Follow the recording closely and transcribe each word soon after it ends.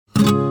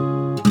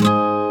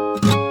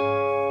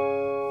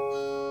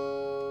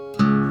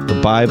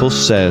Bible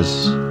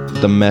says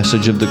the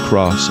message of the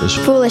cross is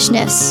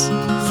foolishness.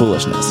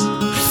 Foolishness.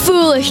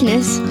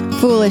 Foolishness.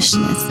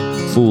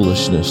 Foolishness.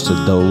 Foolishness to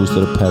those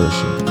that are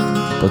perishing,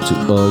 but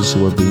to us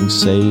who are being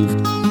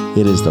saved,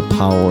 it is the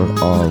power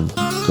of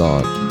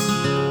God.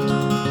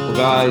 Well,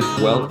 guys,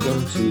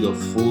 welcome to the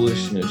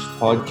Foolishness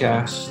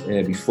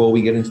podcast. Before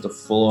we get into the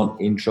full-on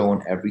intro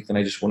and everything,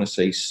 I just want to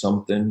say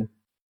something.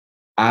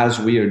 As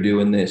we are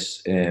doing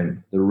this,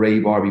 the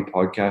Barbee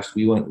podcast,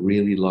 we went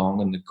really long,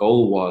 and the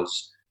goal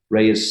was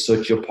Ray is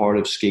such a part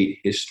of skate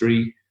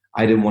history.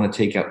 I didn't want to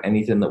take out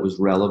anything that was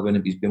relevant.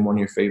 If he's been one of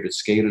your favorite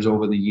skaters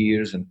over the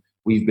years, and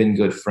we've been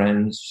good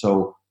friends.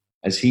 So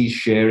as he's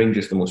sharing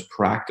just the most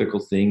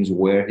practical things,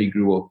 where he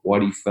grew up,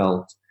 what he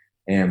felt,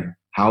 and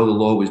how the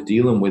Lord was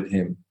dealing with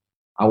him,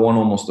 I want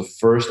almost the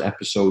first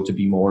episode to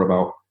be more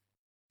about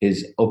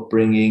his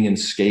upbringing and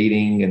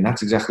skating, and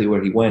that's exactly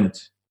where he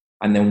went.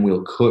 And then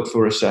we'll cut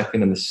for a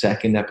second, and the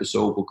second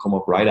episode will come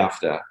up right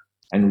after.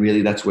 And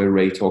really, that's where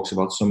Ray talks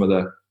about some of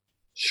the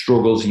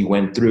struggles he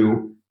went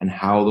through and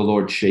how the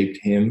Lord shaped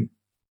him.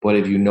 But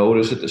if you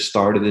notice at the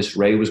start of this,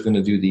 Ray was going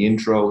to do the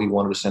intro. He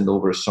wanted to send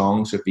over a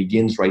song, so it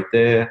begins right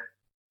there.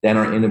 Then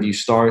our interview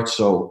starts.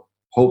 So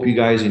hope you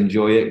guys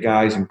enjoy it,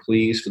 guys. And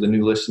please, for the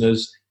new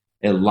listeners,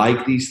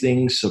 like these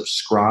things,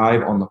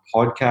 subscribe on the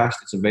podcast.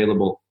 It's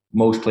available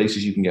most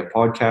places you can get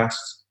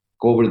podcasts.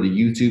 Go over to the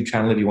YouTube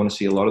channel if you want to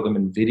see a lot of them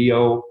in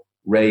video.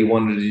 Ray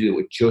wanted to do it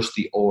with just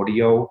the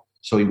audio,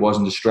 so he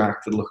wasn't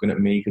distracted looking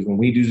at me, because when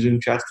we do Zoom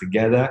chats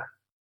together,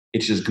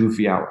 it's just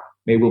goofy out.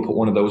 Maybe we'll put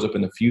one of those up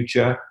in the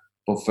future.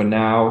 But for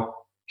now,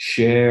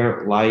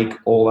 share, like,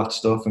 all that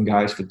stuff. And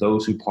guys, for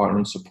those who partner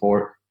and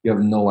support, you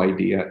have no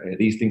idea.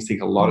 These things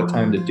take a lot of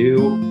time to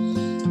do.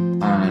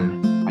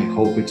 And I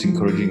hope it's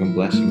encouraging and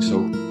blessing.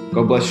 So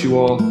God bless you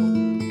all.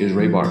 Here's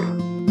Ray Barbee.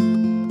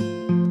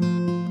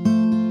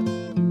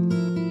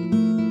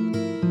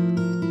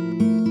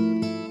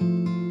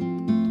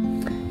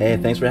 Hey,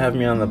 thanks for having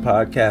me on the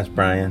podcast,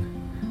 Brian.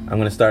 I'm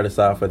going to start us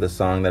off with a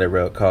song that I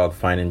wrote called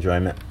Find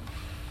Enjoyment.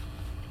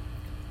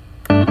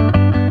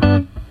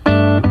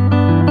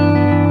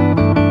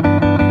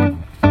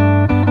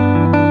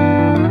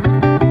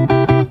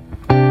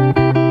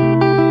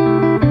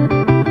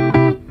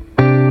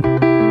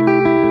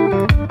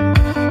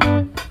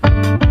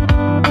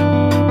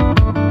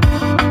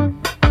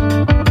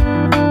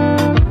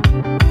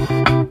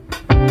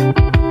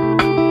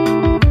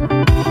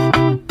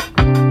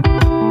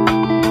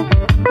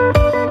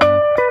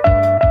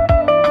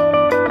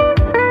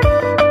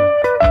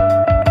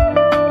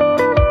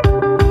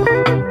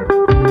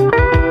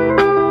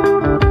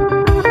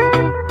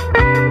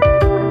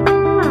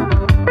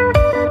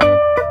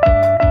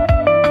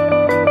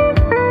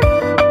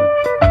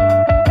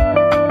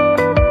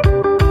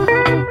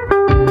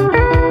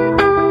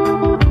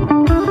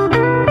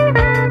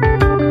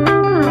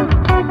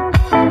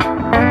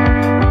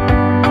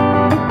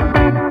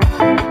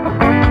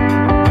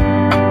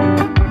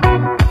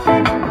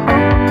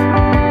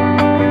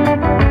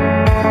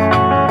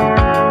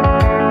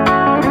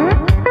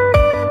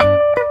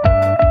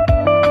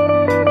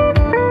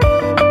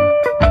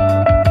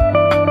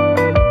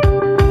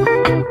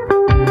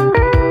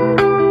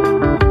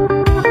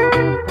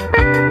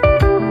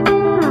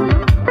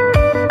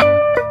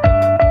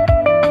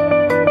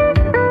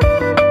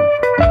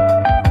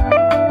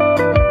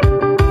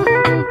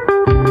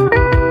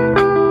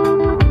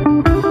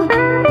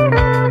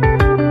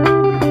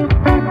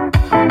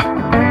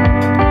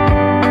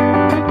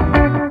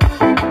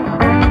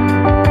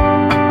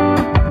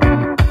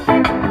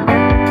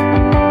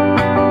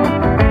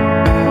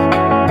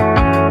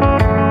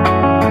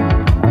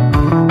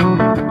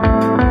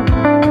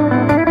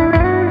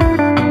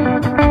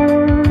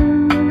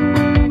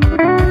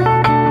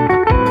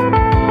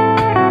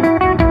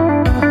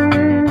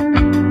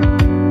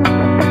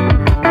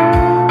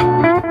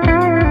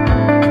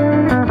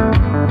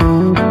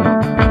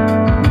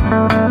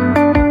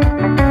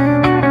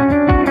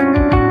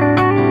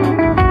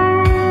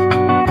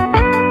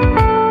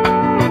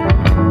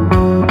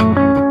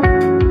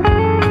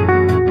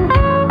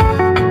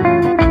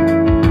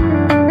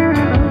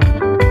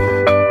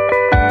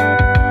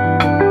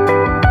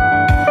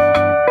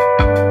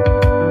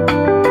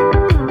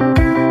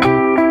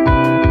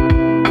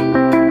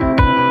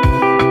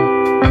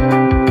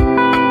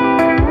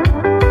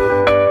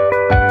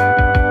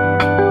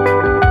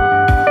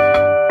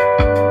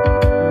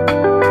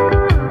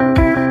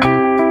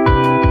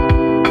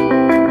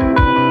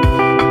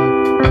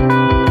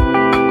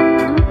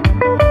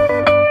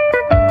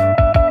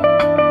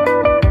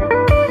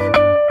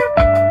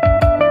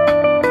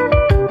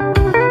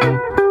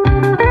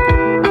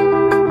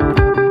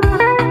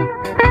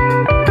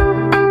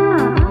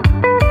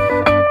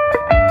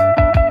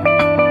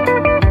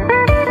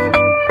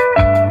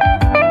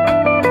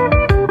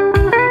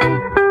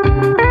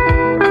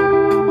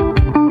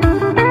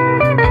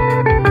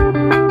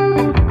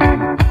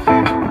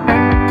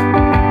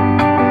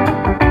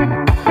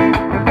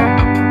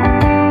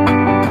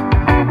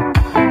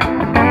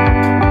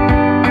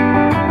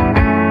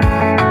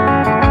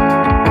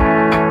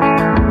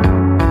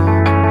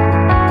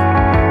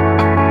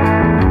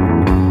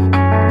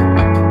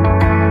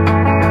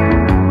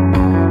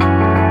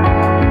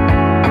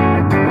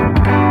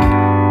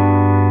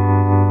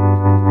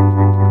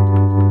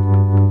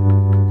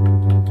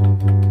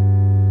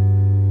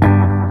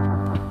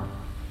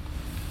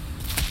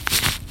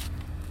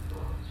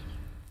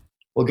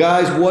 Well,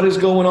 guys, what is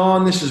going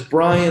on? This is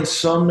Brian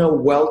Sumner.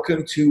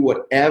 Welcome to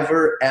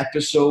whatever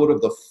episode of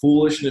the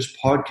Foolishness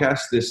Podcast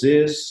this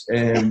is.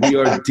 And we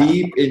are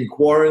deep in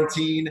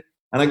quarantine.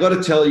 And I got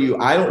to tell you,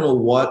 I don't know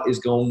what is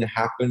going to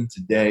happen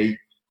today.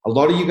 A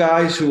lot of you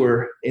guys who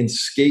are in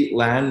skate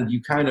land,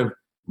 you kind of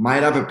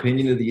might have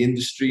opinion of the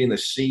industry and the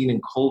scene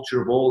and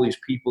culture of all these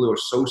people who are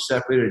so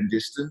separated and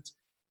distant.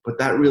 But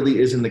that really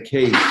isn't the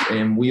case.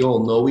 And we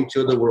all know each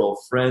other. We're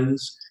all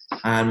friends.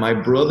 And my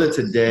brother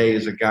today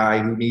is a guy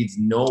who needs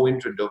no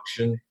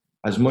introduction.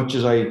 As much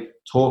as I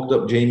talked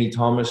up Jamie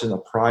Thomas in a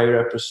prior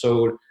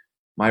episode,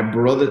 my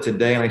brother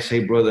today, and I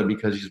say brother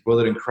because he's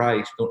brother in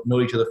Christ, don't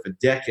know each other for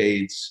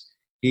decades.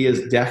 He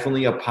is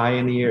definitely a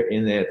pioneer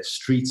in the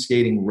street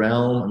skating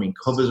realm. I mean,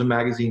 covers of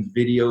magazines,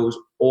 videos,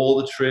 all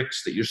the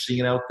tricks that you're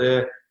seeing out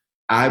there.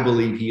 I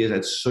believe he has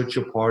had such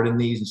a part in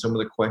these, and some of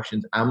the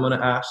questions I'm going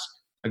to ask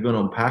are going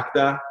to unpack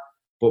that.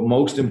 But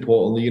most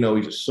importantly,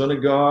 he's a son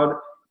of God.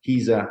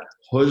 He's a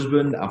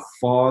husband, a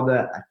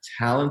father, a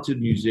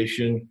talented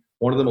musician,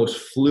 one of the most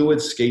fluid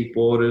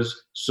skateboarders.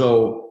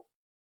 So,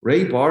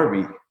 Ray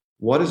Barbee,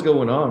 what is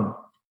going on?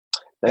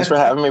 Thanks for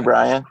having me,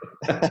 Brian.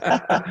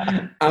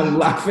 I'm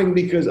laughing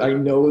because I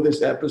know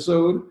this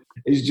episode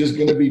is just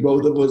going to be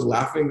both of us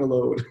laughing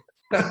alone.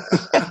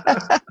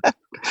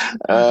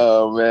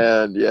 Oh,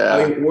 man, yeah.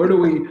 I mean, where do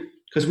we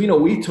 – because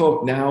we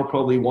talk now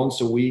probably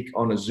once a week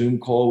on a Zoom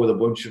call with a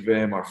bunch of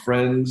our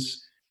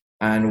friends.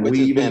 And Which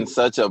has been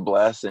such a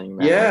blessing,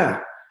 man. Yeah.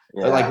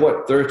 Like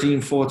what,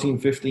 13, 14,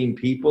 15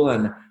 people.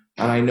 And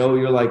I know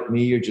you're like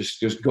me, you're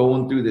just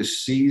going through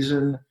this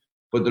season,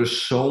 but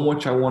there's so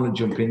much I want to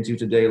jump into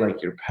today,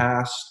 like your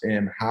past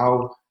and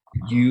how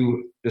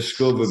you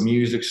discover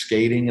music,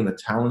 skating, and the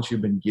talents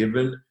you've been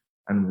given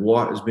and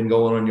what has been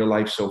going on in your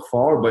life so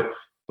far.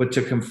 But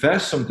to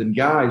confess something,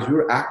 guys,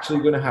 we're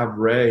actually going to have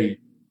Ray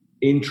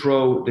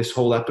intro this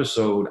whole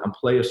episode and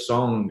play a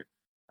song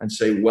and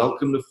say,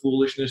 welcome to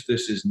Foolishness.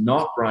 This is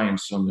not Brian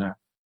Sumner.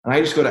 And I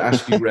just got to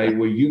ask you, Ray,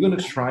 were you going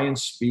to try and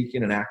speak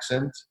in an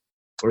accent?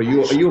 Or are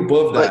you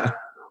above that?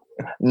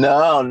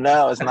 No,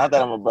 it's not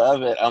that I'm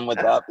above it. I'm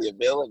without the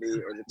ability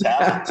or the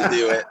talent to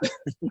do it.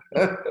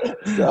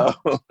 So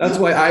that's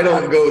why I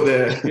don't go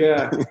there.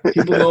 Yeah.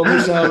 People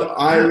normally sound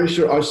Irish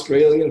or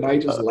Australian, and I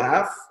just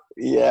laugh.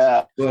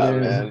 Yeah.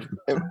 But, man.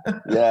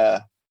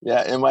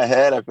 Yeah, in my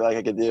head, I feel like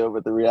I could do it,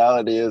 but the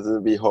reality is it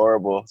would be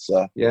horrible.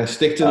 So yeah,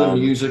 stick to the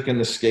music and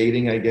the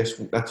skating. I guess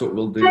that's what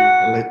we'll do,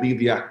 and leave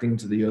the acting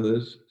to the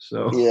others.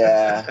 So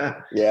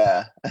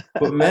yeah.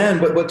 But man,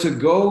 but to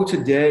go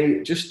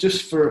today,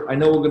 just for, I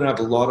know we're gonna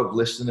have a lot of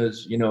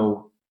listeners.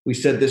 We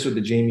said this with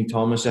the Jamie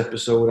Thomas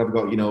episode. I've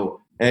got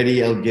Eddie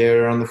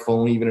Elguera on the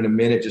phone even in a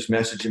minute, just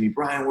messaging me,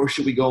 Brian, where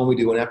should we go when we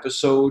do an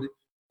episode?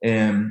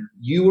 And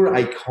you were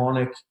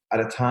iconic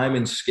at a time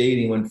in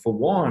skating when, for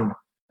one,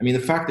 I mean, the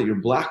fact that you're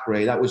black,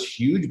 Ray, that was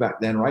huge back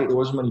then, right? There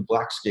wasn't many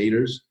black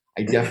skaters.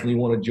 I definitely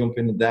want to jump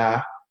into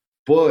that.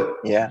 But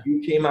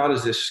you came out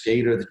as this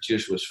skater that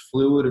just was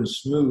fluid and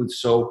smooth.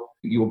 So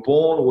you were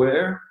born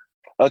where?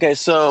 Okay,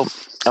 so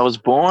I was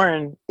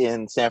born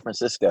in San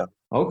Francisco.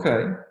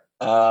 Okay.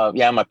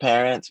 My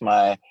parents,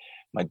 my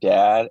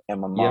dad and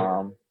my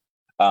mom,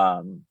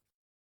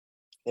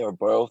 they were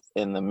both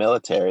in the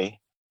military.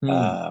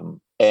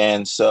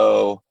 And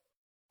so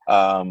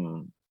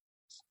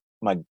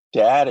my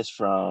dad is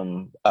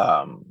from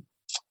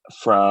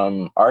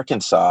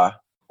Arkansas,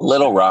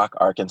 Little Rock,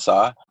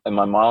 Arkansas, and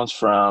my mom's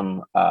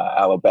from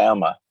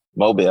Alabama,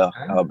 Mobile,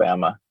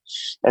 Alabama.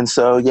 And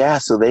so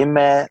so they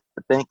met,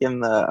 I think,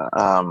 in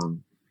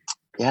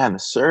the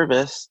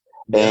service.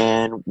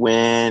 And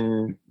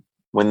when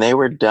they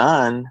were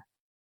done,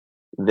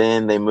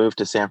 then they moved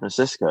to San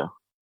Francisco,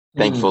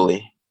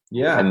 thankfully.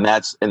 Yeah. And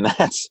that's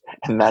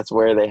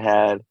where they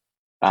had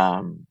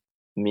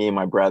me and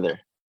my brother.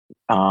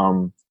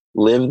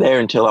 Lived there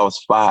until I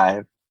was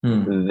 5.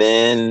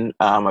 Then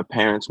my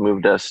parents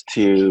moved us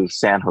to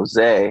San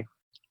Jose,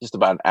 just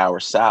about an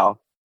hour south.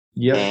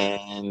 Yeah.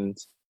 And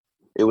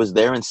it was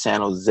there in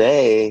San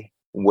Jose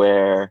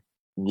where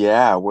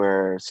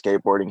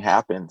skateboarding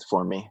happened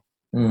for me.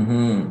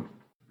 Mm-hmm.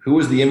 Who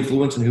was the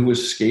influence and who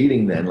was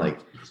skating then?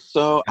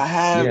 So I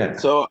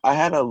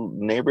had a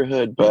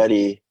neighborhood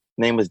buddy,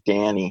 name was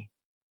Danny.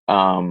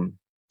 There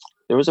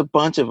was a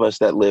bunch of us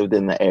that lived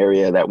in the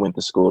area that went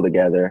to school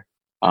together.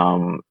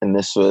 And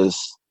this was,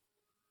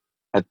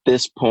 at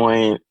this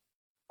point,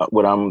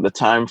 the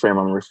time frame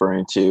I'm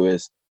referring to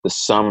is the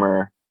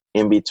summer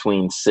in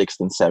between 6th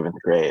and 7th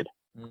grade.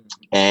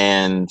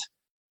 And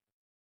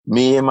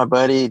me and my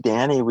buddy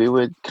Danny, we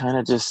would kind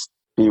of just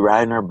be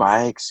riding our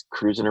bikes,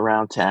 cruising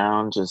around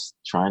town, just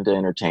trying to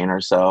entertain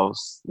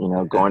ourselves,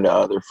 going to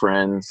other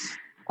friends,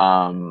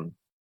 and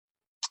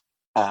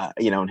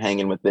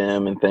hanging with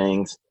them and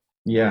things.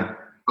 Yeah.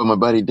 But my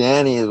buddy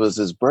Danny, it was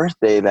his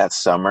birthday that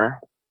summer,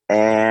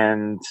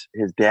 and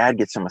his dad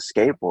gets him a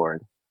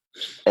skateboard.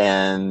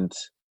 And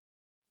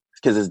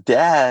because his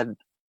dad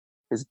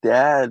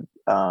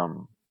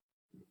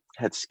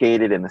had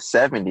skated in the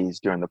 70s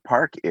during the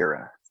park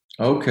era.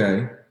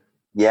 Okay.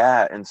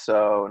 Yeah, and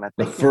I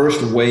The think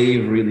first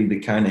wave really to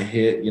kind of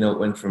hit, it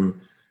went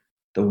from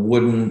the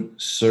wooden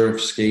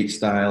surf skate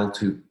style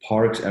to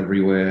parks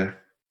everywhere.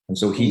 And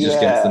so he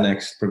just gets the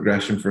next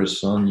progression for his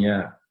son.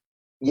 Yeah.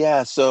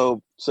 Yeah.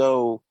 So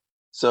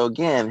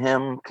again,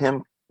 him,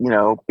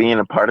 being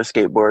a part of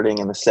skateboarding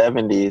in the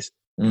 70s,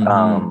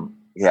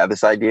 he had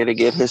this idea to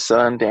get his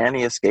son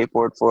Danny a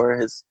skateboard for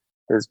his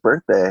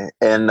birthday.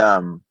 And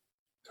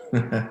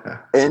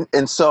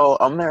and so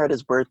I'm there at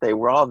his birthday.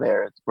 We're all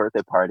there at the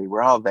birthday party.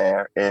 We're all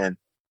there, and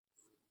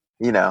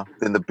then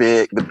the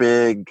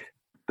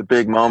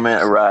big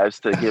moment arrives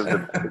to give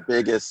the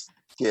biggest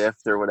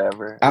gift or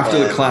whatever. After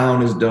the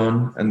clown is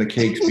done and the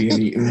cake's being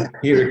eaten,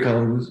 here it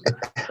comes.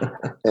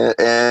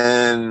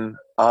 And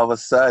all of a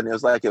sudden, it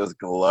was like it was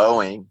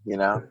glowing,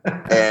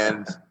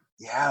 and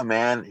yeah,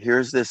 man,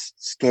 here's this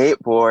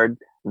skateboard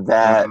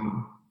that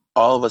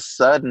all of a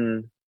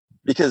sudden,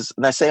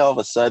 and I say all of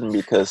a sudden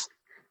because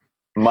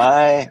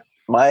my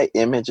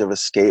image of a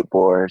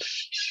skateboard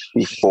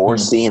before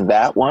seeing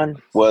that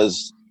one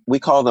was, we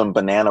call them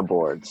banana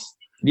boards.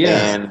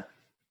 Yeah.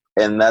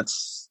 And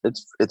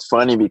it's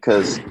funny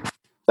because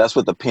that's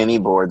what the penny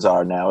boards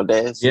are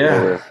nowadays.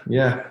 Yeah.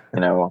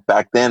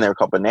 Back then they were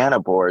called banana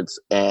boards,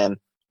 and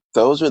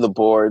those were the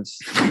boards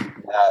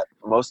that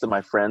most of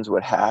my friends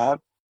would have,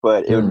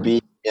 but it would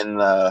be in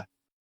the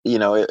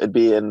it'd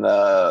be in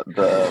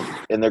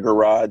in their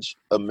garage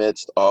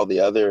amidst all the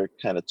other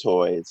kind of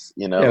toys.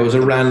 Yeah, it was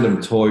a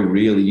random toy,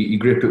 really. You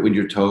grip it with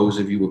your toes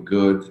if you were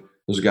good.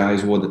 Those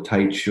guys wore the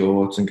tight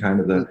shorts and kind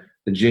of the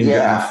ginger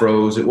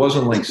afros. It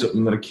wasn't like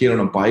something that a kid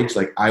on a bike's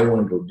like, I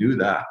want to go do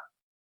that.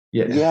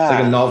 Yeah. It's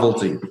like a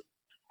novelty.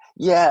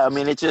 Yeah, I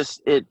mean, it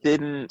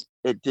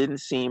didn't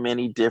seem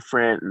any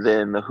different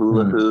than the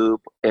hula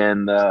hoop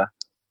and the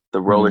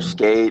roller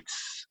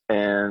skates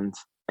and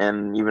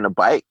even a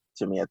bike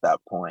to me at that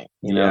point.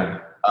 You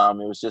know,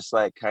 it was just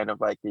like kind of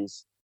like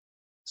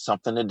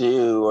something to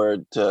do, or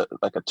to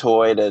like a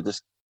toy to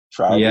just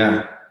try.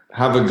 Yeah,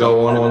 have a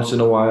go on once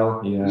in a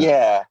while.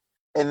 Yeah.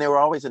 And they were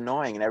always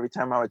annoying, and every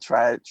time I would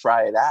try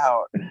it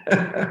out,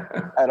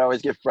 I'd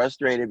always get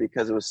frustrated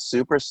because it was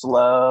super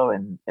slow,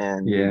 and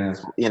and you're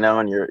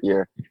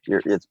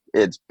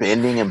it's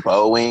bending and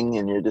bowing,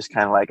 and you're just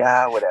kind of like,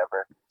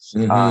 whatever.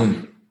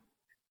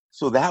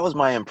 So that was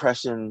my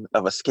impression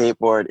of a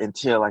skateboard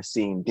until I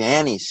seen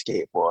Danny's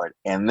skateboard,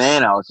 and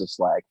then I was just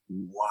like,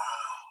 wow,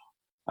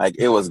 like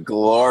it was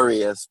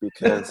glorious,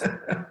 because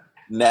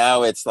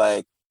now it's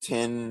like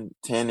 10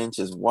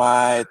 inches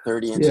wide,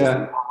 30 inches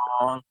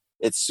long.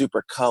 It's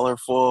super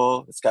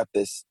colorful. It's got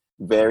this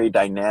very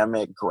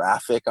dynamic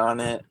graphic on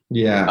it.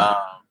 Yeah.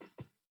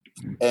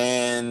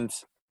 And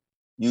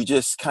you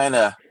just kind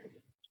of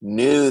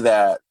knew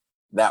that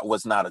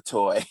was not a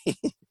toy.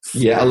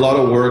 Yeah, a lot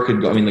of work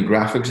had gone. I mean, the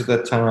graphics at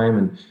that time,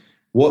 and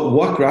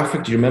what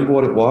graphic? Do you remember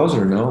what it was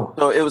or no?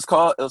 So it was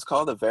called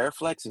the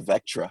Veriflex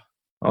Vectra.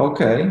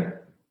 Okay.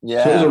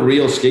 Yeah. So it was a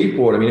real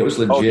skateboard. I mean, it was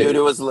legit. Oh, dude,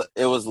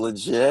 it was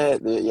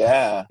legit.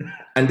 Yeah.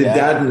 And did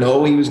Dad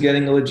know he was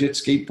getting a legit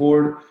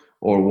skateboard,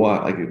 or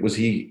what? Like, was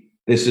he?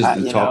 This is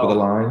the top of the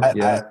line.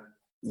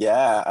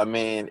 Yeah. I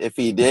mean, if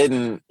he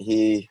didn't,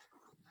 he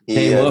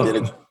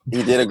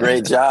did a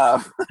great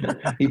job.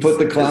 He put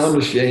the clown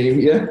to shame.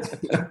 Yeah.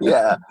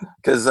 Yeah,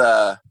 because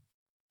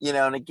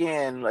and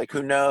again, like,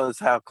 who knows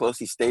how close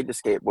he stayed to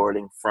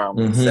skateboarding from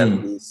the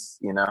 70s.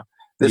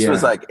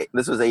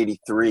 This was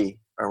 83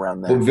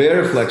 around then. But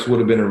Veriflex would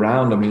have been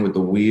around. I mean, with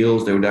the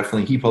wheels, they were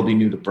definitely. He probably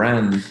knew the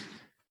brand,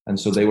 and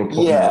so they were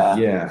putting.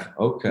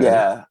 Okay.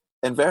 Yeah,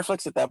 and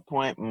Veriflex at that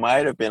point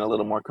might have been a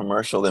little more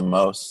commercial than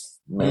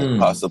most,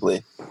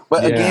 possibly.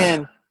 But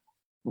again,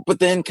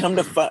 then come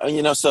to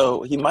find,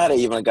 so he might have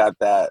even got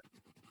that.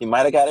 He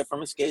might have got it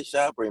from a skate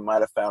shop, or he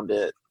might have found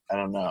it. I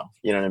don't know.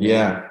 You know what I mean?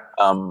 Yeah.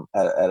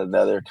 At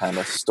another kind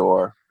of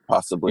store,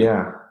 possibly.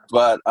 Yeah.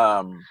 But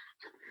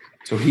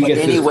so he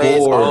gets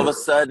anyways, all of a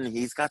sudden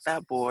he's got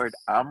that board.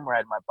 I'm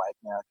riding my bike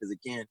now, because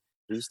again,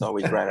 we used to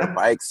always ride our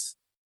bikes.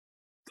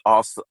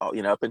 Also,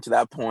 up until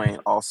that point,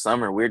 all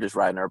summer we're just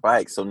riding our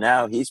bikes. So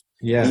now he's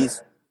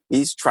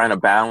trying to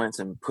balance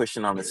and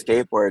pushing on the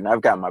skateboard, and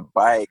I've got my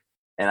bike,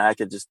 and I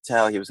could just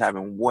tell he was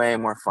having way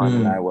more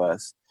fun than I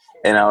was.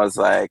 And I was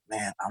like,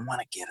 man, I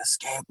want to get a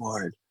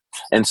skateboard.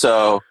 And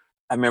so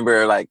I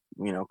remember, like,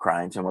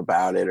 crying to him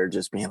about it, or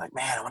just being like,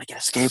 man, I want to get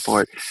a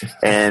skateboard.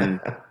 And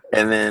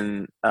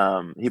then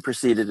he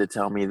proceeded to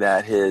tell me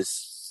that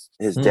his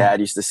dad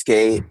used to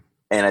skate,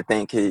 and I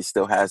think he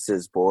still has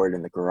his board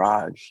in the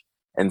garage.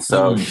 And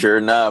so sure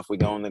enough, we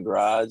go in the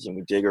garage and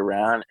we dig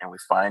around and we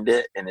find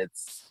it, and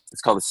it's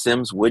called a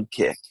Sims Wood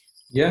Kick.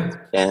 Yeah.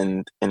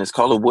 And it's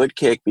called a wood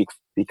kick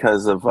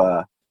because of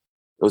it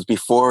was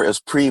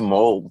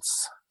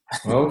pre-molds.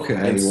 Okay.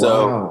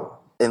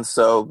 And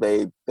so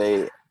they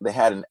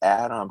had an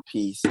add-on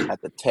piece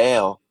at the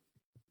tail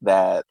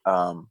that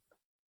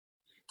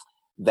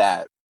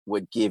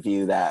would give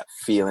you that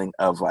feeling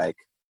of like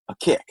a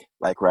kick,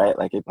 like, right?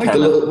 Like it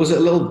was it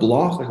a little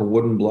block, like a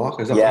wooden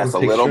block? Is that a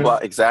little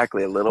block,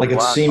 exactly, a little like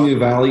block. Like a Semu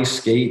Valley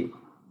skate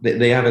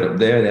They have it up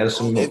there. They have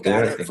some They've up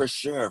there, got I it think. for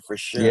sure.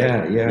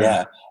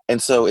 Yeah.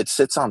 And so it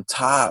sits on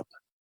top,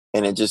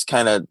 and it just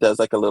kind of does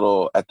like a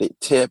little at the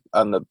tip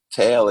on the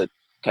tail. It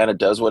kind of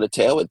does what a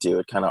tail would do.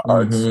 It kind of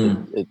arcs.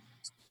 It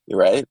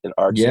right. It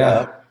arcs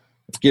up.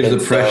 It gives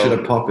And the pressure so,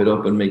 to pop it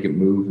up and make it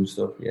move and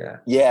stuff.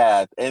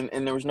 Yeah, and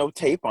there was no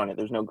tape on it.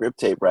 There's no grip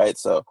tape, right?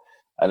 So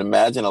I'd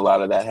imagine a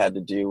lot of that had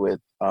to do with,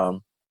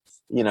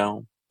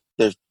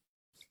 there's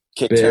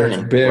kick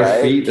turning, Bare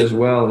right? feet as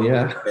well.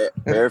 Yeah.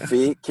 Bare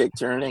feet, kick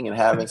turning, and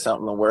having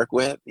something to work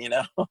with,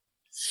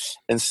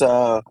 And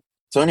so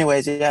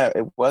anyways, yeah,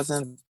 it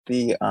wasn't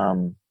the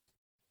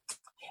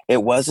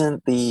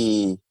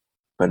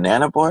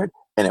banana board,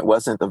 and it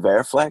wasn't the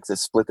Veriflex. It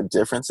split the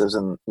differences,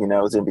 and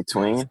it was in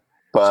between.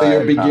 But so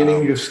your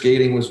beginning of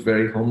skating was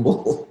very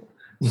humble.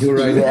 You were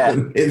right in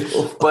the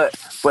middle. But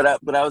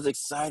I was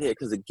excited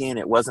because, again,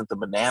 it wasn't the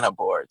banana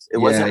boards. It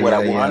wasn't what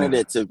I wanted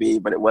it to be,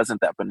 but it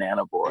wasn't that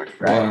banana board,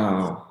 right?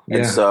 Wow. Yeah.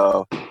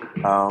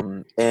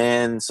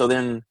 And so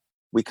then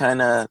we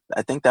I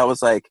think that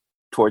was like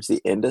towards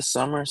the end of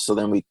summer. So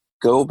then we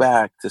go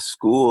back to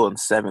school in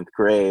 7th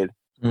grade,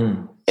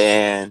 and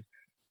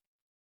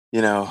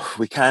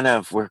we're kind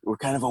of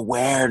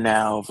aware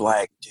now of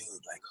like, dude,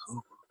 like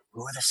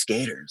who are the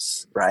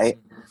skaters, right?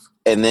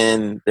 And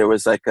then there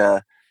was like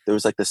the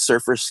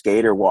surfer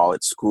skater wall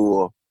at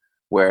school,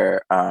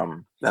 where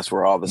that's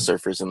where all the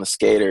surfers and the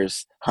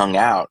skaters hung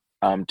out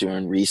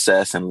during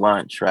recess and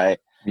lunch, right?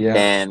 Yeah.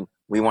 And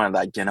we wanted to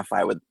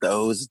identify with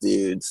those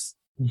dudes.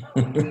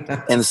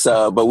 And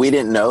so, but we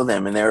didn't know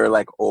them, and they were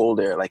like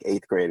older, like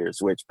 8th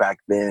graders, which back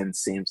then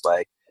seems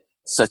like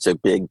such a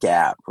big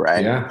gap,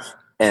 right? Yeah.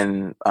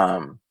 And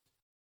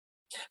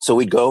so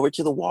we'd go over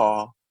to the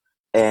wall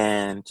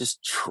and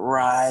just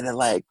try to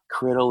like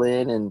criddle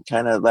in and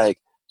kind of like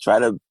try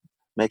to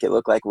make it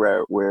look like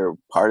we're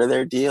part of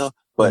their deal,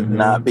 but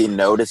not be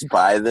noticed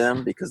by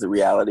them, because the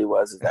reality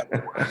is that we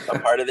weren't a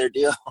part of their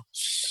deal.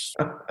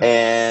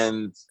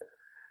 And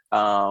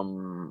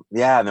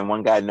and then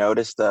one guy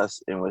noticed us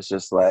and was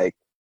just like,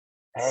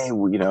 hey,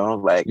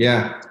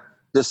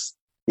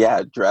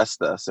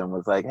 addressed us and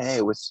was like,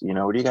 hey, what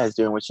are you guys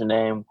doing? What's your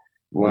name?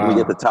 Wow. We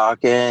get to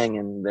talking,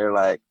 and they're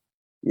like,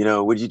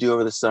 what'd you do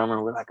over the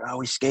summer? We're like, oh,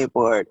 we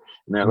skateboard.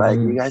 And they're like,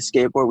 you guys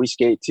skateboard? We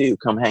skate too.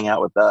 Come hang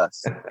out with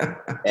us.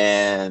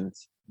 And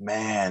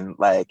man,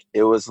 like,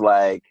 it was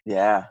like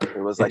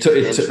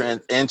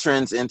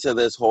entrance into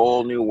this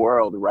whole new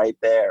world right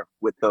there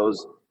with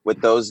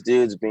those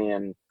dudes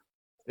being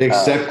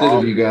accepted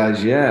of you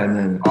guys. Yeah. And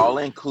then all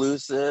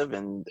inclusive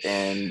and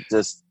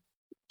just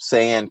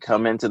saying,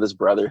 come into this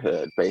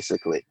brotherhood,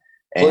 basically.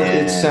 Well,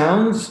 it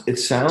sounds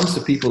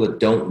to people that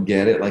don't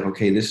get it like,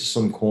 okay, this is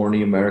some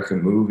corny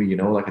American movie,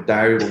 like a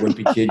Diary of a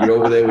Wimpy Kid. You're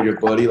over there with your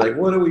buddy, like,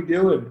 what are we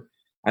doing?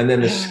 And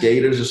then the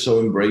skaters are so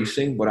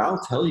embracing. But I'll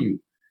tell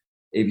you,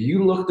 if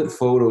you looked at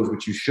photos,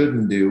 which you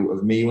shouldn't do,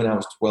 of me when I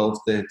was 12,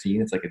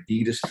 13, it's like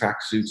Adidas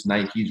tracksuits,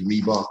 Nikes,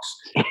 Reeboks.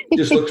 It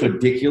just looks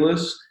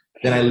ridiculous.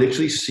 Then I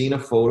literally seen a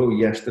photo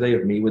yesterday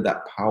of me with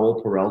that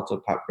Powell Peralta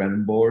Pat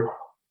Brennan board.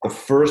 The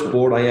first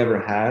board I ever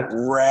had.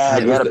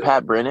 Rad. You had a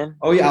Pat Brennan?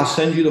 Oh yeah, I'll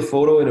send you the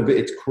photo in a bit.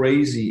 It's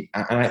crazy,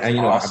 and I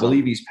awesome. I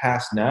believe he's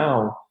passed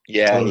now.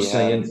 Yeah, I'm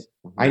saying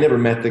I never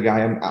met the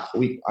guy.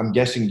 I'm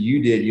guessing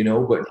you did,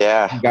 but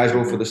yeah, you guys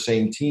were for the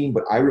same team.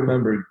 But I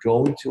remember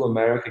going to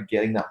America,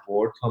 getting that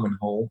board, coming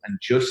home, and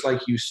just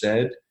like you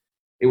said,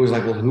 it was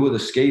like, well, who are the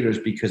skaters?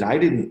 Because I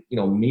didn't,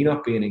 me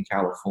not being in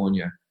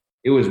California,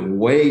 it was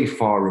way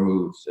far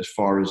removed as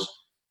far as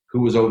who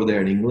was over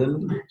there in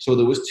England. So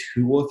there was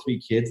 2 or 3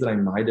 kids that I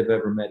might have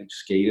ever met who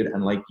skated.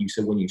 And like you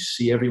said, when you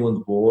see everyone's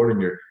board and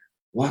you're,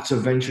 what's a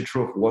venture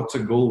truck? What's a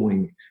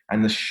gullwing?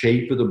 And the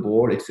shape of the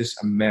board, it's this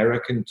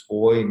American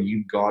toy and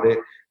you got it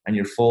and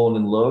you're falling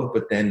in love.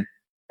 But then,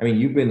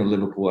 you've been to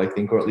Liverpool, I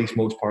think, or at least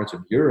most parts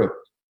of Europe.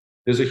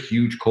 There's a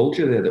huge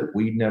culture there that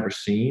we'd never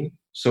seen.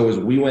 So as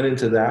we went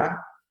into that,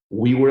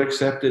 we were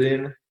accepted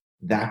in.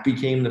 That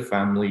became the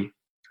family.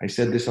 I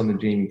said this on the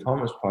Jamie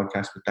Thomas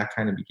podcast, but that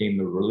kind of became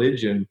the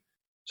religion.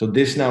 So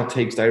this now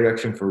takes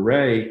direction for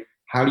Ray.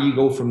 How do you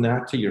go from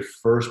that to your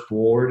first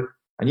board?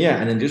 And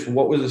then just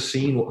what was the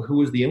scene? Who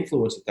was the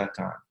influence at that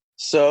time?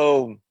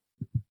 So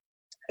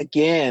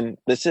again,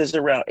 this is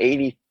around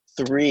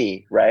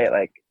 83, right?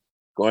 Like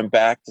going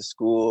back to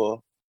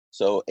school.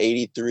 So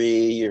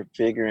 83, you're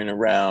figuring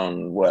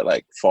around what,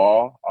 like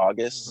fall,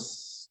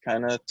 August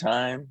kind of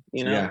time,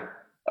 Yeah.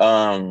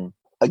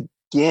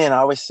 Again, I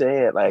always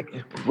say it, like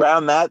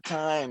around that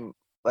time,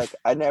 like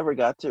I never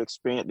got to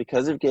experience,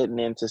 because of getting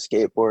into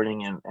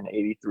skateboarding in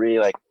 83,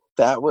 like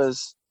that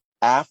was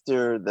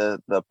after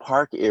the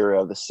park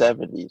era of the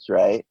 70s,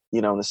 right?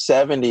 In the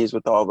 70s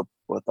with all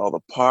the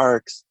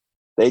parks,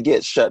 they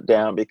get shut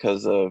down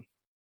because of,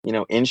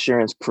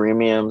 insurance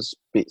premiums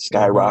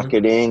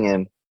skyrocketing,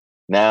 and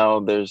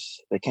now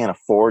they can't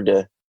afford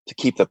to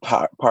keep the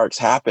parks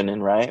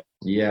happening, right?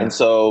 Yeah. And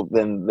so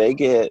then they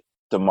get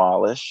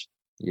demolished.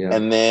 Yeah.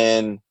 And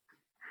then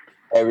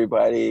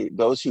everybody,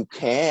 those who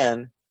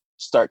can,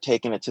 start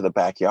taking it to the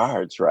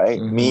backyards, right?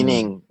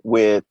 Meaning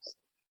with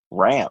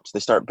ramps. They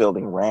start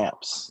building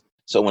ramps.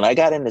 So when I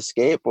got into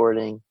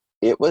skateboarding,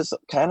 it was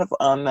kind of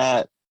on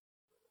that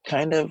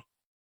kind of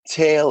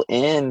tail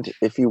end,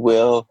 if you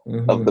will,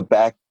 of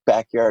the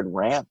backyard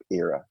ramp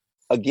era.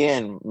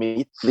 Again,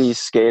 meet these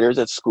skaters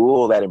at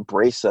school that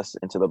embrace us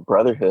into the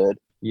brotherhood.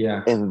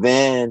 Yeah. And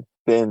then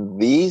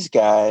these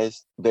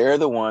guys, they're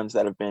the ones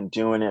that have been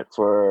doing it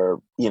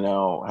for,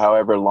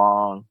 however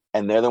long.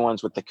 And they're the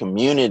ones with the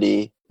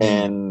community.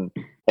 And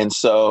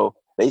so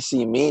they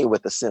see me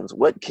with the Sims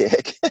wood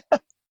kick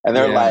and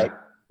they're like,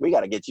 we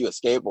got to get you a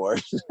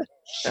skateboard.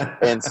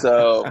 And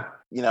so,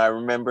 I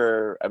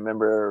remember,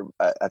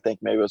 I think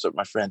maybe it was with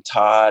my friend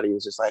Todd. He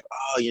was just like,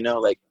 oh,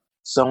 like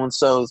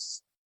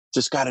so-and-so's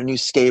just got a new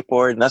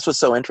skateboard. And that's what's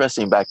so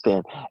interesting back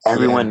then.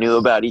 Everyone knew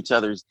about each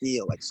other's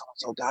deal. Like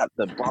so-and-so got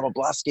the blah, blah,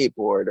 blah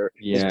skateboard, or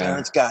his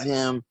parents got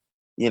him,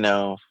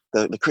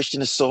 the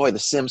Christian Asoy, the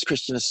Sims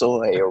Christian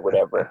Asoy or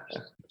whatever.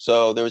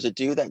 So there was a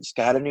dude that just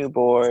got a new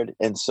board.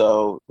 And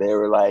so they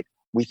were like,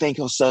 we think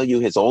he'll sell you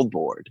his old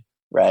board.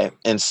 Right.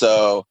 And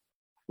so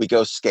we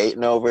go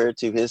skating over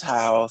to his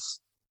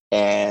house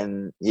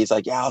and he's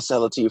like, yeah, I'll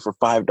sell it to you for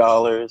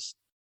 $5.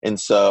 And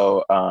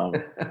so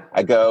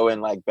I go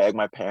and like beg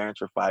my parents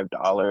for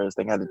 $5.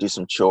 Think I had to do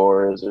some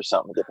chores or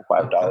something to get the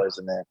 $5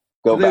 and then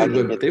go back.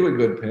 They were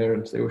good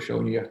parents. They were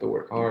showing you have to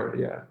work hard.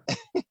 Yeah.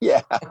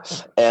 Yeah.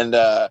 And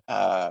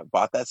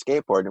bought that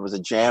skateboard. It was a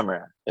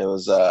jammer. It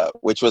was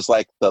which was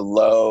like the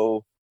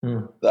low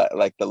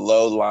the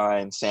low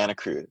line Santa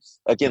Cruz.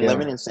 Again,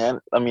 living in San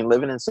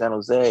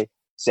Jose,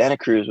 Santa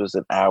Cruz was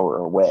an hour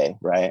away,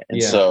 right?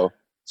 And so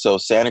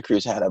Santa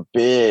Cruz had a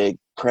big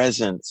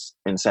presence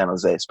in San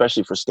Jose,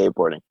 especially for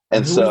skateboarding.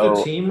 And who so was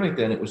the team right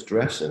then? It was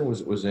Dressen,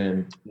 was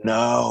in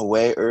no,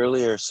 way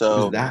earlier.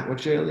 So was that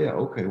much earlier?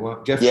 Okay,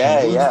 well, Jeff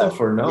Kendall and stuff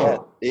or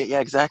no? Yeah,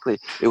 exactly.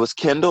 It was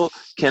Kendall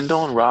and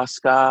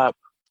Roscop.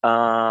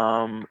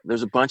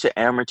 There's a bunch of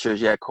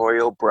amateurs. Yeah,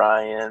 Corey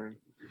O'Brien.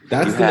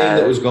 That's the name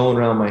that was going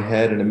around my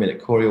head in a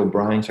minute. Corey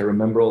O'Brien. So I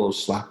remember all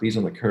those slappies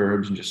on the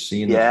curbs and just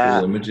seeing the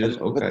cool images.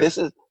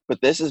 Okay.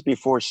 But this is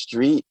before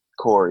street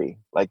Corey.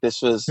 Like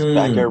this was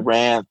backyard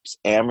ramps,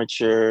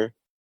 amateur,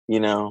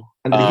 And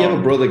did he have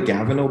a brother,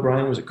 Gavin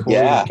O'Brien? Was it Corey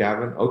and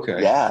Gavin? Okay.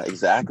 Yeah,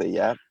 exactly.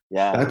 Yeah.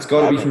 That's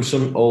got to be from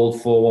some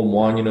old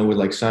 411, with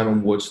like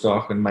Simon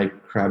Woodstock and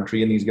Mike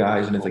Crabtree and these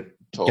guys. And it's like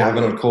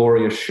Gavin and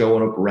Corey are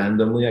showing up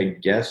randomly, I'm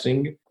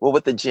guessing. Well,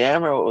 with the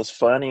jammer, what was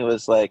funny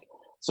was like,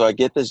 so I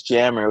get this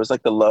jammer. It was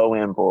like the low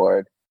end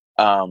board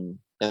in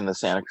the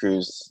Santa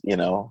Cruz,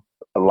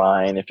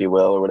 line, if you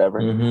will, or whatever.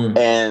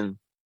 And,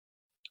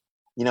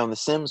 the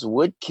Sims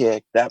wood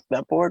kick, that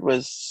board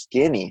was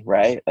skinny,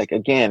 right? Like,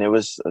 again, it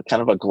was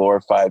kind of a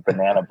glorified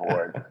banana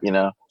board,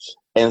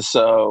 And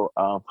so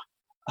I'll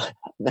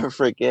never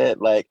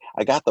forget, like,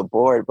 I got the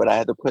board, but I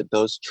had to put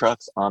those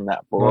trucks on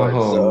that board.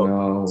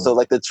 So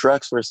like the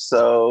trucks were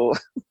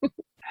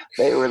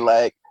they were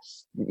like,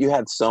 you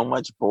had so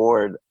much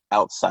board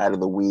outside of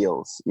the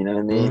wheels, you know what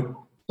I mean?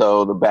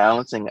 So the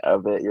balancing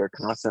of it, you're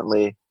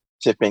constantly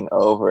tipping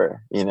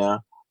over,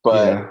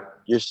 but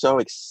you're so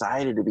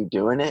excited to be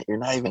doing it, you're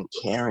not even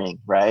caring,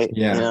 right?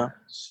 And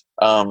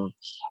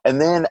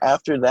then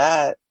after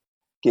that,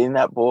 getting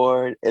that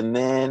board, and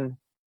then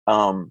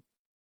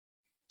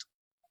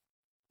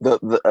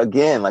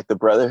again, like the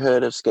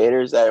brotherhood of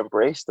skaters that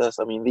embraced us.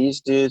 I mean,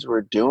 these dudes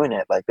were doing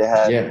it. Like they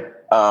had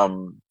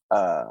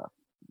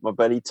my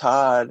buddy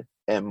Todd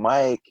and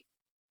Mike,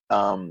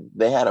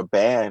 they had a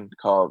band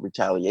called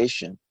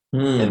Retaliation.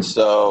 And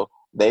so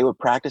they would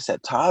practice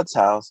at Todd's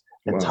house,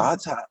 and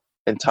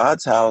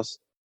Todd's house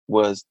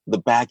was the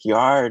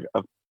backyard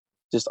of,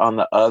 just on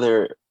the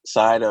other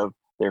side of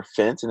their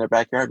fence in their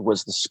backyard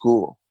was the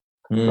school.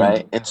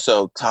 Right. And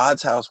so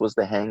Todd's house was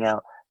the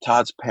hangout.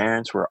 Todd's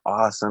parents were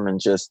awesome and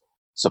just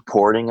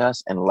supporting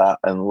us and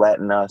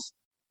letting us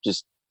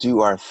just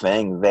do our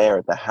thing there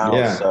at the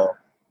house.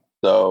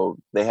 So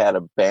they had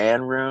a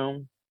band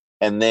room,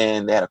 and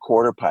then they had a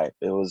quarter pipe.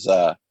 It was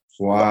 5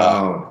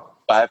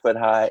 foot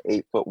high,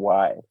 8 foot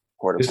wide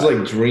quarter pipe. It's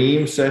like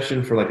dream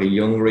session for like a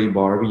young Ray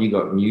Barbee. You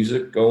got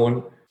music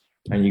going,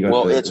 and you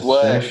got the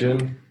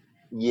session.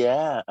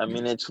 Yeah, I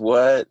mean, it's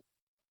what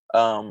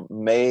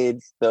made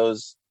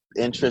those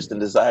interests and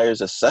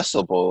desires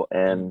accessible,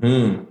 and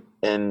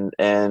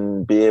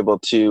be able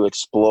to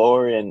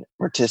explore and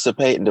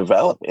participate and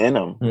develop in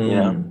them.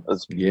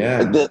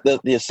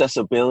 The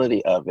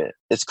accessibility of it.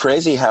 It's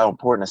crazy how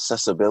important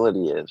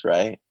accessibility is,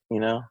 right?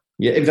 Yeah,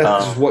 if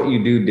that's just what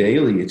you do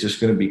daily, it's just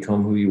going to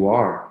become who you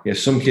are. Yeah,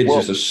 some kids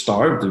just are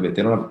starved of it.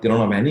 They don't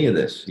have any of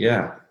this.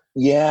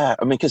 Yeah,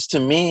 I mean, because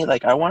to me,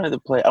 like, I wanted to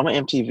play. I'm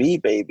an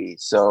MTV baby,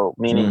 so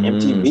meaning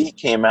MTV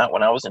came out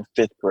when I was in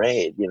 5th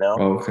grade,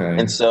 Okay.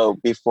 And so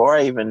before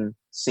I even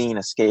seen a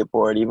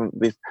skateboard, even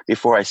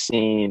before I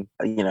seen,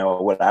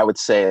 what I would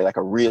say like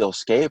a real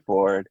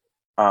skateboard,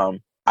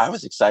 I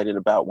was excited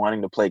about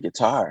wanting to play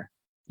guitar.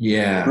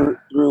 Yeah.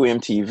 Through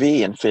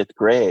MTV in 5th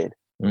grade,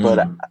 but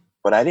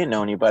I didn't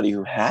know anybody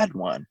who had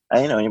one. I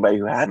didn't know anybody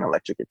who had an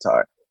electric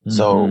guitar.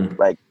 So,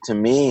 like, to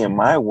me, in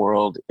my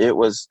world, it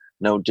was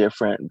no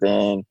different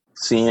than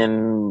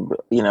seeing,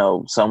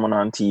 someone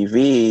on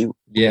TV,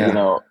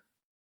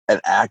 an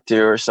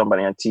actor or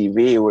somebody on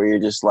TV where you're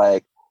just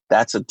like,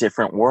 that's a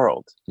different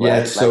world. Right? Yeah,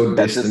 it's so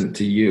distant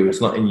to you.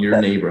 It's not in your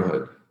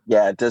neighborhood.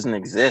 Yeah, it doesn't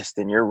exist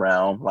in your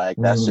realm. Like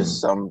that's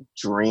just some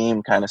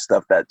dream kind of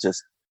stuff that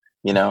just,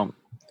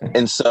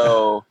 and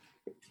so,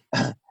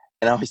 and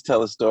I always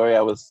tell a story.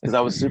 Because I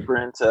was super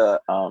into,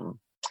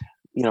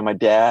 my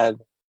dad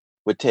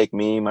would take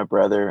me, my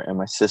brother, and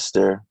my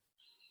sister.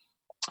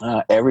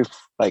 Every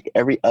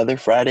other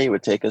Friday,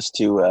 would take us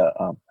to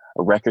a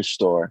record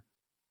store.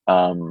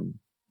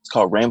 It's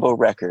called Rainbow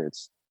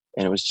Records,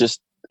 and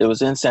it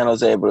was in San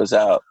Jose, but it was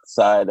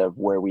outside of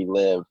where we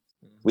lived.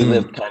 We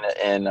lived kind of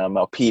in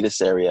Milpitas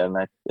area,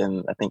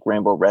 and I think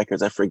Rainbow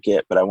Records, I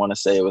forget, but I want to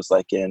say it was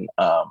like in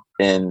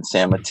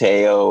San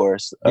Mateo or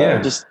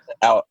just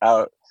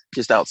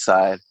just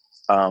outside.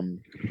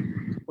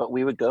 But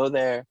we would go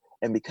there,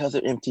 and because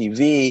of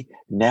MTV,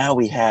 now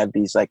we had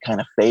these like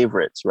kind of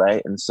favorites,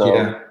 right? And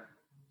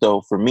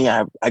so for me,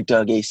 I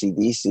dug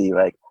AC/DC.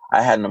 Like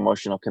I had an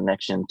emotional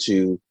connection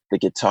to the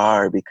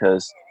guitar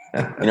because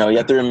you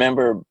have to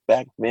remember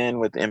back then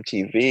with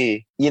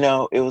MTV,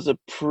 it was a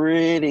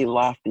pretty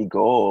lofty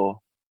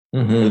goal.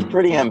 It was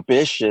pretty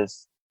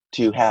ambitious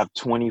to have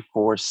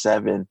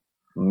 24/7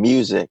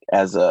 music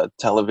as a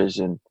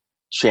television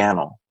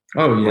channel.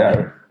 Oh yeah.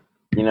 Right?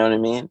 You know what I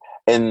mean?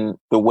 And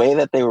the way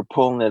that they were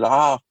pulling it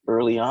off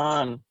early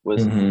on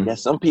was,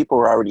 some people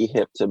were already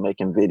hip to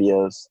making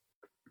videos,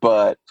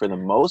 but for the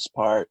most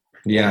part,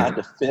 they had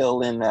to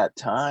fill in that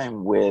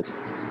time with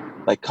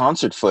like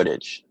concert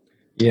footage.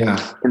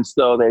 Yeah. And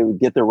so they would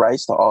get the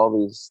rights to all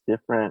these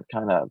different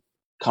kind of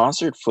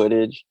concert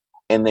footage,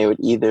 and they would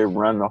either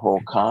run the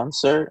whole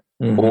concert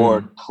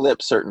or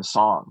clip certain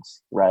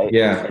songs, right?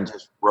 Yeah. And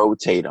just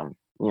rotate them,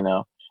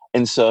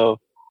 And so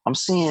I'm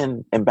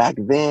seeing, and back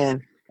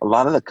then, a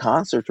lot of the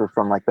concerts were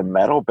from like the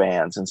metal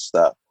bands and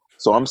stuff.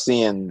 So I'm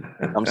seeing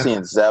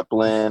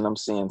Zeppelin, I'm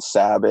seeing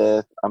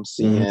Sabbath, I'm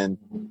seeing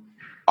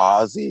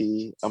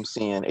Ozzy, I'm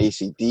seeing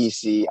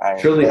AC/DC.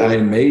 Surely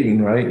Iron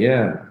Maiden, right?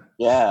 Yeah.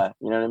 Yeah,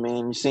 you know what I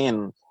mean? You're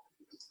seeing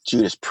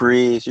Judas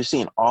Priest, you're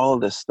seeing all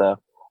of this stuff.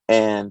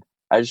 And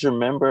I just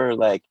remember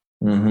like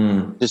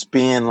just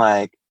being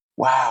like,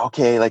 wow,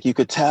 okay, like you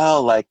could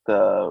tell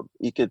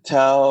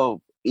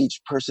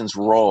each person's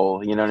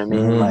role, you know what I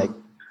mean? Like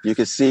you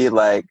could see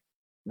like,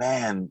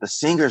 man, the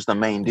singer's the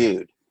main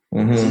dude.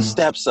 He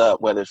steps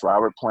up, whether it's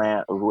Robert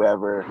Plant or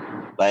whoever,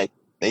 like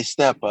they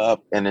step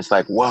up and it's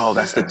like, whoa,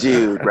 that's the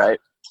dude, right?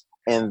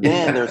 And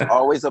then there's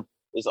always a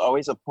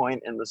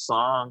point in the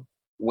song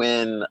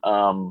when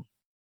the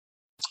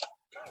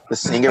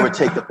singer would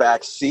take the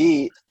back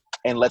seat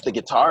and let the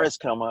guitarist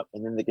come up,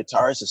 and then the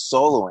guitarist is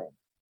soloing.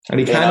 And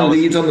he kind of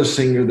leads on the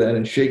singer then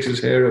and shakes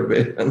his hair a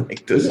bit and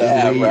like does his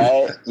lead.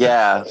 Right?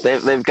 Yeah,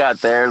 they've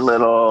got their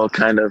little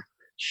kind of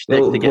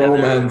shtick together.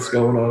 Romance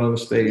going on the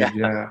stage,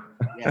 yeah.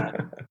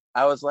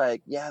 I was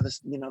like,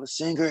 the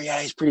singer,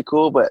 he's pretty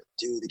cool, but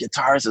dude, the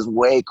guitarist is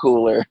way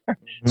cooler.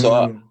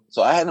 So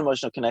I had an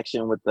emotional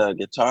connection with the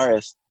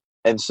guitarist,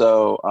 and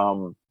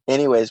so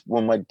anyways,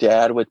 when my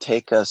dad would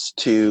take us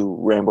to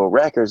Rainbow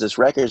Records, this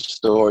record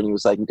store, and he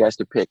was like, you guys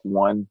could pick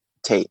one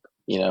tape,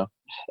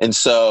 and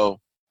so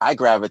I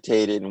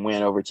gravitated and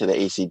went over to the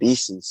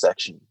AC/DC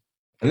section.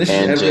 And this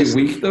is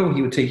every week, though?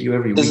 He would take you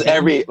every week? This is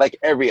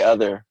every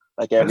other.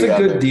 That's a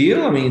good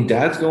deal. I mean,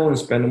 Dad's going and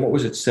spending, what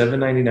was it,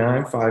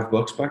 $7.99,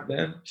 $5 back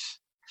then?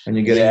 And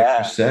you're getting a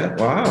cassette?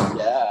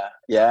 Wow.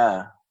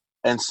 Yeah.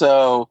 And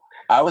so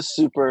I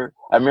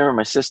remember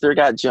my sister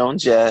got Joan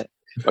Jett.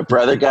 My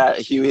brother got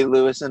Huey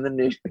Lewis and the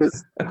News.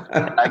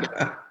 I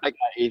got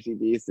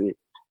AC/DC.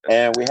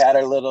 And we had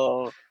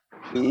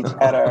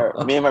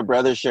me and my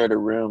brother shared a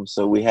room.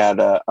 So we had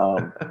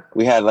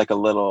like a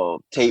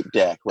little tape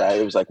deck, right?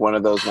 It was like one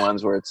of those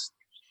ones where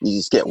you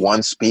just get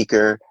one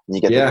speaker and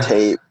you get the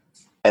tape,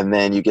 and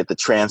then you get the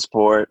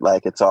transport,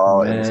 like it's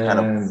all in this kind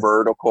of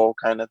vertical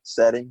kind of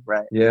setting,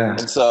 right? Yeah.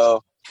 And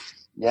so,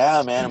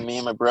 man, me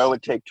and my bro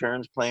would take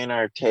turns playing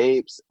our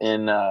tapes,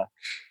 and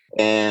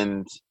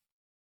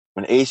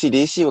when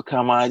AC/DC would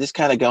come on, I just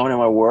kind of go into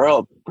my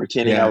world,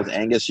 pretending I was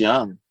Angus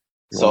Young.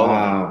 So,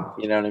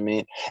 you know what I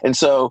mean? And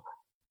so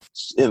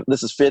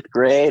this is 5th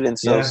grade, and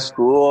so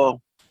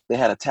school, they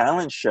had a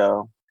talent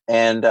show,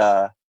 and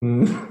I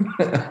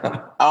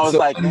was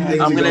like,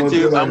 man, I'm gonna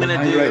do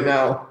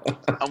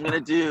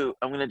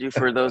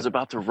for those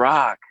about to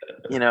rock.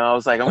 I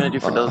was like, I'm gonna do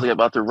for those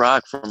about to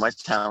rock for my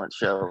talent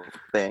show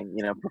thing,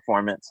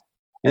 performance.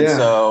 And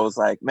so I was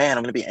like, man,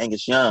 I'm gonna be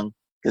Angus Young,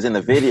 because in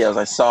the videos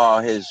I saw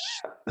his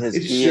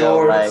heel,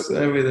 shorts,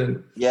 like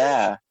everything.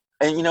 Yeah.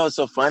 And what's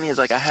so funny is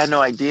like I had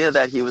no idea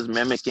that he was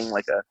mimicking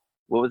like a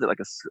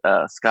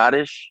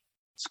Scottish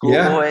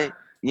schoolboy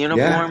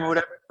uniform or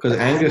whatever. Because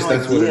Angus,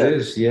 that's what it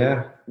is.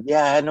 Yeah.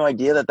 Yeah, I had no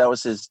idea that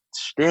was his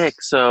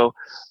shtick. So,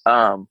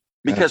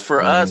 because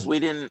for us, we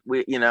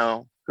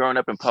growing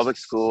up in public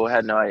school,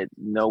 had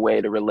no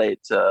way to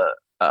relate to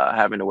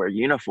having to wear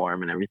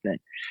uniform and everything.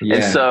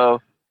 Yeah.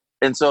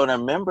 And I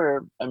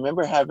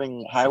remember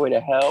having Highway to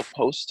Hell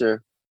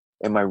poster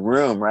in my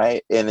room,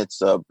 right? And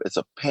it's a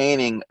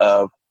painting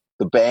of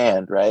the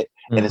band, right?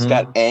 And it's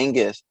got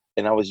Angus,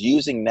 and I was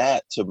using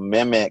that to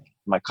mimic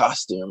my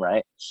costume,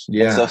 right?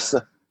 Yeah. And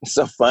so it's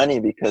so funny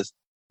because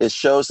it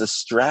shows the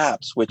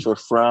straps, which were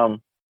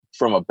from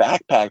a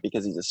backpack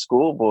because he's a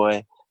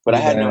schoolboy. But I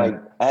had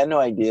no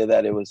idea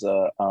that it was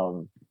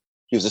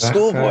he was a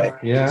schoolboy.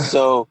 Yeah.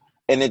 So,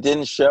 and it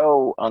didn't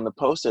show on the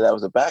poster that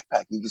was a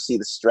backpack. You can see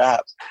the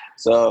straps.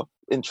 So,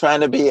 in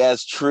trying to be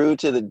as true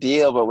to the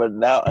deal, but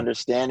without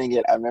understanding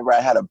it, I remember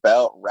I had a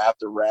belt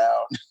wrapped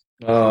around.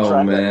 Oh,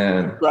 trying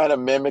to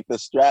mimic the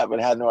strap, but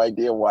had no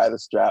idea why the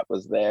strap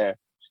was there.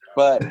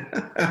 But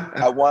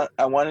I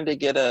wanted to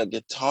get a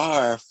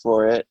guitar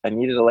for it. I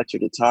needed an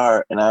electric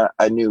guitar, and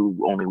I knew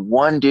only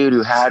one dude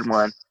who had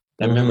one.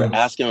 I remember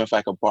asking him if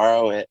I could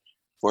borrow it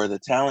for the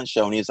talent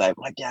show, and he's like,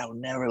 "My dad will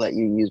never let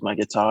you use my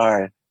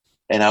guitar."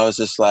 And I was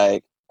just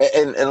like,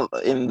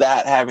 and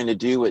that having to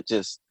do with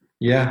just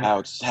how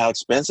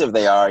expensive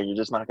they are, you're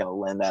just not going to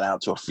lend that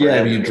out to a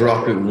friend. Yeah, you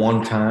drop it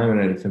one time and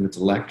anything, it's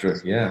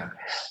electric.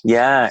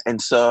 Yeah,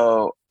 and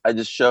so I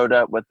just showed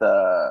up with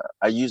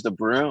I used a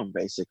broom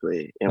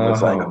basically, and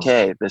was like,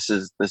 okay, this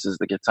is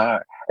the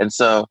guitar. And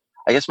so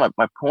I guess my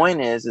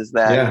point is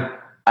that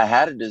I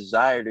had a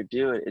desire to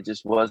do it. It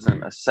just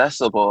wasn't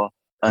accessible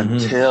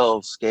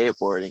until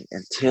skateboarding,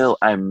 until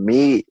I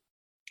meet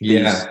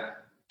these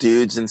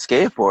dudes in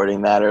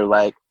skateboarding that are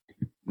like,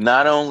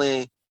 not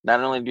only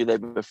do they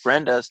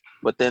befriend us,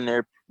 but then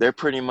they're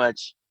pretty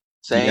much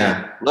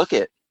saying, look,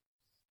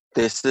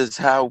 this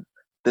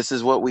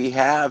is what we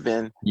have,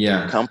 and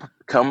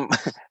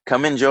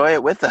come enjoy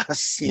it with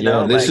us. You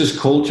know, this is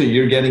culture.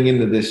 You're getting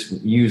into this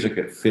music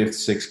at 5th,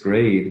 6th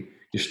grade.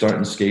 You're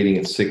starting skating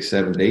at 6th,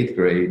 7th, 8th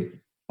grade.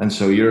 And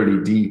so you're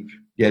already deep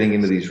getting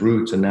into these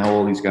roots. And now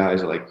all these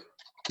guys are like,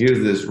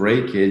 here's this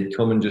Ray kid,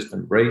 come and just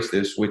embrace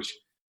this, which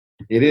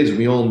it is.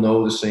 We all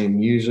know the same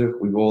music.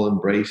 We've all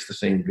embraced the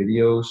same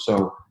videos.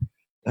 So,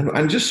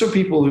 and just so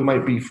people who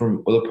might be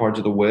from other parts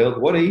of the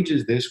world, what age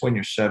is this when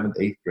you're 7th,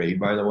 8th grade,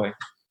 by the way?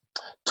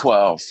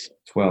 12.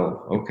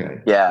 12. Okay.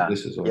 Yeah.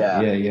 This is yeah.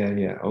 Okay.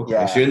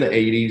 Yeah. So you're in the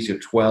 80s, you're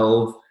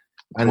 12.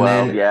 And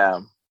 12,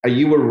 then are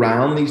you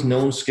around these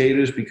known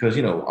skaters? Because,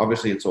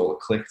 obviously it's all a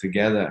click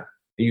together.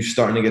 Are you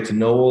starting to get to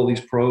know all these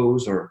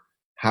pros, or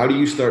how do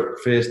you start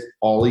first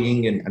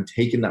ollieing and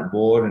taking that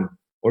board,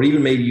 or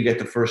even maybe you get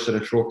the first set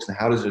of trucks, and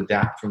how does it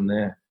adapt from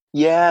there?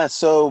 Yeah.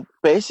 So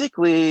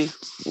basically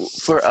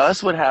for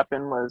us, what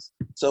happened was,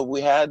 so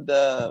we had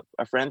our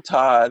friend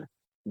Todd,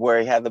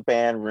 where he had the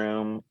band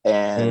room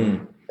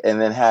and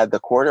then had the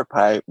quarter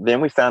pipe.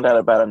 Then we found out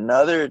about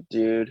another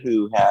dude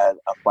who had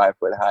a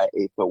 5-foot high,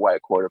 8-foot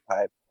wide quarter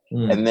pipe.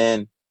 And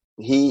then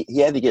he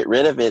had to get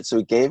rid of it. So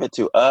he gave it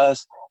to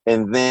us.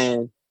 And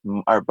then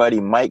our buddy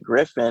Mike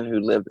Griffin,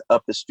 who lived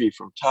up the street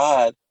from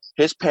Todd,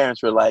 his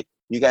parents were like,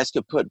 you guys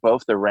could put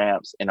both the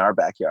ramps in our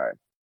backyard.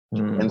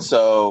 And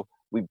so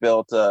we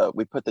put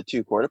the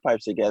 2 quarter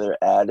pipes together,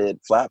 added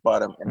flat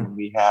bottom, and then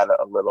we had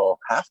a little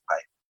half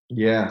pipe.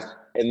 Yeah.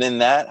 And then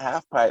that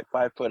half pipe,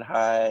 5-foot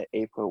high,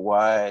 8-foot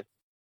wide.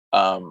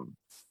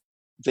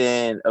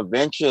 Then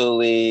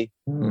eventually,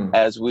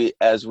 as we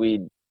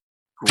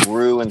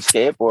grew in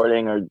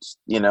skateboarding,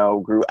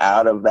 or grew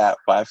out of that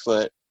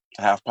 5-foot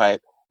half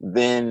pipe,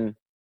 then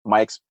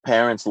Mike's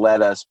parents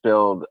let us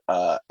build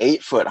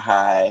 8-foot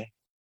high,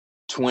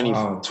 20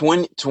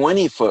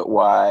 foot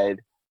wide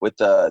with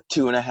a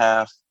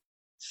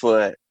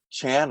 2.5-foot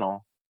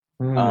channel.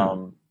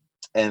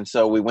 And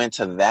so we went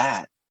to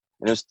that,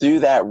 and it was through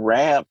that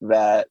ramp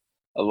that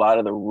a lot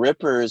of the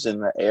rippers in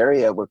the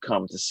area would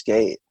come to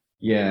skate.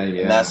 Yeah.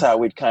 And that's how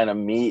we'd kind of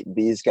meet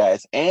these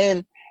guys,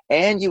 and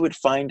you would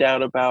find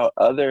out about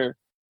other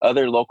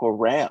local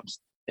ramps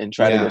and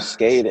try to go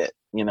skate it,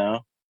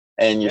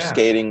 and you're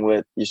skating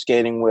with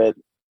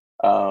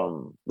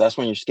that's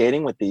when you're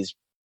skating with these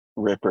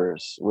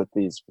rippers, with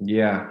these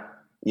a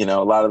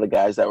lot of the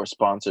guys that were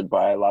sponsored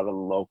by a lot of the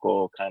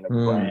local kind of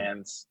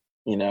brands,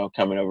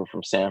 coming over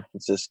from San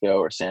Francisco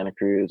or Santa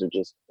Cruz, or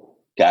just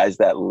guys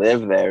that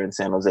live there in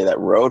San Jose that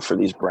rode for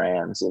these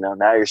brands.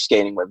 Now you're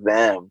skating with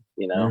them,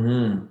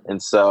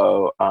 and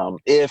so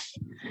if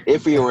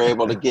we were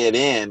able to get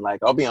in, like,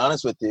 I'll be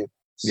honest with you,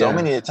 so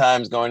many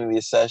times going to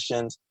these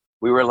sessions,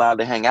 we were allowed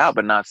to hang out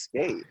but not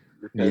skate,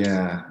 because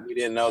we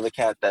didn't know the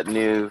cat that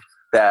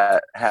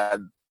had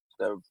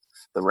the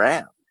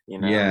ramp.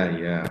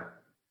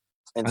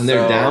 And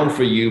they're down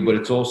for you, but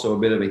it's also a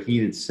bit of a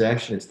heated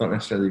session. It's not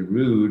necessarily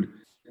rude.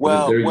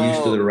 They're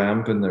used to the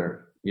ramp, and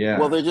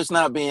well, they're just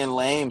not being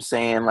lame,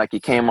 saying like, you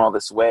came all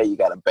this way, you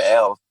got to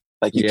bail.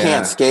 Like, you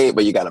can't skate,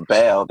 but you got to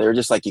bail. They're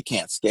just like, you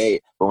can't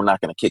skate, but we're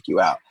not going to kick you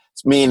out.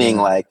 It's meaning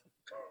like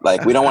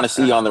we don't want to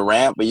see you on the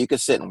ramp, but you can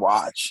sit and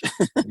watch.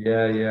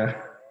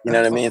 You know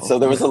what I mean? So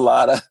there was a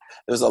lot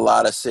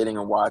of sitting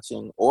and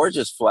watching, or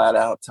just flat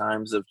out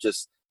times of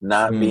just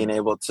not being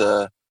able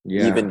to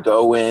even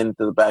go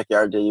into the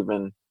backyard to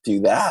even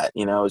do that.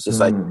 It's just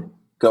like,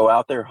 go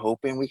out there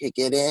hoping we could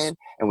get in,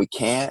 and we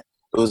can't.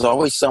 It was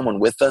always someone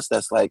with us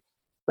that's like,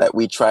 that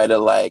we try to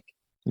like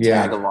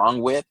tag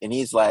along with, and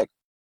he's like,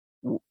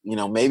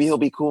 maybe he'll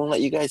be cool and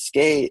let you guys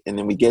skate. And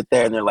then we get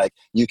there and they're like,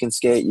 you can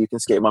skate.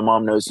 My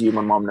mom knows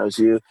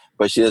you,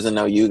 but she doesn't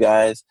know you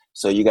guys.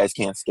 So you guys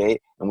can't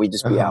skate. And we'd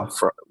just be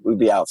we'd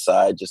be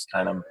outside just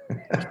kind of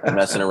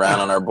messing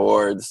around on our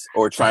boards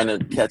or trying to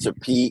catch a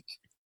peek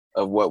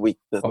of what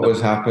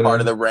was happening. Part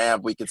of the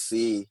ramp we could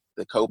see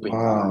the coping.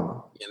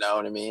 Wow. You know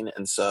what I mean?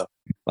 And so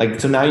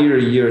now you're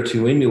a year or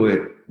two into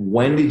it.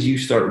 When did you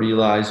start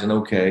realizing,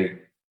 okay,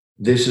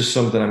 this is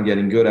something I'm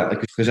getting good at?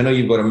 Like, because I know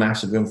you've got a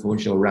massive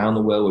influence around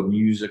the world with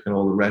music and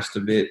all the rest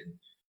of it.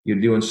 You're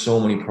doing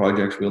so many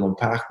projects we'll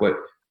unpack, but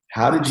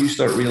how did you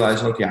start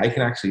realizing, okay, I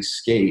can actually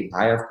skate,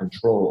 I have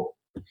control?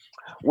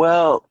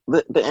 Well,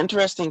 the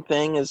interesting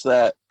thing is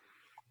that,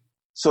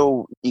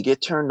 so you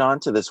get turned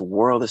on to this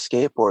world of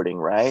skateboarding,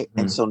 right? Mm-hmm.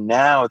 And so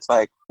now it's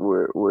like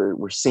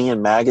we're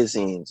seeing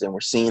magazines and we're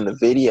seeing the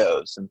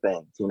videos and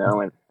things,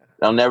 and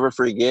I'll never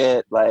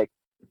forget like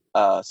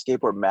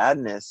Skateboard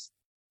Madness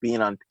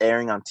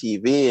airing on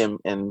TV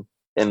and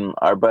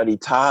our buddy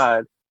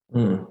Todd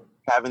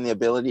having the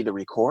ability to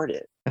record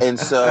it. And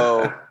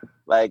so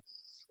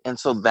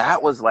that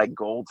was like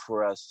gold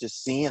for us,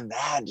 just seeing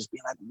that and just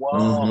being like,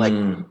 whoa, like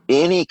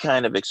any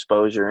kind of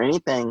exposure,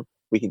 anything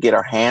we could get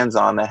our hands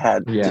on that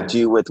had to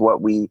do with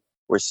what we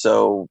were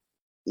so,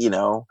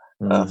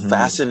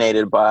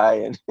 fascinated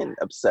by and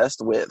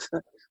obsessed with.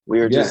 We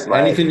were just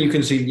like, anything you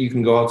can see, you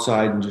can go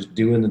outside and just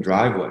do in the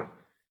driveway.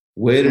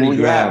 Where did he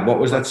grab? What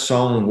was that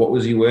song? What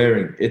was he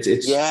wearing? It's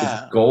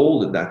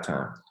gold at that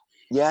time.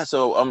 Yeah,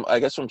 so I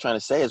guess what I'm trying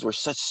to say is we're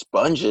such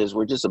sponges.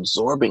 We're just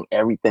absorbing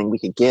everything we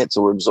could get.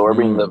 So we're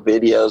absorbing the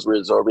videos, we're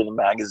absorbing the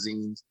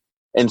magazines.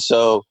 And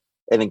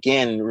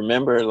again,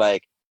 remember,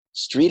 like,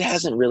 street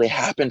hasn't really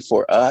happened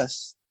for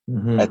us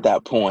at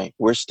that point.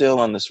 We're still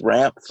on this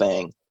ramp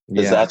thing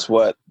because that's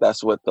what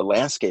the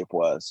landscape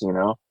was,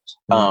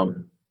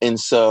 And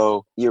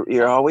so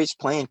you're always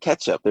playing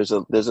catch up. There's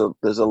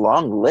a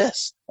long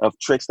list of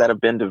tricks that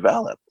have been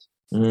developed.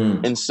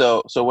 And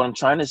so what I'm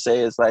trying to say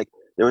is, like,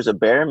 there was a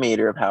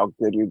barometer of how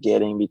good you're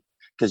getting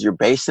because you're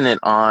basing it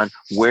on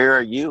where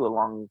are you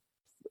along,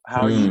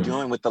 how are you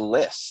doing with the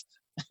list?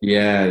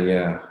 Yeah.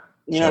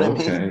 You know what I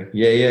mean?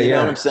 Yeah. You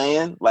know what I'm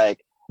saying? Like,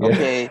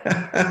 okay,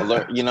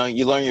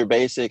 you learn your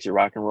basics, your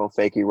rock and roll,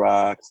 fakie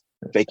rocks,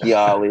 fakie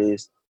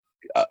ollies,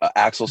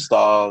 axle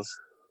stalls,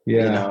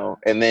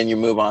 and then you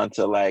move on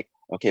to like,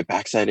 okay,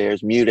 backside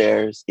airs, mute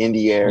airs,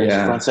 indie airs,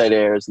 frontside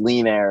airs,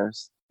 lean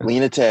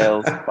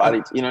tails,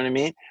 body, you know what I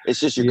mean? It's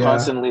just, you're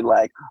constantly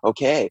like,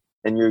 okay.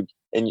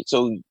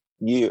 So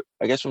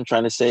I guess what I'm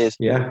trying to say is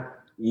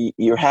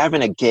you're having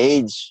to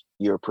gauge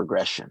your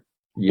progression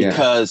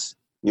because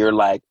you're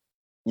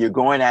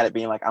going at it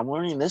being like, I'm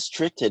learning this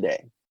trick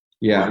today.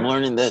 Yeah. I'm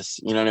learning this,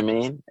 you know what I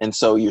mean? And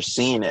so you're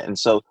seeing it. And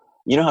so,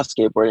 you know how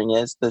skateboarding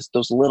is,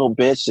 those little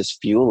bits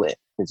just fuel it.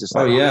 It's just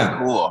like,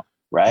 cool.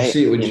 Right. I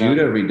see it with Jude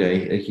every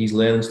day. Like, he's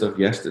learning stuff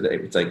yesterday.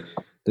 It's like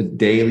the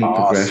daily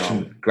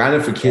progression.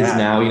 Granted, for kids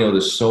now,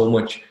 there's so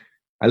much.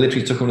 I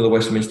literally took him to the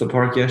Westminster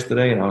Park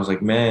yesterday and I was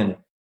like, man,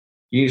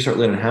 you need to start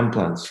learning hand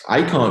plants.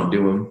 I can't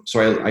do them.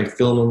 So I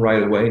film them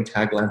right away and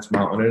tag Lance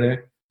Mountain in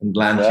it. And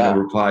Lance,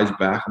 replies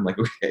back. I'm like,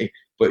 okay.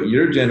 But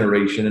your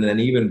generation, and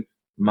then even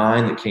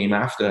mine that came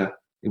after,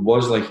 it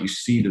was like you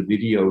see the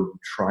video,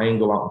 try and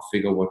go out and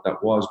figure what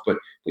that was. But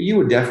you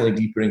were definitely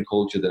deeper in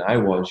culture than I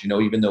was,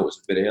 even though it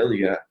was a bit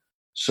earlier.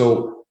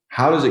 So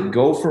how does it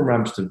go from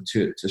ramps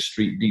to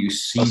street? Do you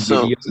see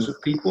videos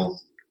of people?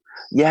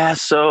 Yeah,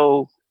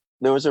 so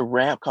there was a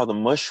ramp called the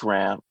Mush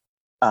Ramp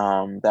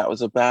that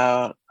was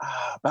about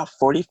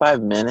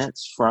 45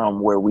 minutes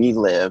from where we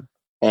live.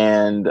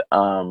 And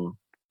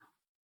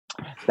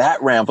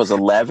that ramp was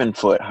 11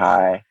 foot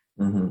high,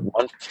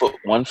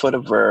 1 foot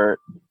of vert.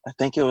 I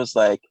think it was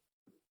like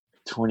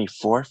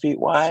 24 feet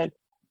wide.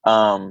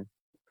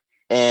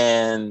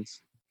 And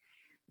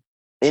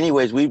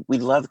anyways, we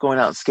loved going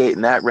out and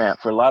skating that ramp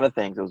for a lot of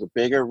things. It was a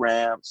bigger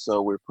ramp,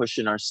 so we're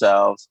pushing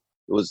ourselves.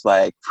 It was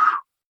like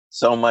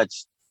so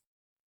much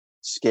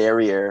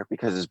scarier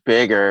because it's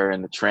bigger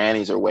and the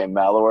trannies are way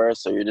mellower.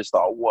 So you're just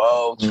all,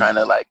 whoa, trying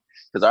to like,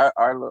 because our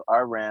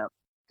ramp,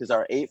 because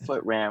our 8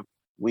 foot ramp,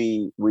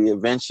 we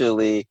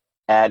eventually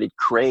added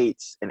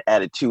crates and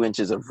added 2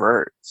 inches of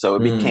vert. So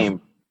it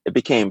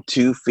became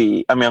 2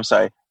 feet.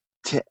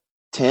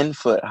 10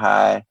 foot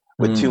high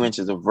with 2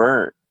 inches of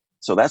vert.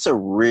 So that's a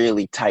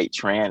really tight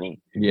tranny.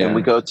 Yeah. And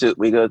we go to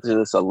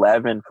this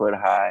 11 foot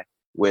high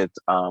with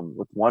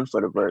 1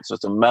 foot of vert. So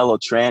it's a mellow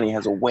tranny,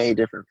 has a way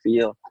different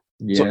feel.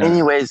 Yeah. So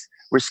anyways,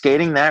 we're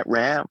skating that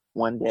ramp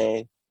one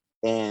day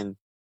and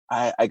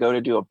I go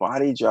to do a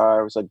body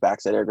jar. It was like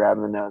backside air,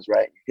 grabbing the nose,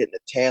 right? You're hitting the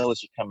tail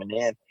as you're coming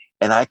in.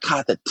 And I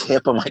caught the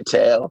tip of my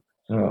tail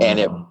and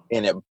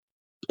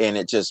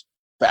it just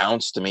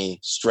bounced me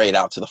straight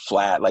out to the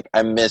flat. Like,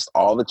 I missed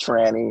all the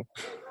tranny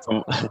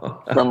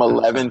from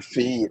 11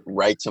 feet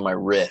right to my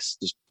wrist.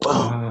 Just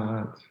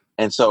boom.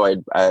 And so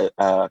I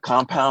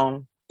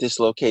compound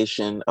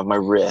dislocation of my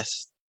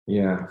wrist.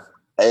 Yeah.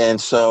 And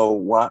so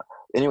while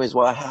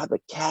I had the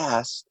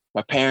cast,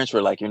 my parents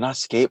were like, you're not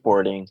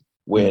skateboarding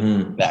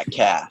with that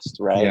cast,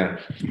 right? Yeah.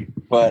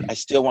 but I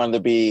still wanted to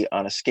be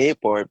on a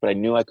skateboard, but I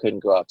knew I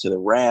couldn't go out to the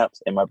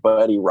ramps. And my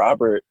buddy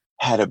Robert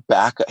had a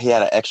backup. He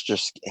had an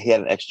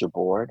extra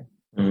board.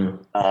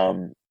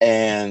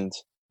 And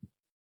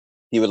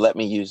he would let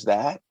me use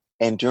that.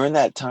 And during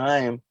that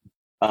time,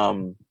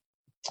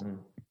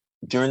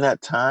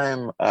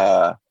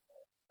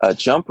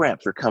 jump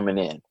ramps were coming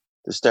in.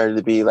 There started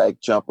to be like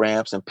jump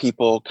ramps and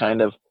people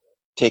kind of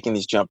taking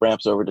these jump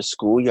ramps over to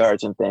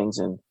schoolyards and things,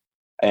 and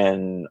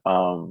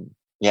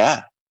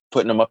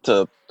putting them up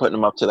to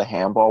the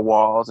handball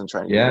walls and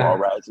trying to do wall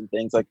rides and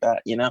things like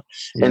that, you know?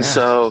 Yeah. And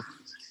so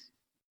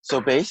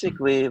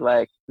basically,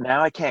 like,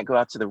 now I can't go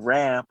out to the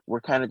ramp.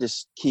 We're kind of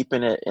just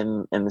keeping it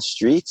in the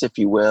streets, if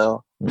you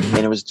will. And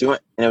it was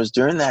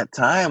during that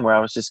time where I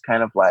was just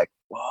kind of like,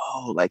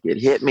 whoa, like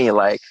it hit me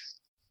like,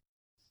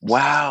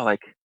 wow,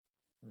 like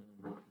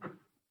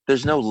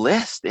there's no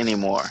list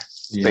anymore,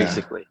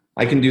 basically.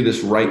 I can do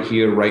this right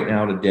here, right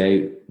now,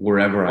 today,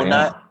 wherever I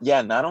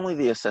am. Not only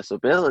the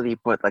accessibility,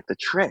 but like the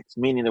tricks,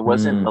 meaning there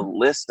wasn't a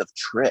list of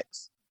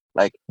tricks.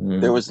 Like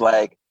there was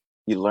like,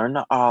 you learn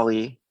the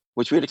ollie,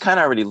 which we had kind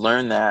of already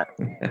learned that.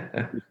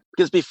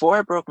 Because before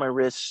I broke my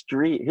wrist,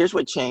 street, here's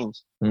what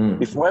changed.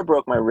 Before I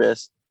broke my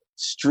wrist,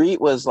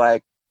 street was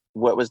like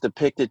what was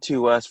depicted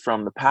to us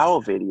from the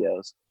Powell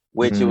videos,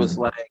 which it was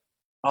like,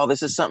 oh,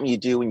 this is something you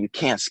do when you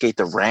can't skate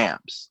the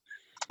ramps.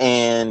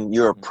 And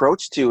your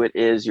approach to it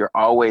is you're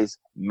always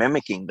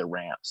mimicking the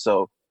ramp.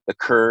 So the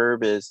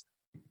curve is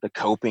the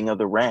coping of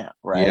the ramp,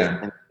 right? Yeah.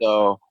 And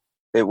so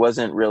it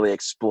wasn't really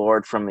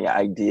explored from the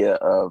idea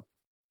of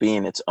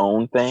being its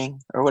own thing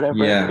or whatever.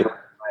 Yeah.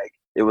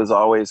 It was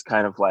always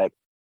kind of like,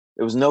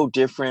 it was no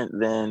different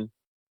than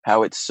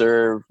how it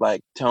served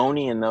like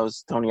Tony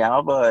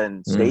Alva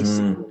and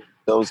Stacy,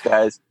 those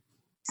guys,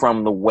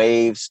 from the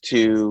waves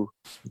to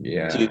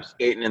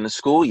skating in the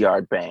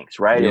schoolyard banks,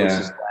 right? It was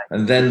just like,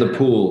 and then the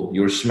pool,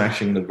 you were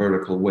smashing the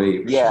vertical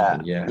wave.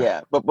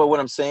 Yeah. But what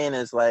I'm saying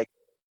is like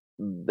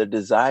the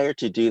desire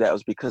to do that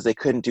was because they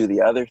couldn't do the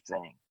other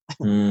thing.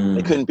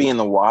 They couldn't be in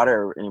the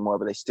water anymore,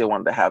 but they still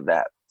wanted to have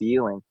that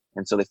feeling.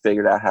 And so they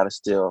figured out how to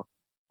still,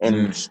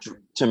 and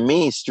to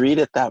me, street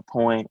at that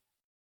point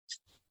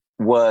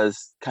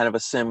was kind of a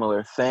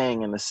similar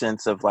thing in the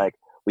sense of like,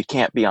 we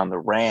can't be on the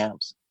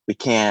ramps. We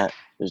can't,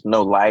 there's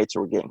no lights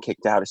or we're getting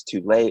kicked out. It's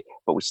too late,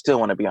 but we still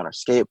want to be on our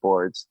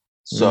skateboards.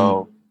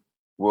 So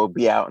we'll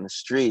be out in the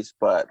streets,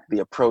 but the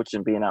approach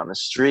in being out in the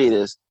street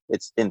is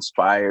it's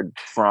inspired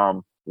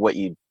from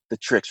the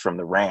tricks from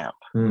the ramp.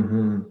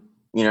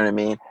 You know what I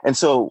mean? And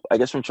so I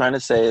guess what I'm trying to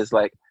say is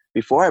like,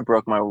 before I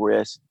broke my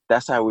wrist,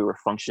 that's how we were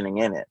functioning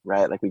in it,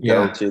 right? Like we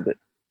go to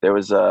there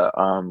was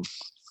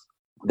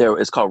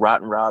it's called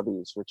Rotten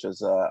Robbie's, which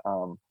was a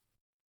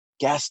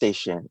gas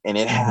station, and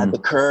it had the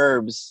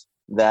curbs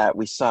that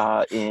we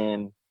saw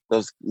in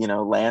those, you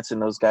know, Lance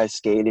and those guys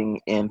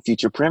skating in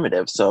Future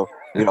Primitive. So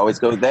we'd always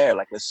go there,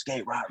 like, let's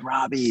skate Rotten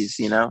Robbie's,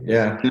 you know?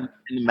 Yeah. In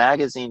the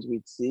magazines,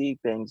 we'd see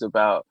things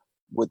about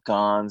with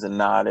Gons and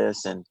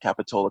Nodis and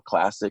Capitola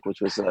Classic,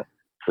 which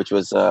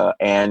was a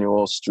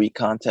annual street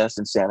contest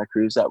in Santa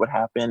Cruz that would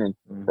happen.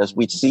 And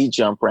we'd see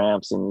jump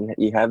ramps, and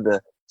you had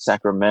the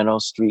Sacramento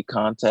street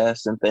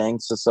contest and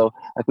things. So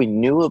like we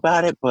knew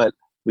about it, but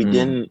we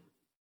didn't.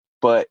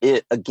 But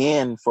it,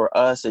 again, for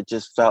us, it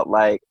just felt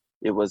like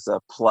it was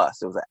a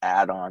plus. It was an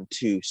add-on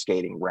to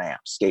skating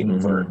ramps, skating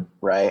vert,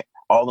 right?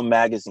 All the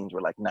magazines were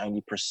like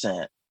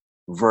 90%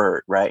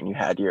 vert, right? And you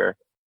had your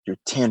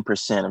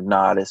 10% of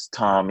Nodis,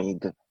 Tommy,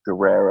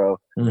 Guerrero,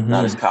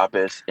 Nodis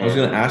Capis. I was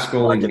going to ask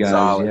all these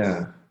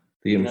guys,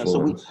 the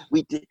influence.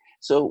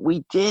 So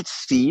we did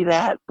see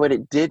that, but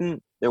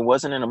there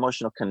wasn't an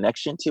emotional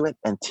connection to it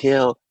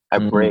until I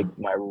break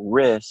my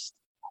wrist.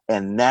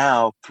 And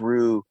now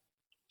through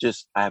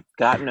I've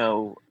got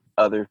no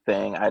other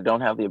thing. I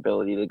don't have the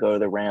ability to go to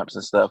the ramps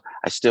and stuff.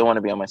 I still want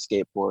to be on my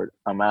skateboard.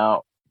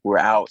 We're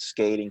out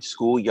skating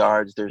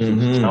schoolyards. There's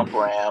these jump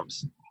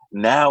ramps.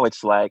 Now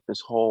it's like this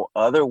whole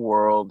other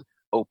world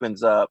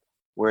opens up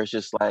where it's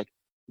just like,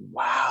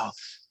 wow,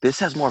 this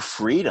has more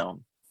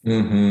freedom.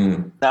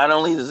 Not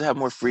only does it have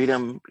more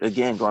freedom,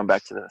 again, going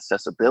back to the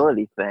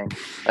accessibility thing,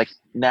 like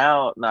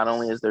now, not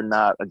only is there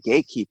not a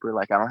gatekeeper,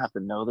 like I don't have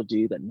to know the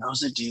dude that knows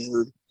the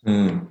dude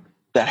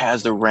that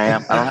has the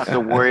ramp. I don't have to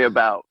worry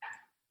about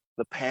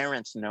the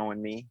parents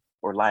knowing me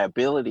or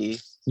liability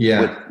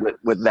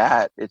with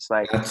that. It's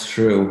like, that's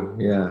true.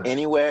 Yeah.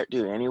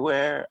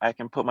 Anywhere I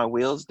can put my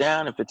wheels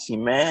down. If it's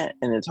cement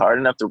and it's hard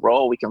enough to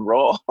roll, we can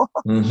roll.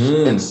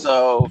 And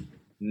so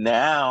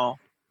now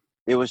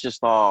it was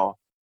just all,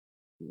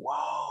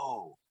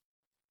 whoa,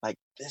 like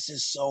this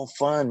is so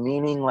fun.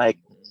 Meaning like,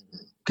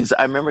 because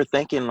I remember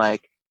thinking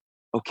like,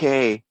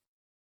 okay,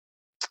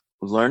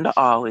 learn to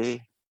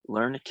ollie,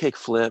 learn to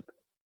kickflip.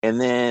 And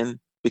then,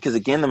 because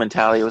again, the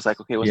mentality was like,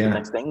 okay, what's the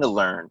next thing to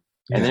learn?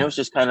 And then it was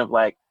just kind of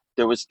like,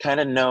 there was kind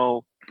of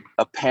no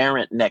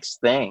apparent next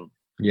thing.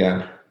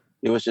 Yeah.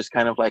 It was just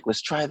kind of like,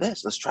 let's try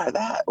this, let's try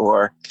that.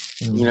 Or,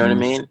 you know what I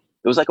mean?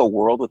 It was like a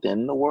world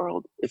within the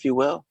world, if you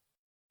will.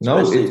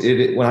 No,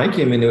 when I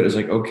came into it, it was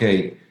like,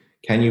 okay,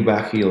 can you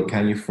back heel,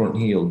 can you front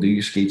heel, do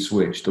you skate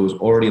switch? There was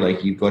already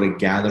like, you've got to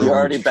gather You're all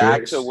already these back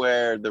tricks. to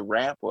where the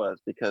ramp was,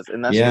 because,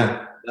 and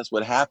that's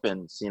what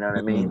happens. You know what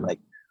I mean? Like,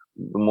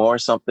 the more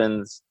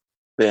something's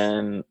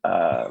been,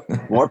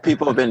 more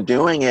people have been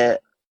doing it,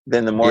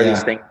 then the more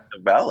these things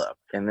develop,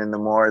 and then the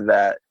more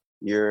that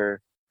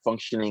you're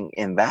functioning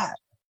in that,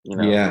 you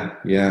know.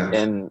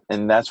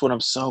 And that's what I'm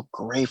so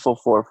grateful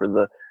for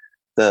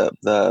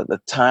the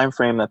time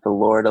frame that the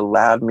Lord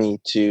allowed me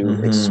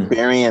to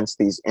experience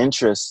these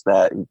interests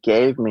that He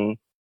gave me.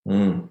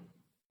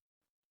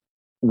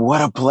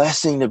 What a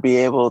blessing to be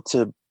able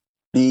to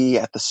be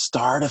at the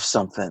start of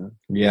something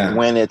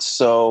when it's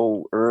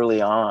so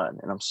early on.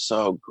 And I'm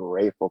so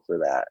grateful for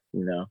that,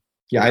 you know?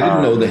 Yeah, I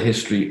didn't know the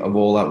history of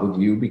all that with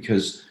you,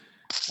 because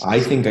I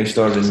think I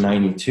started in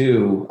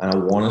 92, and I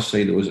want to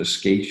say there was a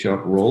skate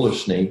shop, Roller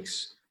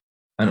Snakes,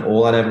 and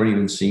all I'd ever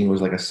even seen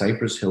was like a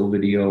Cypress Hill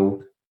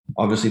video,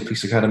 obviously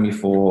Police Academy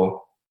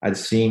 4. I'd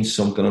seen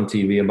something on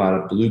TV about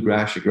a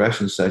bluegrass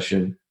aggression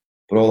session,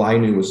 but all I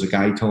knew was the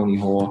guy Tony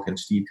Hawk and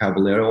Steve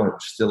Caballero, and it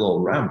was still all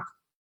ramp.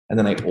 And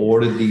then I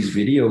ordered these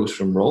videos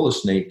from Roller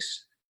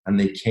Snakes, and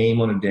they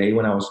came on a day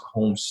when I was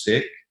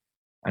homesick,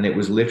 and it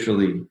was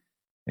literally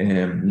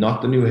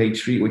Not the New Hate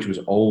Street, which was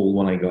old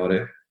when I got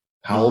it,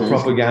 Power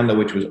Propaganda,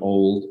 which was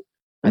old,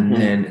 and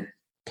then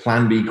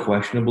Plan B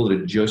Questionable that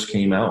had just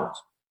came out.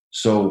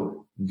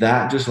 So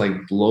that just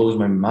like blows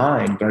my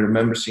mind. But I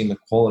remember seeing the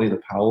quality of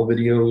the Powell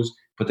videos,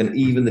 but then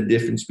even the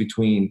difference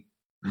between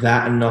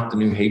that and Not the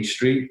New Hate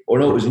Street, or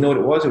no, it was, you know what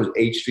it was? It was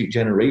H Street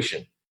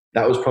Generation.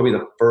 That was probably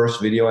the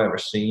first video I ever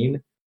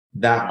seen.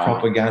 That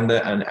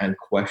Propaganda and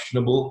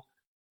Questionable.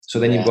 So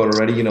then you've got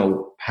already, you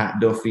know, Pat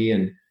Duffy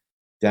and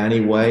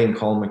Danny Way and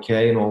Colin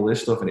McKay and all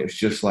this stuff. And it was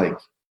just like,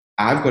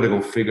 I've got to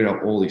go figure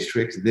out all these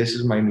tricks. This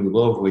is my new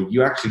love. Where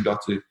you actually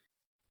got to,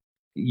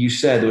 you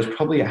said there was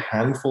probably a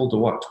handful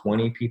to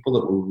 20 people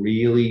that were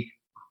really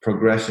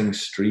progressing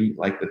street,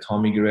 like the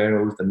Tommy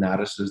Guerreros, the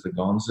Nadises, the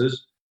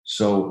Gonzas.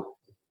 So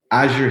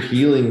as you're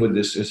healing with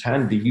this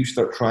hand, do you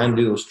start trying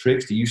to do those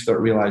tricks? Do you start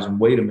realizing,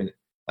 wait a minute,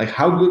 like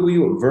how good were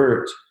you at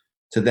vert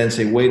to then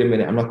say, wait a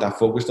minute, I'm not that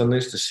focused on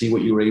this, to see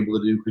what you were able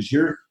to do? Because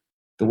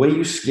the way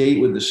you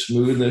skate with the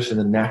smoothness and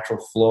the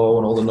natural flow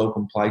and all the no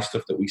comply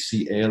stuff that we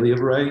see earlier,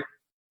 right?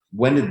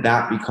 When did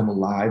that become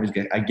alive?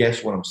 I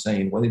guess what I'm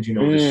saying. When did you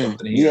know there's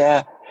something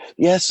here?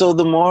 Yeah. So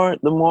the more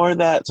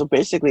that, so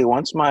basically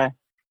once my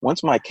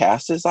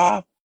cast is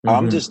off,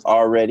 I'm just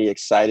already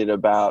excited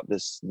about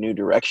this new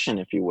direction,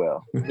 if you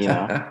will, you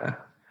know.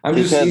 I'm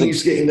just seeing you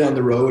skating down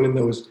the road in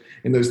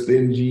those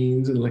thin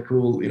jeans and like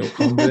cool, you know,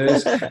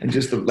 Converse and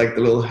just the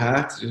little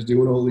hats, just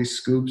doing all these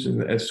scoops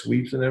and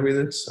sweeps and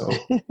everything. So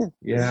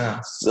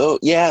yeah.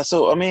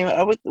 So I mean,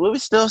 we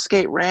would still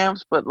skate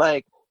ramps, but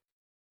like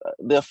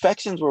the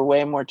affections were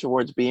way more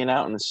towards being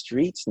out in the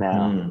streets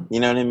now. You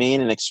know what I mean?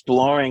 And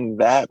exploring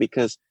that,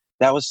 because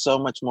that was so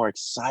much more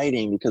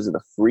exciting because of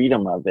the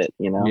freedom of it,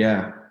 you know?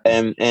 Yeah.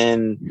 And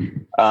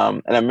I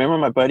remember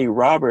my buddy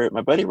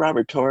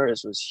Robert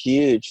Torres was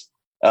huge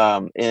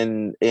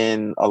in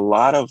a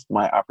lot of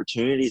my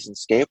opportunities in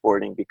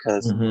skateboarding,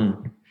 because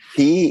when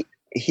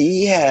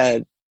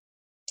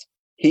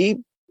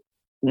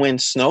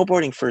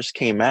snowboarding first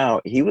came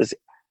out,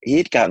 he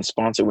had gotten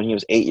sponsored when he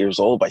was 8 years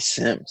old by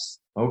Sims.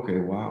 Okay,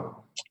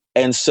 wow.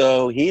 And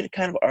so he had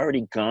kind of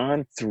already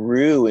gone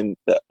through and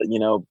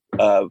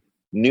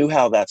knew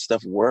how that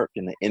stuff worked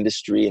in the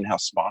industry and how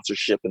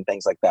sponsorship and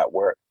things like that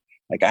work.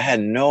 Like I had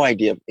no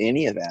idea of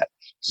any of that.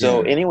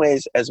 So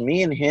anyways, as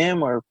me and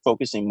him are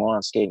focusing more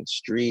on skating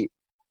street,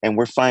 and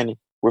we're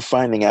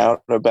finding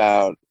out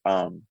about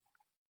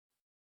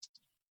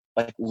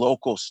like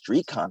local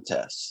street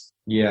contests.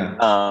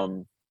 Yeah.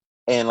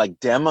 And like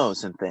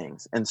demos and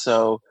things. And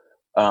so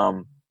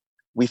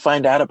we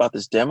find out about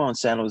this demo in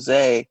San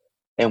Jose,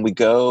 and we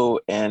go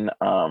and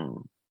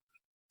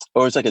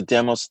or it's like a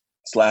demo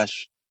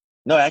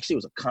no, actually it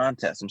was a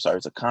contest. I'm sorry,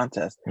 it's a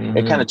contest.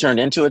 It kind of turned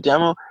into a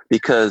demo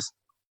because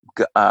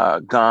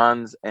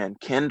Gons and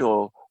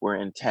Kendall were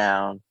in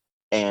town,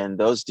 and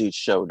those dudes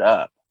showed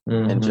up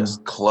and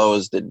just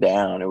closed it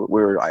down.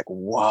 We were like,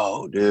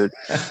 whoa, dude.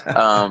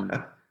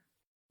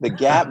 The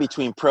gap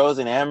between pros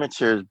and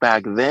amateurs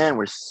back then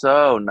were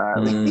so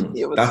gnarly.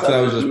 That's what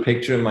I was just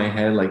picturing in my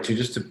head, like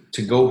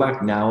to go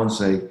back now and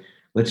say,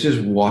 let's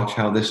just watch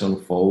how this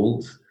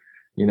unfolds.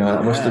 You know,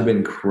 that must have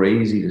been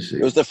crazy to see.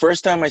 It was the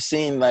first time I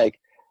seen, like,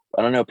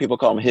 I don't know, people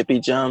call them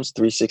hippie jumps,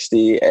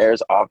 360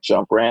 airs off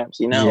jump ramps,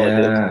 you know?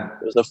 Yeah.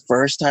 It was the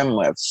first time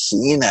I've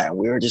seen that.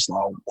 We were just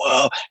like,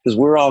 whoa, because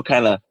we're all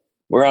kind of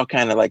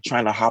like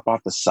trying to hop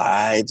off the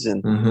sides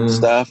and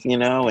stuff, you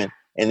know?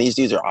 And these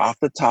dudes are off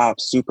the top,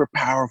 super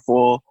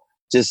powerful,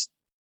 just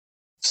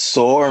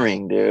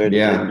soaring, dude.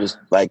 Yeah. And just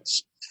like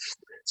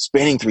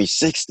spinning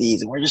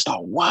 360s. And we're just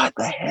all, what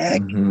the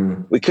heck?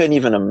 We couldn't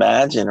even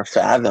imagine or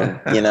fathom,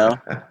 you know?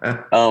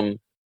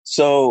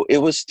 So it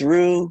was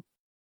through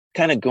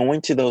kind of going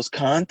to those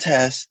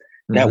contests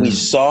that we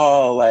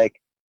saw,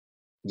 like,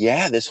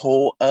 this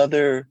whole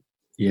other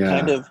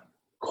kind of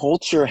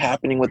culture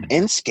happening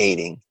within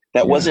skating.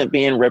 that wasn't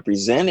being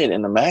represented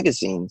in the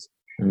magazines.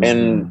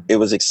 And it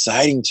was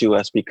exciting to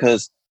us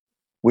because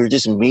we're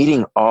just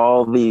meeting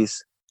all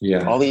these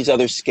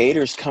other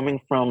skaters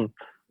coming from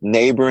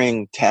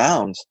neighboring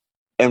towns.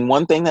 And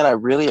one thing that I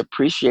really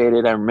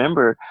appreciated, I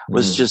remember,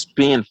 was just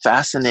being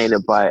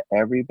fascinated by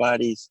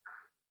everybody's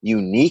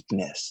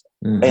uniqueness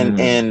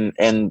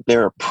and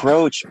their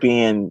approach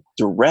being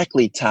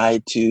directly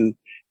tied to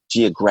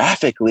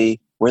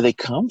geographically where they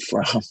come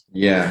from.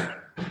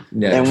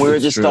 And we were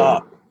just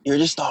thought, you're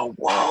just thought,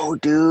 whoa,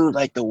 dude,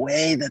 like the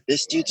way that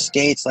this dude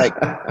skates, like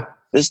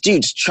this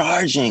dude's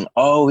charging.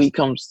 Oh, he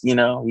comes, you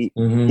know, he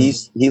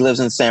lives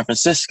in San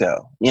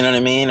Francisco, you know what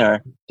I mean?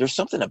 Or there's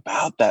something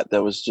about that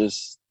was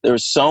just, there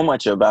was so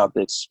much about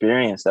the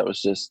experience that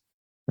was just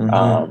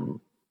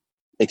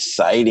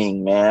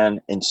exciting, man.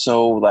 And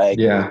so like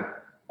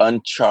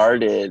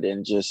uncharted,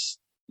 and just,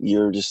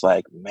 you're just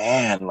like,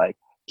 man, like,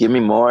 give me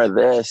more of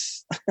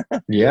this.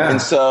 And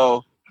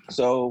so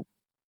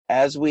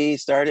as we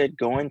started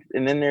going,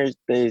 and then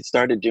they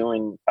started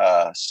doing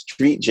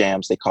street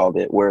jams, they called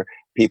it, where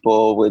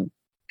people would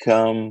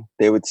come,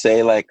 they would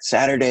say like,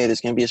 Saturday,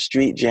 there's going to be a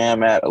street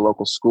jam at a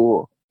local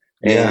school.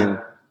 And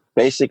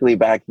basically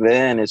back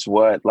then it's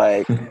what,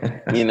 like,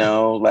 you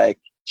know, like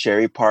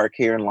Cherry Park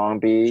here in Long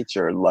Beach,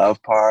 or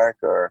Love Park,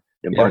 or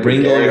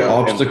bring all your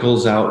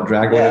obstacles out,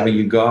 drag whatever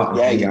you got, and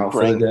hang out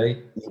for the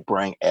day. You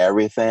bring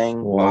everything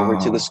over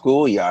to the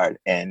schoolyard,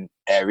 and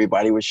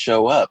everybody would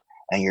show up,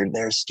 and you're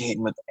there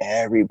skating with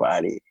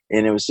everybody.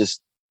 And it was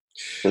just,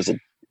 it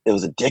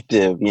was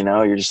addictive, you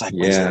know. You're just like,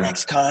 when's the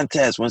next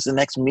contest? When's the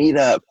next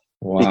meetup?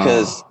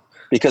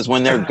 Because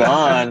when they're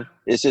gone,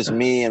 it's just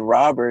me and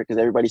Robert, because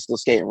everybody's still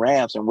skating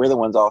ramps, and we're the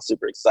ones all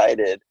super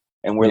excited.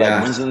 And we're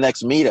like, when's the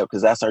next meetup?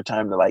 Because that's our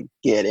time to like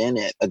get in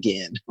it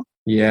again.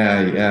 You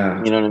know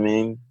what I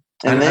mean?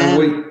 And then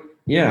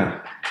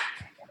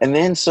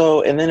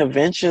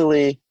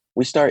eventually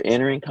we start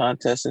entering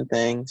contests and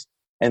things.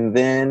 And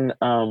then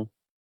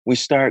we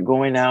start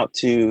going out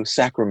to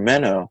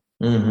Sacramento.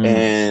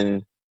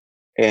 And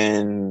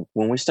when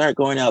we start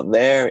going out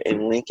there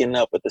and linking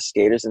up with the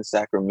skaters in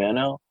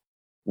Sacramento,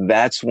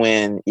 that's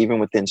when, even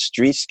within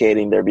street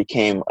skating, there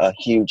became a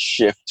huge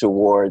shift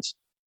towards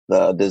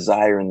the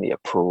desire and the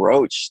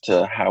approach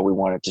to how we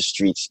wanted to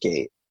street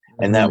skate.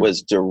 And that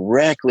was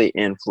directly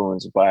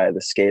influenced by the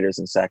skaters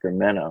in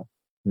Sacramento.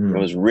 It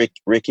was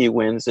Ricky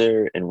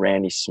Windsor and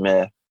Randy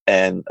Smith.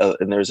 And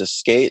there's a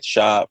skate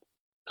shop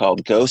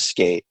called Ghost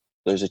Skate.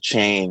 There's a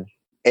chain.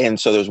 And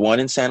so there's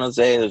one in San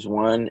Jose. There's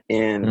one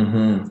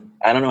in,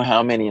 I don't know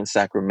how many in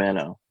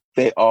Sacramento.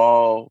 They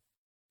all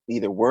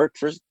either work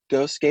for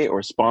Ghost Skate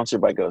or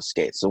sponsored by Ghost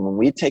Skate. So when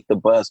we take the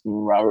bus, me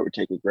and Robert would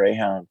take a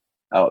Greyhound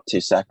out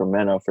to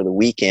Sacramento for the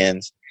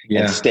weekends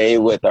and stay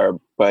with our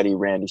buddy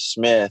Randy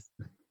Smith,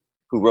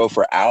 who rode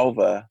for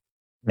Alva.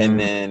 And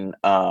then,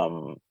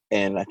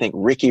 and I think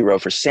Ricky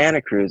rode for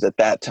Santa Cruz at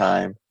that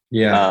time.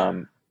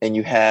 And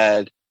you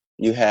had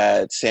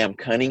Sam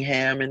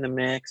Cunningham in the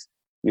mix.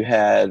 You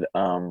had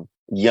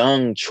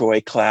young Troy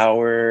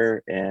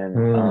Clower,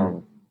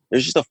 and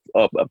there's just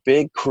a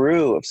big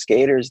crew of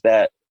skaters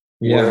that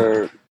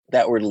were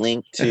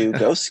linked to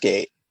Ghost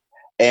Skate.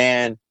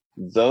 And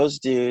those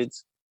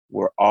dudes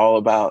were all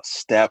about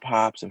step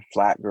hops and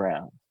flat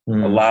ground. A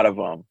lot of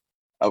them.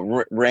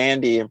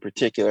 Randy in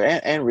particular,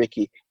 and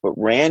Ricky, but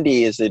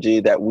Randy is the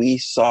dude that we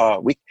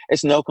saw.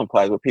 It's no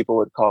complies, what people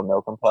would call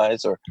no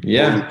complies, or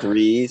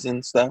 43s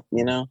and stuff,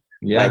 you know.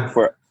 Like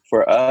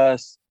for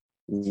us,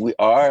 we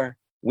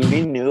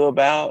knew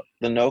about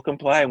the no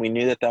comply, and we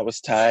knew that was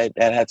tied,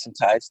 that had some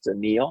ties to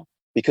Neil,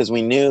 because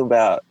we knew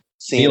about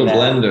seeing Neil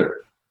Blender.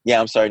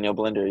 Neil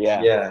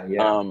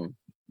Blender.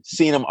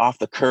 Seeing him off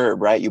the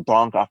curb, right? You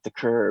bonk off the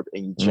curb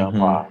and you jump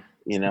off,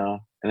 you know.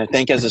 And I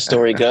think, as the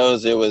story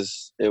goes, it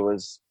was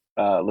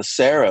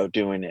Lucero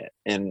doing it,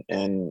 and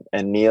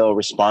Neil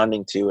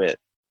responding to it,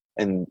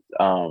 and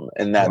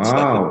that's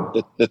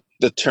like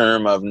the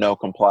term of no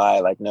comply,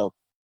 like no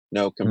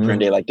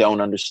comprende, like don't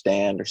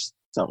understand or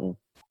something.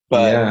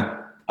 But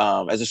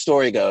as the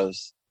story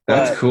goes,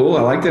 that's cool.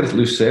 I like that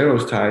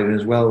Lucero's tied in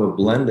as well with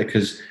Blender,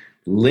 because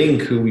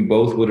Link, who we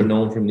both would have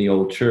known from the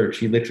old church,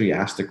 he literally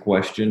asked the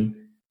question,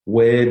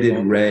 where did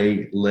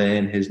Ray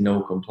learn his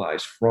no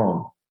complies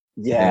from?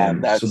 So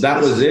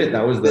that was it.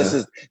 That was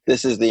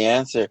this is the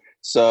answer.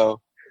 So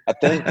I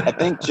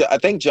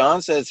think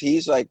John says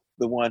he's like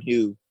the one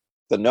who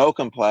the no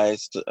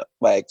complies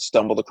like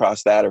stumbled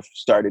across that or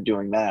started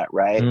doing that,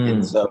 right?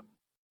 And so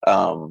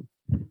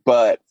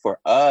but for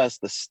us,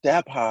 the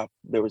step hop,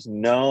 there was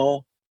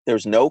no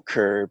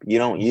curb. You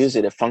don't use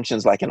it. It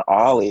functions like an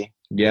ollie.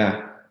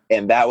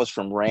 And that was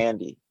from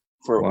Randy.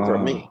 For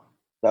me,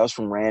 that was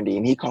from Randy,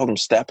 and he called them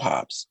step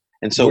hops.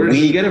 And so where did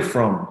he get it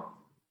from?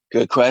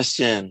 Good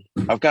question.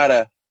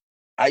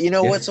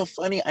 What's so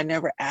funny? I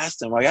never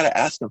asked him. I got to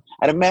ask him.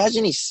 I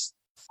imagine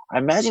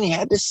he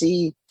had to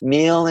see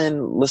Neil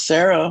and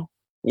Lucero.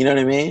 You know what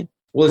I mean?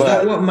 Well, is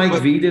that what Mike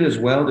V did as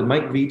well? Did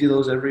Mike V do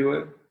those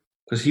everywhere?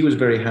 Because he was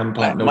very hand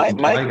plant, no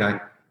comply guy.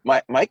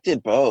 Mike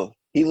did both.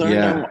 He learned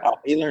them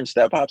He learned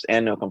step hops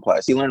and no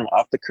complies. He learned them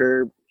off the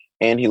curb,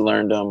 and he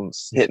learned them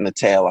hitting the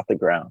tail off the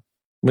ground.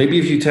 Maybe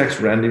if you text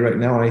Randy right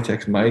now and I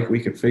text Mike,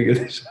 we could figure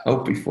this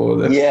out before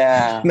that.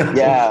 Yeah,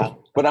 yeah.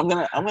 But I'm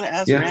gonna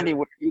ask Randy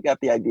where he got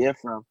the idea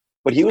from.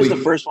 But he was the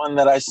first one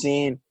that I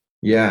seen.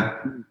 Yeah.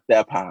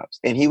 Step hops,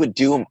 and he would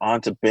do them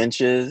onto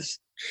benches.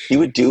 He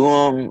would do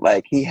them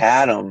like he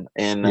had them,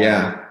 and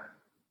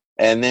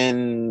and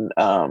then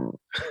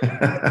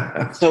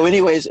so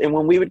anyways, and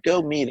when we would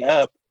go meet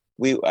up,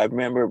 I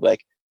remember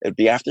like it'd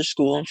be after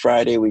school on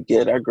Friday. We'd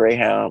get our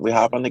Greyhound. We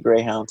hop on the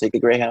Greyhound, take the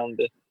Greyhound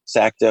to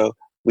Sacto.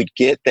 We'd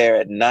get there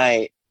at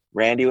night.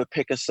 Randy would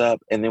pick us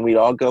up, and then we'd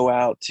all go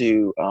out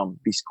to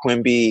these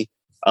Quimby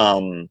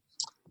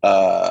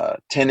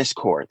tennis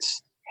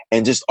courts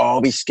and just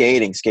all be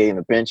skating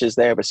the benches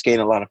there, but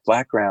skating a lot of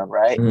flat ground,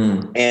 right?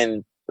 And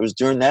it was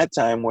during that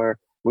time where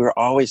we were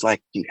always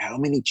like, dude, how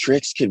many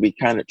tricks could we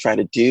kind of try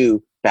to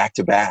do back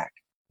to back?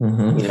 You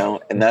know,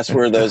 and that's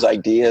where those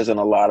ideas and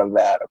a lot of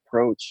that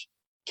approach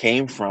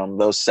came from,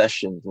 those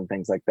sessions and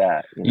things like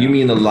that. You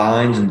mean the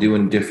lines and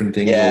doing different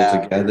things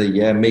all together?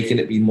 Yeah, making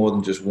it be more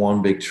than just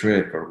one big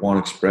trick or one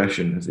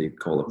expression, as they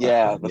call it.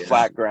 Yeah, the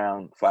flat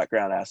ground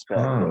aspect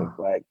of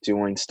like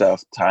doing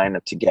stuff, tying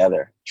it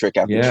together, trick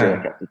after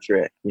trick after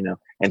trick, you know,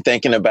 and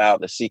thinking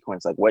about the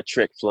sequence, like what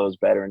trick flows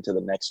better into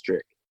the next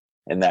trick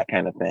and that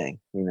kind of thing,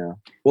 you know.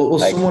 Well,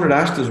 like, someone had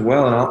asked as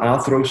well, and I'll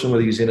throw some of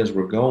these in as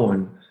we're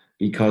going,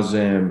 because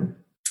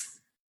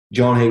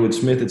John Haywood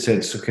Smith had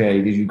said,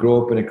 okay, did you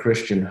grow up in a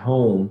Christian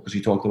home? Because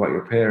you talked about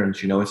your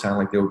parents, you know, it sounded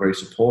like they were very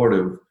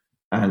supportive.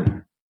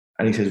 And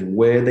he says,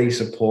 were they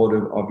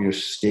supportive of your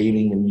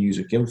skating and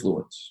music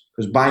influence?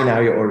 Because by now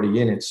you're already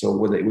in it. So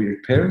were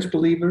your parents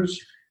believers?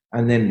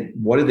 And then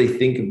what did they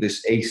think of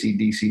this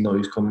AC/DC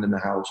noise coming in the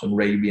house and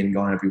Ray being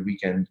gone every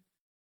weekend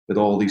with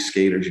all these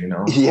skaters, you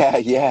know?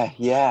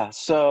 Yeah.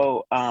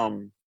 So,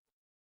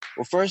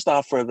 well, first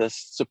off, for the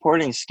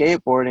supporting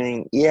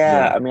skateboarding,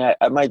 I mean,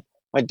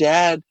 my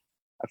dad,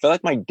 I feel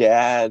like my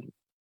dad,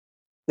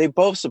 they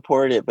both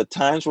supported it, but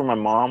times where my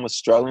mom was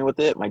struggling with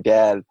it, my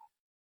dad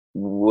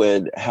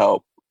would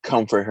help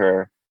comfort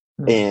her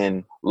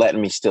in letting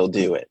me still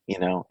do it, you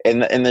know?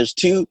 And there's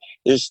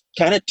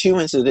kind of two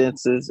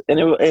incidences, and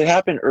it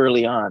happened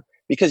early on,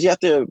 because you have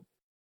to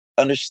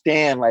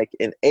understand, like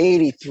in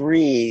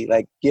 83,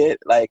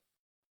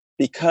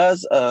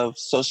 because of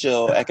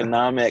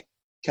socioeconomic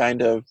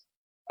kind of,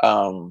 I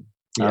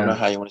don't know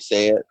how you want to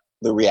say it,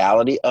 the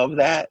reality of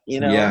that, you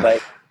know,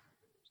 like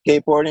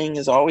skateboarding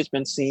has always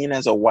been seen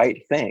as a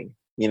white thing,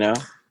 you know?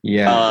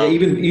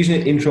 Even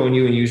using introing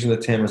you and using the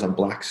term as a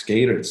black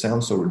skater, it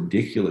sounds so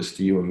ridiculous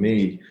to you and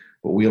me,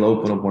 but we'll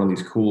open up one of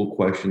these cool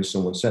questions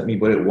someone sent me,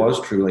 but it was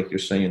true, like you're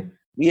saying.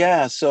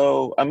 Yeah.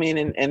 So, I mean,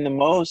 and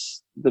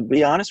to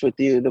be honest with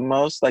you, the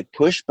most like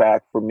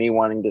pushback for me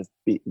wanting to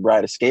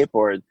ride a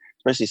skateboard,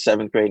 especially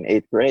 7th grade and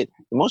 8th grade,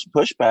 the most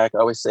pushback I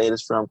always say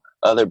is from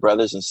other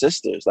brothers and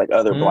sisters, like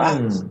other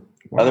blacks.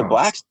 Wow.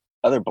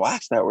 Other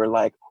blacks that were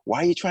like, why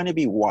are you trying to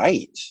be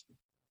white?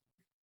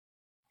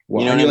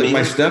 Well, you know what I mean?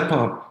 Like my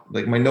step-up,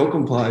 like my no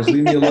complies,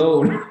 leave me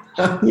alone.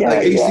 Like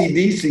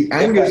AC/DC,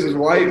 Angus is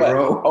white,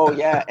 bro. Oh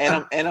yeah,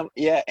 and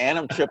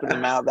I'm tripping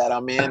them out that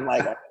I'm in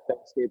like a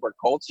skateboard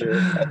culture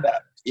at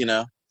that, you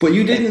know. But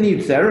you didn't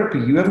need therapy.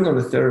 You haven't gone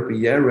to therapy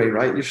yet, Ray,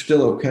 right? You're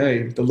still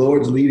okay. The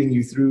Lord's leading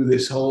you through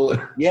this whole.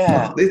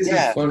 This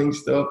is funny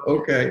stuff.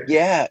 Okay.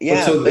 Yeah.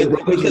 But so the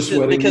brothers are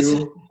sweating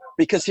you.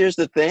 Because here's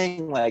the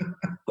thing, like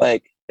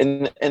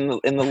in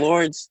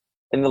the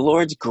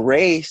Lord's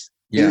grace,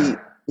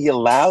 he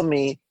allowed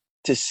me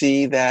to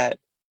see that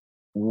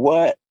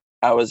what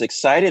I was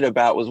excited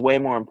about was way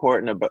more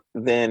important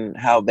than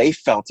how they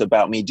felt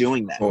about me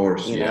doing that. Of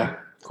course, you know?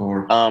 Of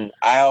course.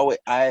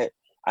 I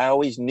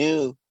always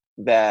knew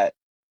that.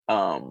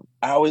 I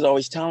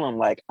always tell them,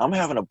 like, I'm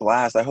having a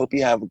blast. I hope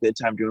you have a good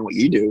time doing what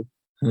you do.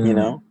 You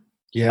know.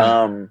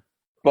 Yeah.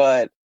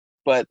 But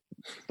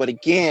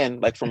again,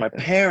 like for my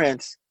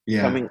parents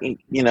coming,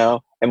 you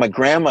know, and my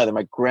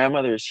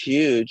grandmother is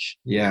huge.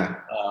 Yeah.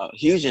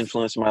 Huge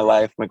influence in my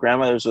life. My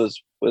grandmother's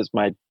was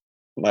my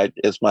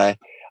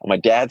on my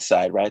dad's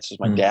side, right? So it's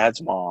my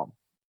dad's mom.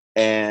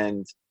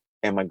 And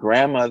my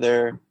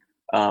grandmother,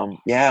 my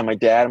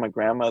dad and my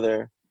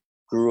grandmother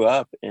grew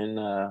up in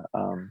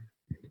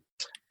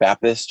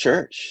Baptist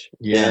church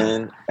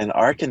in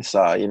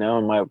Arkansas, you know,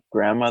 and my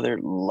grandmother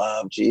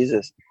loved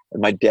Jesus.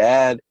 And my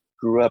dad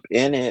grew up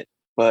in it,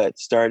 but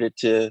started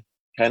to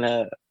kind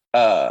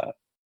of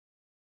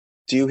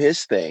do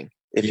his thing,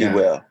 if you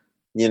will,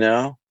 you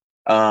know?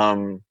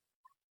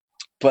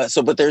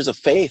 But there's a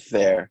faith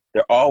there.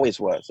 There always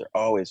was.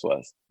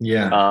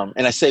 Yeah.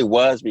 And I say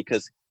was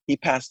because he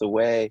passed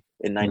away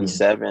in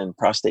 97,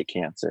 prostate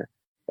cancer.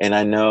 And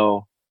I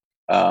know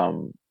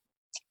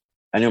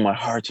my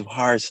heart of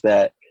hearts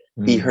that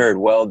he heard,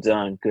 well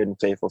done, good and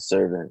faithful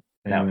servant.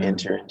 Now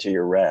enter into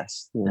your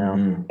rest, you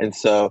know? And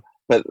so,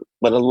 but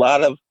a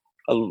lot of,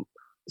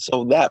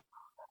 so that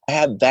I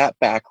had that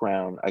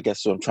background, I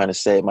guess what I'm trying to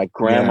say. My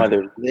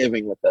grandmother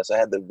living with us. I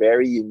had the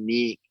very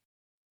unique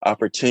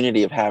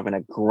opportunity of having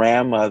a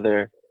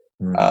grandmother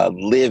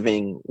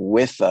living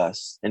with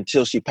us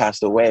until she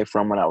passed away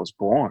from when I was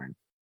born.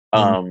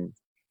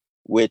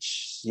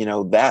 Which,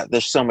 that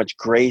there's so much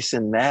grace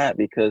in that,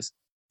 because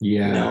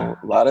a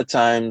lot of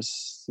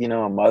times, a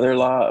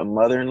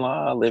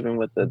mother-in-law living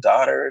with the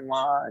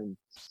daughter-in-law, and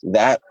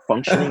that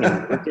functioning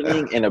and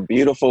working in a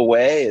beautiful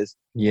way is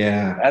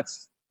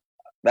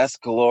that's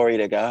glory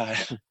to God.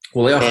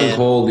 Well, they often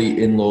call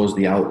the in-laws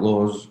the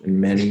outlaws in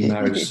many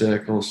marriage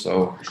circles.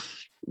 So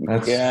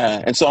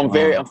and so I'm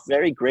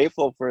very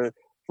grateful for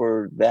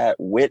that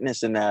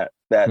witness and that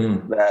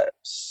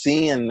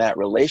seeing that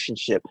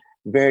relationship.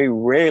 Very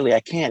rarely, I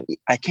can't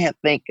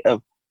think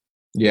of.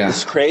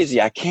 It's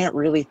crazy. I can't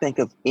really think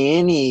of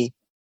any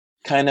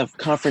kind of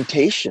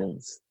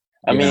confrontations.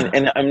 I mean,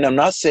 and I'm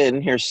not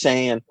sitting here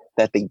saying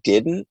that they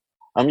didn't.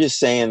 I'm just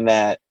saying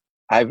that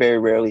I very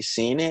rarely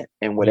seen it,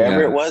 and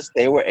whatever it was,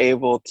 they were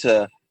able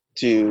to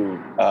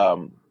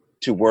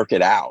work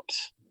it out.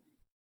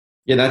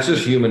 Yeah, that's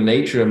just human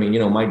nature. I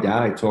mean, my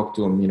dad, I talked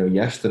to him,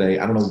 yesterday.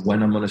 I don't know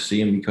when I'm going to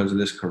see him because of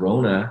this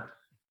corona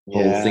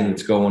whole thing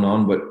that's going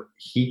on, but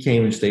he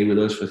came and stayed with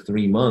us for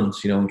 3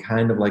 months, and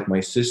kind of like my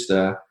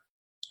sister,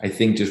 I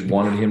think just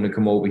wanted him to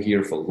come over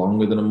here for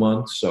longer than a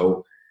month.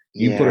 So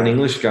you put an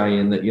English guy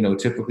in that,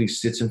 typically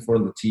sits in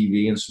front of the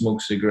TV and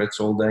smokes cigarettes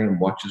all day and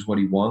watches what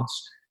he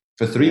wants.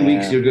 For 3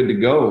 weeks, you're good to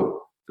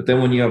go. But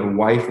then when you have a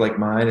wife like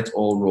mine, it's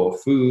all raw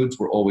foods.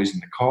 We're always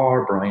in the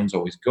car. Brian's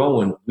always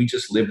going. We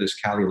just live this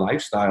Cali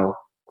lifestyle.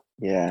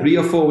 3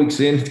 or 4 weeks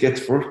in, it gets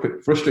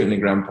frustrating to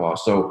grandpa.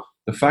 So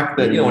the fact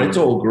that, and it's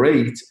all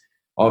great,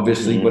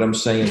 obviously, but I'm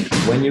saying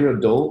when you're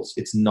adults,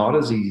 it's not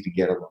as easy to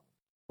get along.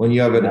 When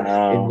you have an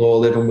in-law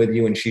living with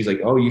you and she's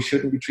like, oh, you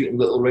shouldn't be treating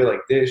little Ray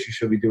like this. You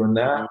should be doing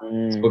that.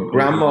 But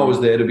grandma was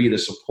there to be the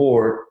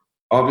support.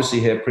 Obviously,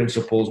 her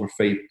principles were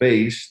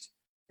faith-based.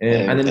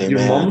 And then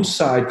your mom's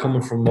side,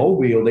 coming from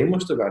Mobile, they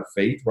must have had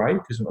faith, right?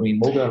 Because,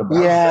 Mobile,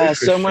 Alabama, is very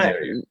Christian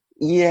area.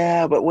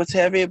 Yeah, but what's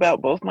heavy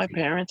about both my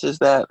parents is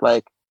that,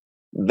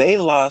 they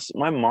lost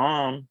my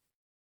mom.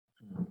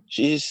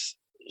 She's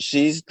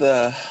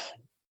the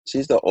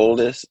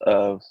oldest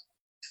of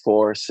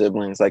 4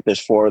 siblings.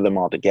 There's 4 of them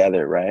all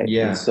together, right?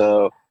 Yeah. And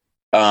so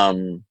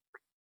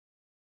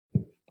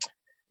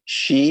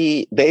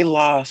they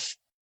lost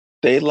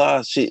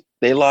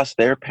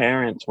their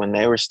parents when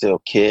they were still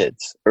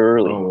kids,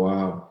 early. Oh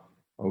wow.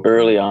 Okay.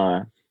 Early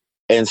on.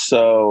 And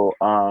so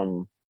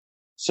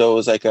so it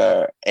was like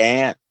a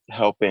aunt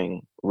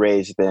helping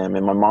raise them,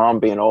 and my mom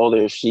being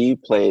older, she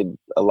played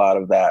a lot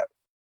of that,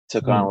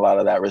 took on a lot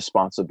of that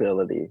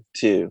responsibility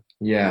too.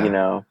 Yeah.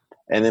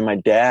 And then my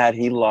dad,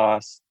 he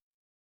lost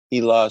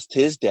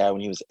his dad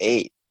when he was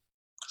 8.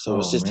 So it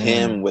was just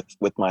him with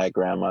my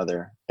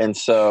grandmother. And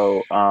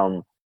so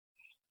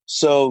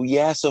so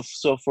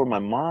for my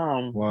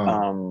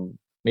mom,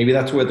 maybe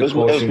that's where the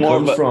caution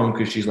comes from,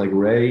 because she's like,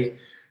 Ray,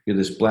 you're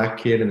this black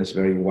kid in this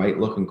very white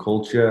looking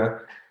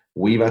culture.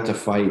 We've had to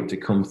fight to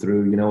come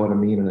through, you know what I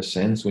mean, in a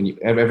sense. When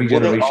every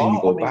generation you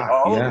go back.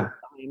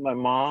 My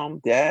mom,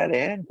 dad,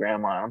 and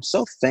grandma, I'm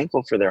so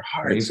thankful for their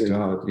hearts. Praise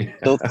God. Yeah.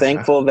 So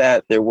thankful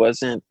that there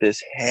wasn't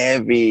this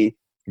heavy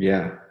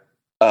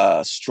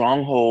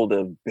stronghold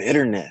of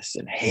bitterness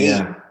and hate.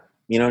 Yeah.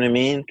 You know what I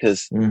mean?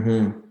 Because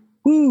I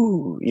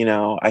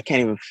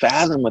can't even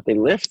fathom what they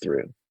lived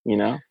through,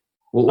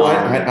 Well,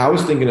 I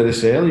was thinking of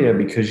this earlier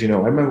because, I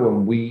remember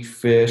when we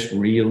first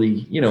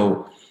really,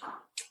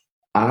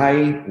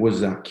 I was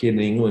that kid in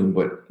England,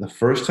 but the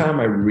first time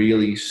I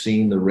really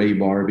seen the Ray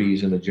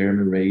Barbees and the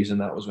Jeremy Rays,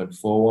 and that was when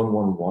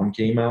 4111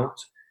 came out.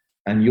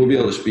 And you'll be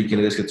able to speak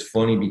into this. It's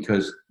funny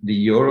because the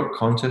Europe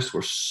contests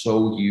were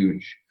so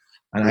huge.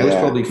 And I was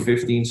probably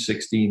 15,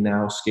 16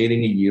 now,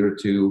 skating a year or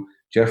two.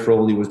 Jeff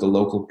Rowley was the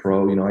local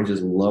pro. I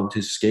just loved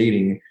his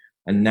skating.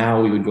 And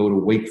now we would go to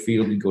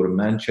Wakefield, we'd go to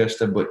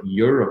Manchester, but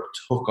Europe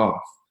took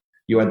off.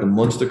 You had the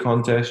Munster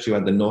contest, you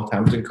had the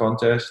Northampton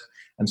contest.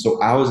 And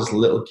so I was this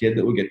little kid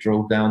that would get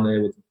drove down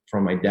there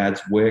from my dad's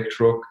work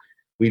truck.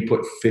 We'd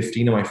put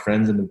 15 of my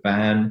friends in the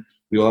van.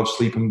 We all have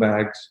sleeping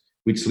bags.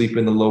 We'd sleep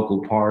in the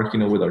local park,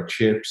 with our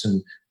chips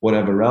and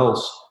whatever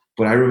else.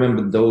 But I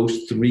remember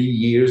those 3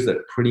 years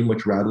that pretty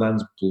much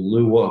Radlands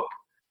blew up.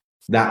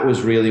 That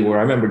was really where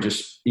I remember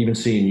just even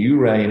seeing you,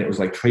 Ray, and it was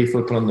like tray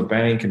flipping on the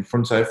bank and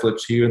frontside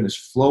flips here and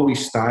this flowy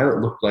style. It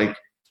looked like,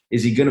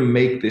 is he going to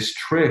make this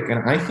trick?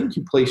 And I think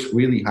you placed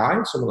really high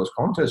in some of those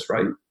contests,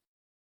 right?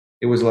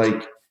 It was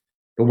like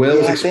the Will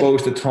was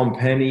exposed to Tom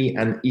Penny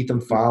and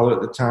Ethan Fowler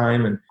at the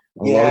time and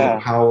a lot of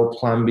the Powell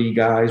Plan B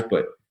guys.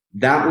 But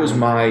that was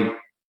my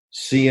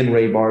seeing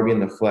Ray Barbee in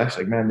the flesh.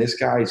 Like, man, this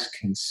guy's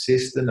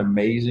consistent,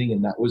 amazing.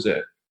 And that was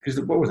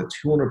because what was it,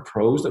 200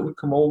 pros that would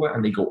come over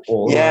and they go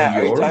all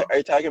around Europe? Are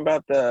you talking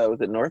about was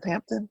it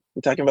Northampton?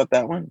 You talking about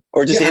that one?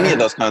 Or just any of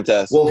those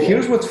contests? Well,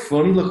 here's what's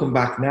funny looking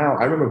back now.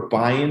 I remember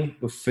buying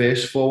the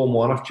first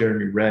 411 off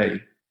Jeremy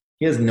Ray.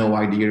 He has no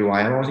idea who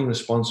I am. I wasn't even a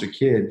sponsor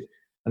kid.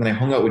 And then I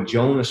hung out with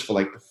Jonas for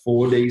like the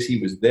 4 days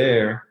he was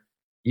there.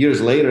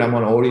 Years later, I'm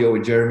on audio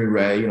with Jeremy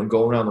Ray,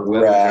 going around the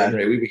world with Jeremy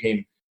Ray. We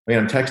became, Man,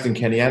 I'm texting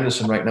Kenny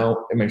Anderson right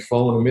now in my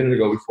phone a minute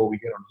ago before we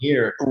get on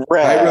here.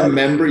 Right. I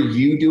remember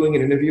you doing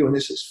an interview, and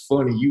this is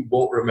funny. You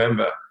won't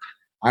remember.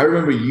 I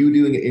remember you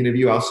doing an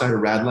interview outside of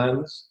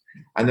Radlands,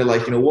 and they're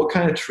like, what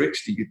kind of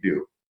tricks do you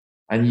do?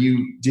 And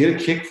you did a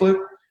kickflip,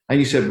 and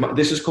you said,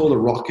 this is called a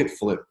rocket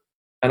flip.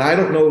 And I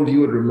don't know if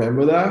you would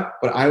remember that,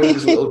 but I was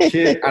this little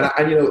kid,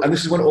 and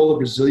this is when all the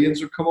Brazilians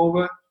would come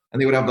over,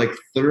 and they would have like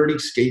 30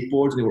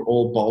 skateboards, and they were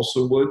all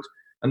balsa wood,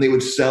 and they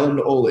would sell them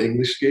to all the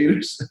English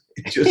skaters.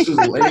 It's just as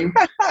lame.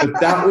 But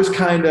that was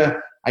kind of,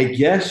 I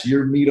guess,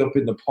 your meet up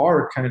in the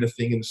park kind of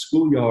thing in the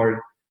schoolyard.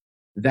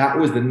 That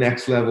was the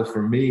next level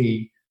for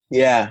me.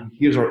 Yeah.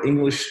 Here's our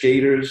English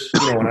skaters,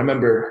 and I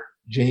remember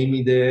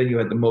Jamie there, you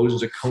had the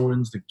Moses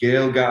Conans, the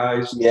Gale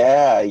guys.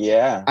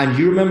 Yeah. And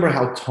you remember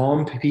how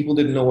people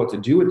didn't know what to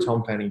do with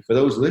Tom Penny. For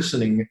those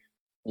listening,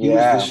 he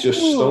was this just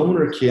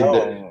stoner kid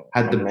that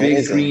had the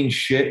big green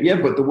shit. Yeah,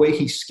 but the way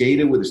he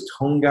skated with his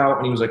tongue out,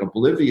 and he was like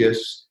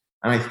oblivious.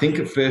 And I think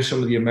at first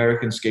some of the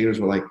American skaters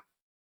were like,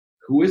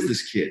 who is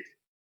this kid?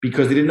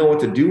 Because they didn't know what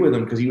to do with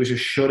him because he was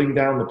just shutting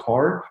down the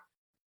park.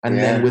 And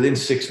then within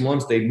 6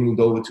 months, they moved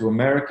over to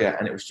America,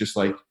 and it was just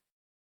like,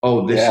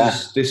 oh,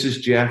 this is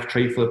Jeff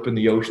tray flipping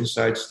the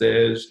Oceanside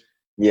stairs.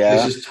 Yeah,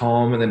 this is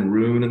Tom, and then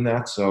Rune and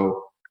that.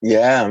 So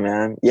yeah,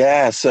 man.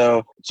 Yeah.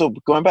 So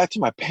going back to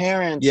my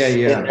parents,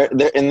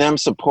 and them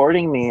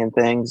supporting me and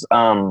things.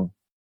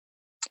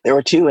 There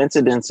were 2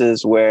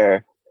 incidences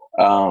where,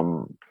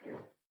 my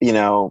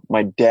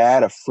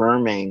dad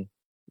affirming,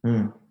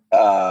 me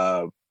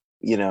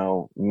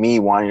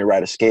wanting to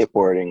ride a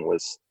skateboarding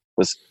was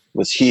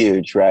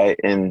huge, right?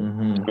 And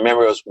I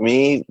remember it was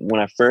me when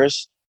I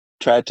first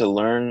tried to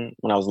learn,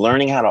 when I was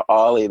learning how to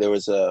ollie.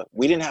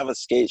 We didn't have a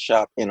skate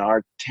shop in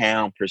our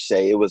town per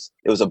se. It was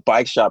a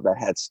bike shop that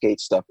had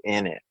skate stuff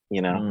in it,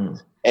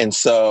 and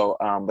so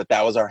but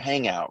that was our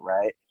hangout,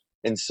 right?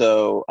 And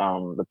so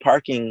the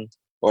parking,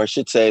 or I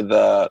should say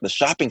the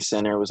shopping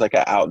center, was like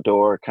an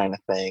outdoor kind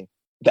of thing.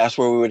 That's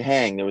where we would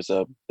hang. There's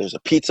a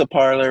pizza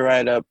parlor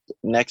right up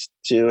next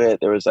to it.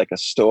 There was like a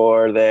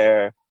store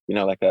there,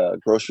 like a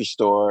grocery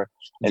store.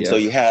 And so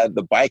you had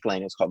the bike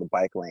lane. It's called the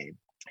bike lane.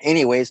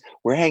 Anyways,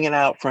 we're hanging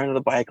out front of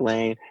the bike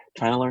lane,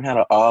 trying to learn how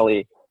to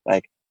ollie.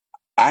 Like,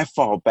 I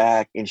fall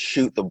back and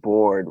shoot the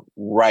board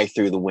right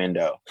through the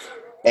window.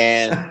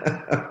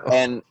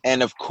 And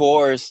and of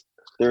course,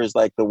 there's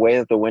like the way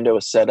that the window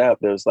is set up.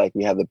 There's like,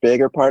 you have the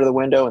bigger part of the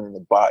window, and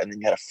then and then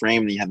you had a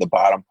frame, and then you had the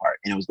bottom part.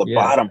 And it was the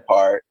bottom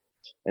part.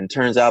 And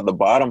turns out the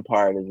bottom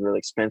part is really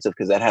expensive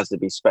because that has to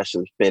be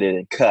specially fitted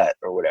and cut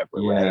or whatever.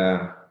 Yeah.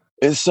 Right?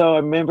 And so I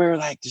remember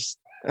like just,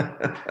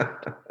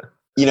 the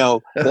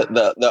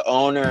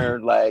owner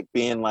like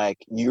being like,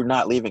 you're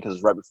not leaving because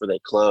it's right before they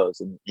close.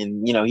 And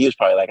he was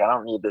probably like, I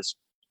don't need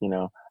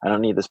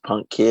this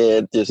punk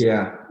kid just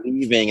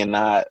leaving and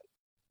not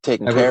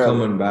taking care of him.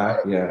 Coming back.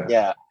 Yeah.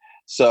 Yeah.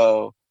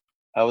 So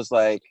I was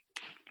like,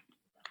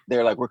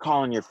 they're like, we're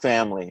calling your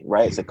family,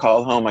 right? So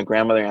call home. My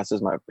grandmother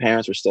answers. My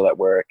parents were still at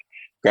work.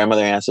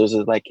 Grandmother answers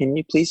is like, can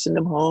you please send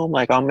them home?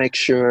 Like, I'll make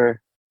sure,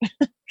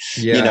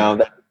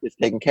 that it's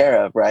taken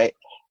care of, right?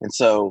 And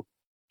so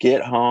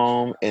get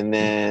home, and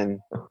then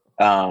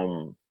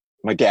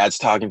my dad's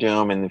talking to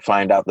him, and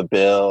find out the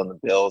bill, and the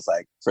bill's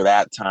like, for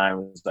that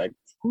time, it's like,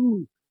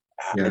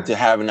 to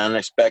have an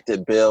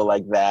unexpected bill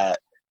like that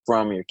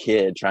from your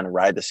kid trying to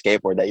ride the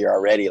skateboard that you're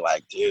already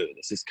like, dude,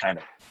 this is kind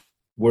of,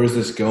 where's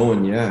this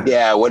going?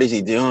 Yeah. What is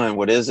he doing?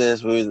 What is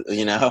this?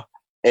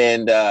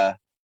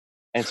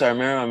 And so I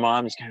remember my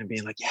mom just kind of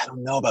being like, I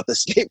don't know about the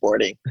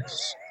skateboarding.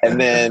 And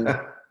then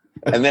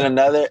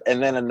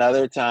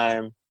another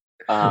time.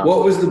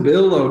 What was the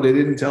bill though? They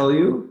didn't tell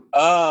you?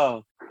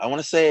 Oh, I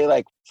want to say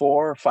like $400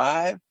 or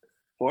 $500.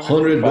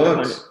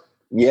 $100.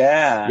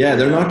 Yeah. Yeah,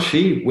 they're not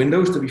cheap.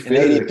 Windows, to be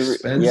fair, are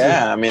expensive.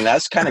 Yeah, I mean,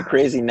 that's kind of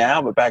crazy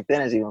now, but back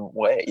then it's even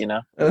way,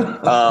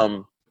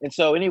 And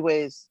so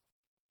anyways,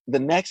 the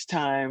next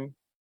time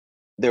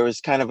there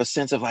was kind of a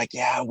sense of like,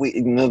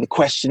 the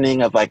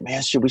questioning of like,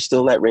 man, should we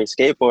still let Ray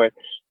skateboard?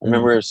 I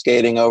remember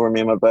skating over,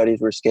 me and my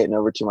buddies were skating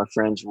over to my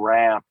friend's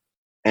ramp,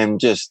 and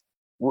just,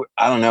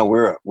 I don't know,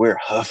 we're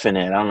huffing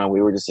it. I don't know,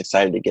 we were just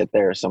excited to get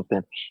there or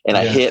something. And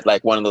I hit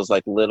like one of those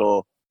like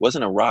little,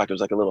 wasn't a rock, it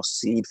was like a little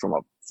seed from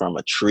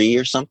a tree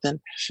or something.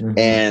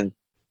 And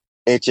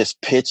it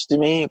just pitched to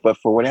me, but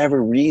for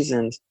whatever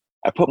reasons,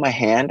 I put my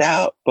hand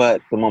out, but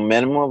the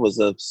momentum was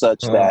of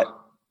such that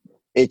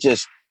it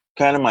just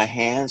kind of, my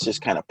hands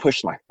just kind of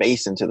pushed my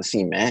face into the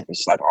cement.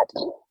 It's like,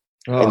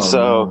 and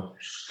so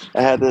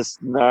I had this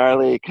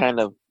gnarly kind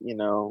of,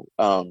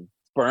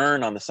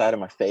 burn on the side of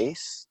my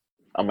face,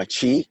 on my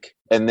cheek,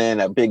 and then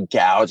a big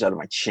gouge out of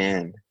my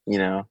chin,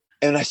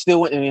 And I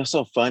still went, and it was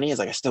so funny, is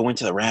like I still went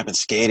to the ramp and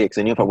skated because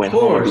I knew if I went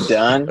home, I'd be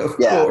done. Of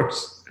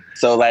course.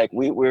 So like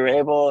we were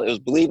able, it was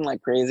bleeding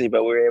like crazy,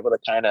 but we were able to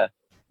kind of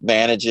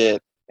manage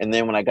it. And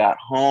then when I got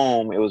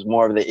home, it was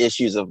more of the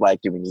issues of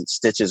like, do we need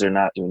stitches or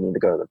not? Do we need to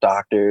go to the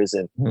doctors?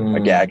 And my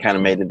dad kind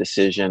of made the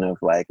decision of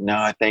like, no,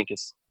 I think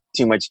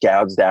too much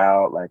gouged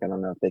out. Like, I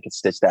don't know if they could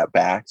stitch that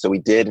back. So we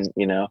didn't,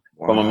 you know.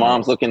 Wow. But my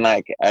mom's looking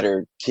like at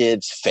her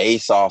kid's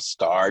face all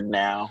scarred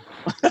now.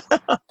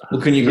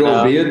 Well, can you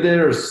grow a beard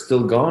there, or is it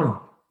still gone?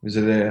 Is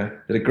it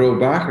did it grow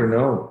back or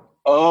no?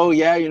 Oh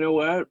yeah, you know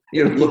what?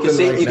 You can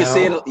see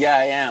it. Yeah,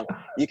 I am.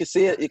 You can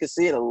see it. You can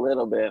see it a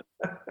little bit.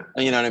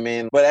 You know what I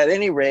mean? But at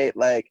any rate,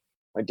 like,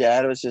 my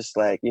dad was just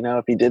like, you know,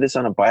 if he did this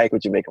on a bike,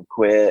 would you make him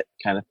quit,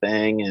 kind of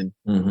thing?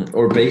 And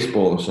or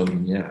baseball or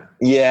something. Yeah.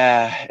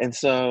 Yeah. And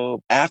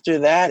so after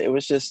that, it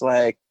was just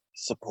like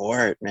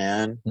support,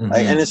 man.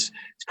 Like, and it's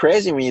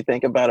crazy when you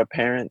think about a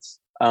parent's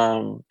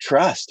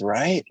trust,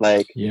 right?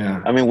 Like,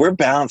 yeah. I mean, we're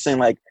balancing,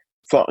 like,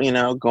 you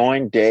know,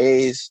 going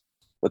days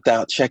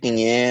without checking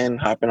in,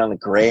 hopping on the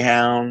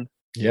Greyhound,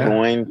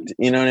 going,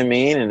 you know what I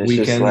mean? And it's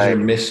weekends just like, you're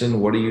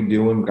missing. What are you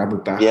doing? Grab a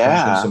backpack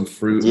and some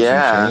fruit and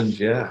some change.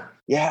 Yeah.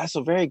 Yeah.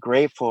 So very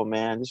grateful,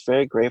 man. Just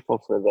very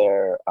grateful for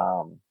their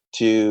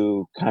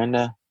to kind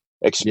of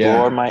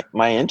explore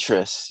my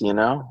interests, you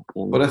know.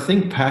 But I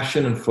think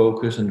passion and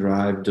focus and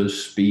drive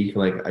does speak.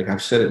 Like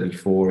I've said it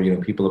before, you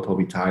know, people are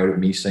probably tired of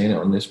me saying it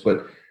on this,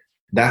 but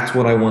that's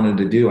what I wanted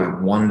to do. I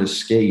wanted to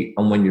skate.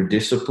 And when you're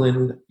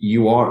disciplined,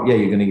 you're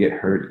going to get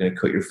hurt. You're going to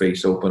cut your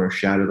face open or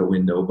shatter the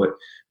window, but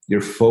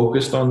you're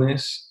focused on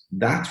this.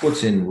 That's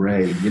what's in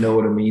Ray. You know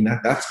what I mean?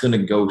 That's going to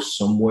go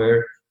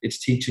somewhere. It's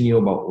teaching you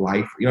about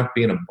life. You're not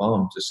being a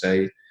bum to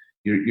say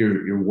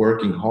you're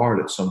working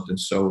hard at something.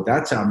 So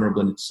that's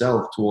admirable in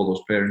itself to all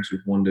those parents who've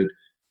wondered,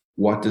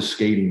 what does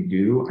skating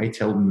do? I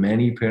tell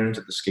many parents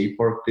at the skate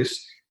park,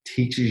 this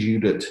teaches you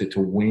to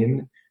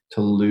win,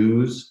 to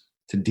lose,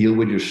 to deal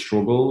with your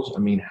struggles. I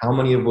mean, how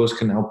many of us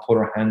can now put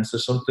our hands to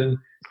something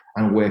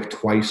and work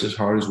twice as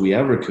hard as we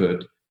ever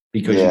could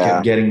because you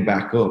kept getting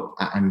back up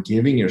and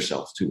giving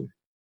yourself to it?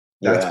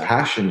 That's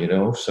passion, you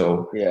know?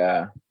 So,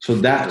 so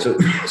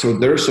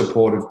they're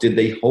supportive. Did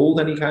they hold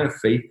any kind of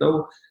faith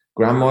though?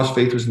 Grandma's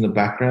faith was in the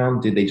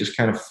background. Did they just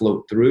kind of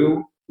float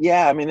through?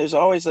 Yeah, I mean, there's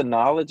always a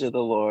knowledge of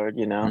the Lord,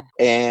 you know?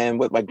 And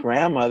with my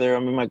grandmother,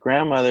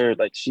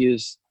 like, she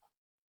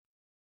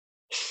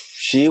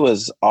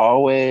was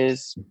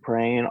always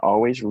praying,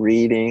 always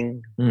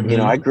reading. You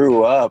know, I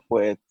grew up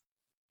with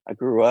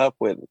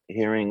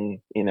hearing,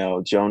 you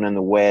know, Jonah and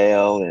the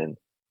whale, and,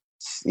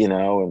 you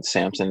know, and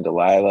Samson and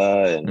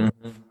Delilah, and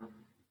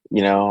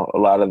you know, a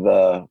lot of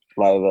the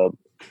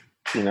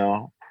you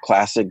know,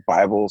 classic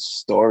Bible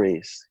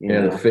stories. You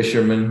know, the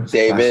fisherman,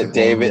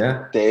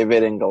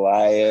 David and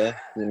Goliath.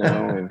 You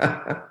know, and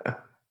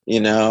you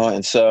know,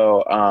 and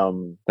so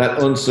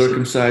that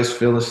uncircumcised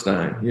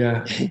Philistine.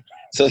 Yeah.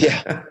 So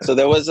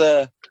there was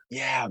a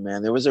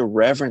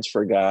reverence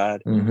for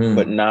God,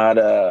 but not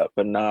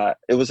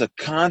it was a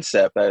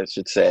concept, I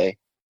should say.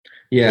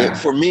 Yeah.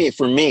 For me,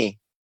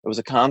 it was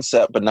a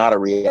concept, but not a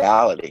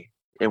reality.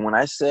 And when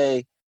I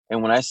say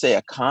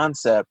a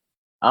concept,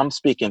 I'm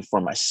speaking for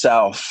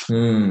myself.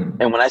 And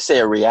when I say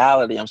a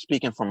reality, I'm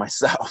speaking for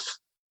myself.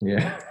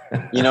 Yeah.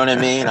 You know what I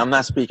mean? I'm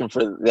not speaking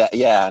for that.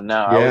 Yeah,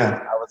 no.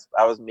 Yeah.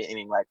 I was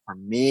meaning, like, for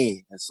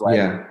me, it's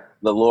like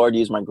the Lord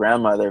used my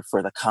grandmother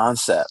for the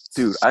concept.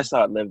 Dude, I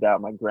saw it lived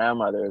out my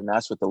grandmother, and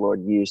that's what the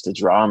Lord used to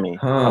draw me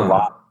a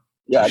lot.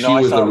 Yeah, she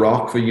was the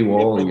rock for you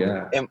all.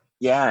 And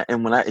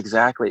when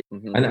exactly.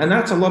 And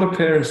that's a lot of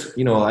parents,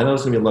 you know, I know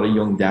there's going to be a lot of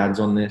young dads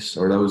on this,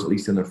 or those at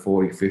least in their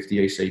 40,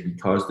 50, I say,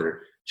 because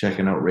they're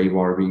checking out Ray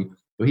Barbee.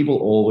 But people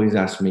always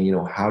ask me, you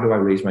know, how do I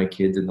raise my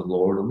kids in the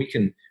Lord? And we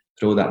can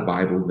throw that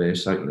Bible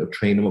verse out, you know,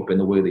 train them up in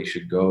the way they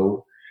should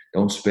go.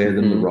 Don't spare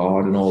them the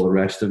rod and all the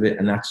rest of it.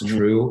 And that's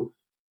true.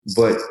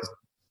 But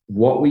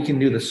what we can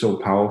do that's so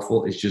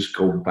powerful is just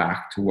go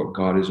back to what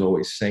God is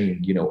always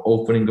saying, you know,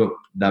 opening up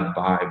that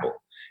Bible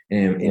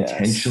and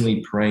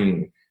intentionally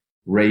praying.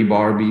 Ray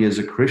Barbee is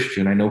a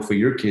Christian. I know for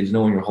your kids,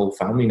 knowing your whole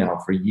family now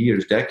for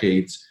years,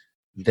 decades,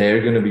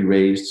 they're going to be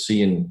raised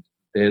seeing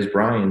there's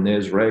Brian,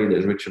 there's Ray,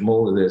 there's Richard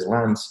Mulder, there's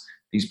Lance.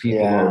 These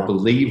people are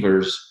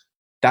believers.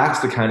 That's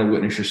the kind of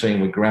witness you're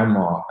saying with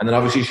grandma. And then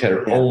obviously she had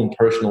her own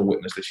personal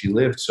witness that she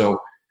lived. So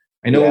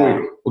I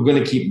know we're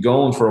going to keep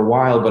going for a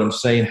while, but I'm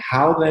saying,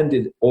 how then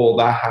did all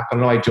that happen?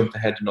 I know I jumped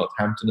ahead to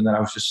Northampton, and then I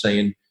was just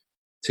saying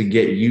to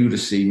get you to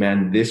see,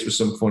 man, this was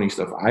some funny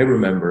stuff I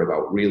remember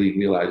about really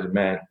realizing,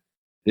 man,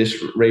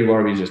 this Ray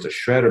Barbee is just a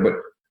shredder. But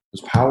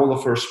was Powell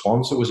the first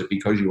sponsor? Was it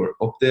because you were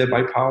up there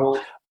by Powell?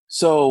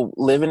 So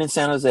living in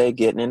San Jose,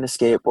 getting into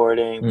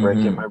skateboarding,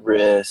 breaking my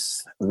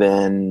wrists,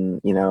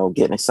 then, you know,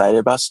 getting excited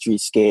about street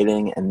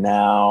skating. And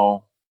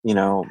now, you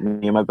know,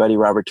 me and my buddy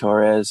Robert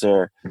Torres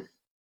are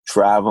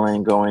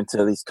traveling, going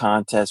to these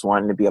contests,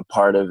 wanting to be a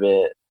part of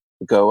it,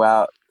 go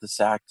out to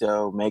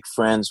Sacto, make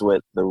friends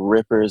with the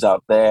rippers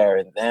out there,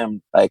 and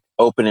them like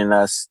opening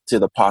us to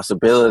the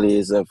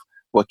possibilities of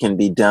what can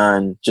be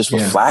done just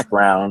with flat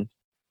ground.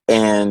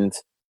 And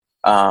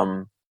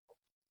then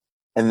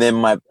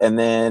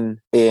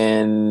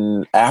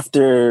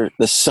after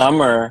the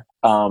summer,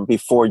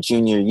 before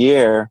junior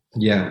year,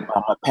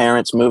 my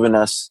parents moving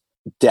us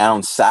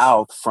down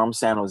south from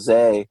San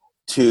Jose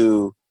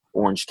to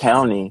Orange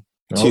County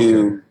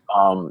to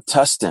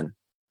Tustin,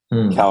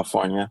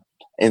 California.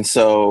 And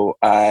so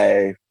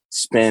I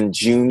spent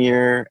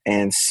junior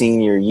and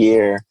senior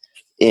year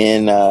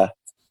in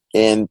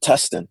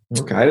Tustin.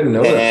 Okay, I didn't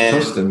know that.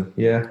 Tustin,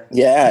 yeah.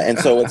 Yeah, and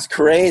so what's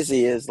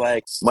crazy is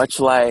like, much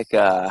like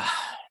the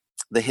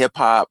hip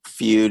hop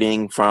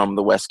feuding from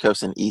the West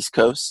Coast and East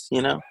Coast,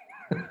 you know,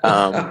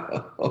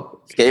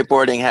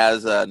 skateboarding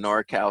has a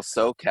NorCal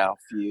SoCal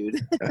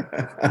feud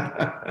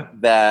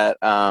that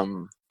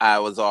I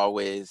was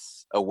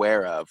always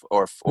aware of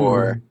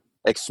or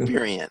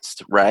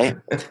experienced, right?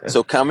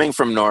 So coming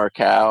from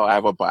NorCal, I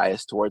have a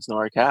bias towards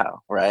NorCal,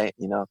 right?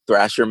 You know,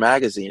 Thrasher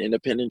Magazine,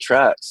 Independent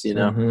Trucks, you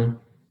know,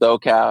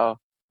 SoCal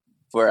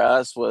for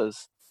us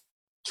was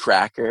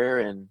Tracker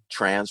and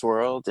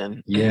Transworld,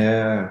 and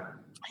yeah,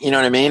 you know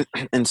what I mean?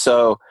 And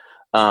so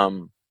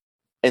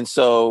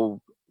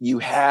you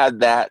had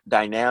that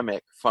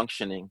dynamic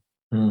functioning.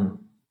 And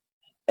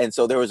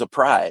so there was a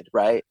pride,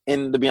 right?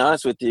 And to be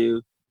honest with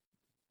you,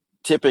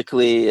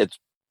 typically it's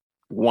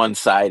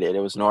one-sided. It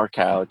was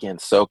NorCal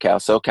against SoCal.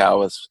 SoCal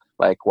was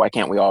like, why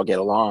can't we all get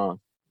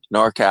along?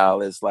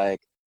 NorCal is like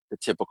the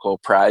typical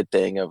pride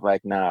thing of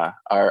like, nah,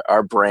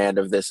 our brand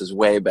of this is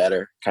way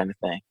better kind of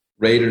thing.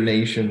 Raider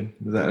Nation,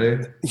 is that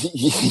it?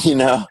 You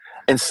know?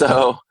 And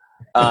so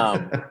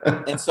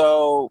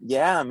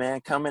yeah,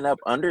 man, coming up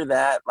under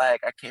that,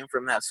 like I came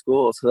from that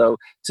school. So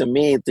to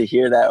me, to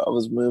hear that I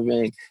was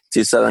moving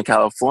to Southern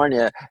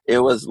California, it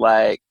was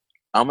like,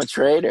 I'm a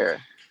traitor.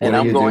 And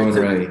I'm going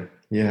to, right?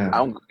 Yeah.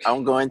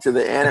 I'm going to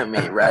the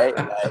enemy, right?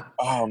 Like,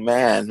 oh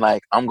man,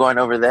 like I'm going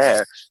over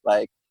there.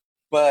 Like,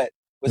 but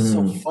what's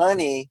so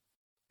funny,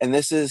 and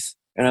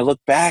I look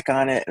back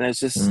on it and it's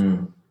just,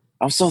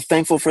 I'm so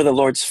thankful for the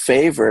Lord's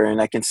favor.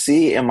 And I can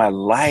see in my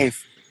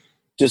life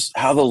just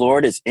how the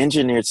Lord has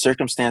engineered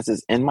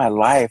circumstances in my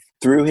life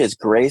through his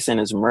grace and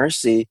his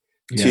mercy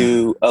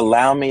to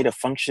allow me to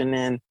function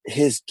in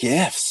his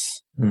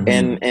gifts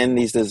and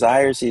these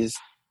desires he's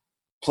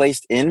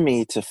placed in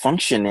me to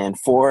function in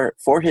for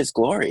his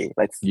glory,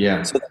 like so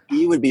that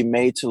he would be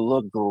made to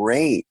look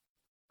great.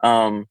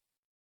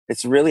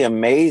 It's really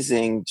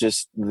amazing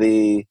just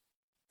the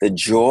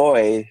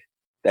joy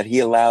that he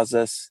allows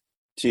us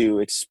to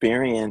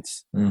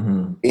experience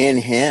in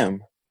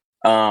him.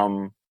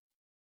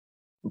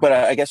 But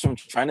I guess what I'm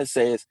trying to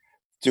say is,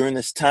 during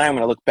this time,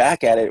 when I look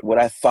back at it, what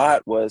I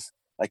thought was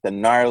like the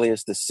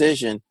gnarliest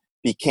decision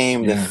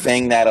became the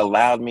thing that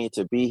allowed me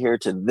to be here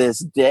to this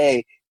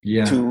day,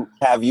 to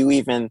have you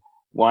even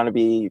want to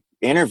be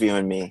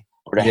interviewing me,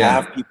 or to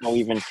have people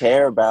even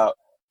care about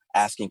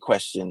asking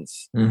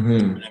questions. You know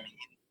what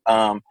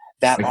I mean?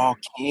 That all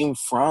came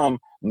from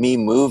me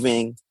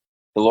moving,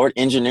 the Lord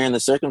engineering the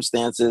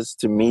circumstances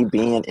to me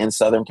being in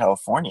Southern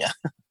California.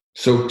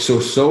 So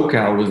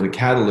SoCal was the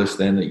catalyst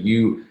then that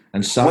you,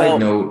 and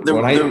note,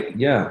 what I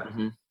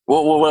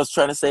was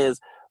trying to say is,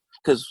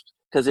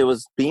 because it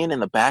was being in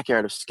the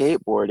backyard of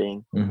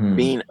skateboarding,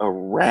 being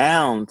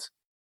around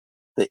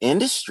the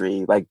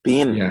industry, like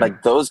being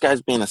like those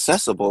guys being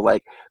accessible,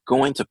 like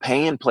going to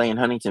pay and play in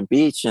Huntington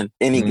Beach and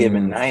any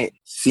given night,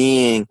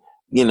 seeing,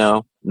 you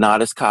know,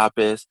 Nadas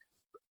Kappas,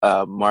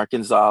 Mark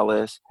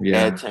Gonzalez,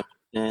 Ed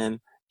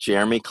Templeton,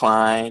 Jeremy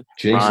Klein,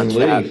 Ron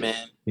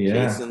Chapman,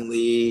 Jason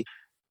Lee,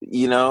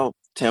 you know,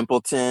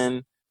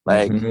 Templeton,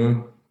 like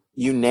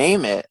you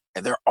name it,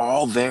 and they're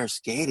all there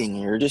skating.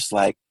 And you're just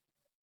like,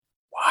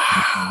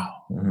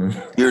 wow,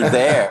 you're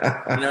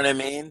there. You know what I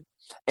mean?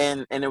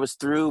 And it was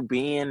through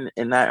being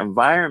in that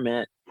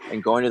environment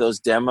and going to those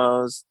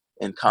demos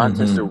and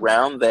contests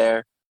around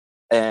there,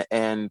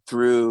 and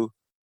through,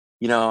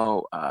 you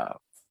know,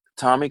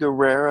 Tommy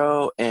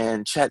Guerrero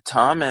and Chet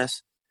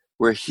Thomas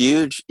were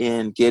huge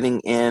in getting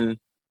in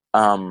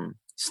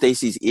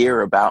Stacy's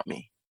ear about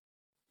me.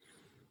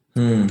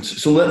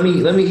 So let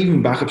me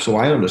even back up so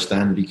I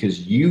understand,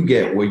 because you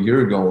get where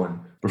you're going,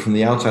 but from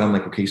the outside I'm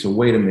like, okay, so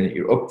wait a minute,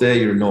 you're up there,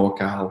 you're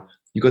NorCal,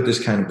 you got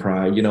this kind of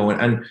pride, you know,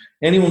 and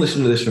anyone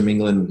listening to this from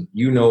England,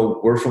 you know,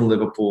 we're from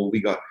Liverpool,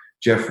 we got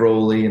Jeff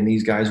Rowley and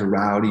these guys are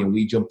rowdy and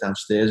we jump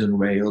downstairs and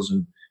rails,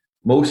 and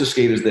most of the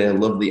skaters there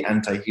love the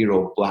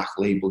anti-hero black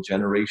label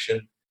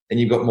generation. And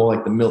you've got more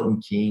like the Milton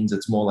Keynes,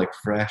 it's more like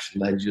fresh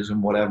ledges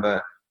and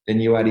whatever. Then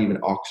you had even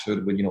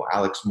Oxford with, you know,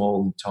 Alex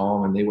Moll and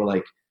Tom, and they were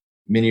like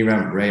mini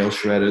ramp rail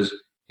shredders.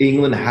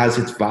 England has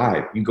its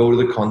vibe. You go to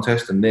the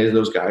contest and there's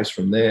those guys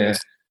from there.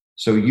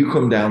 So you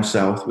come down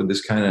south with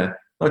this kind of,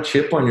 not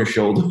chip on your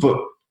shoulder,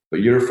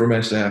 but you're from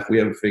SF, we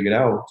have it figured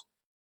out.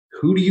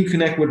 Who do you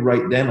connect with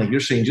right then? Like you're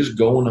saying, just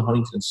going to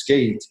Huntington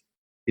skate.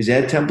 Is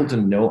Ed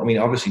Templeton known? I mean,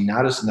 obviously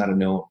Nadas is not a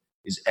known.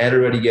 Is Ed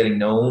already getting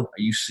known?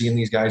 Are you seeing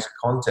these guys at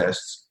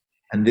contests?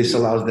 And this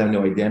allows them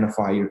to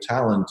identify your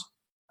talent,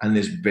 and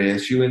this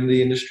bears you in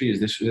the industry. Is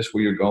this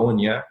where you're going?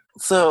 Yeah.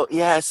 So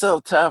yeah, it's so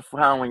tough,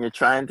 huh? When you're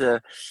trying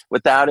to,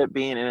 without it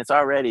being, and it's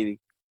already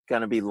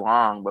gonna be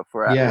long, but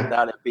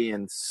without it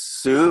being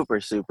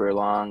super, super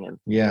long and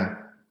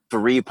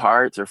 3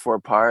 parts or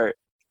 4-part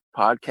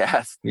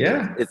podcast.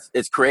 Yeah.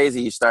 It's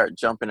crazy. You start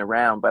jumping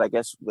around, but I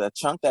guess the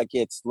chunk that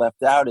gets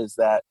left out is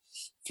that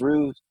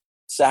through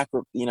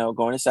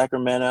going to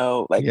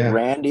Sacramento, like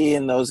Randy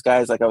and those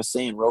guys, like I was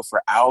saying, wrote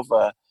for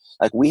Alva.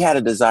 Like we had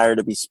a desire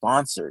to be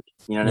sponsored,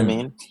 you know what I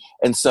mean?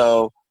 And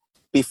so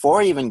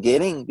before even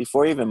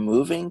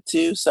moving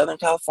to Southern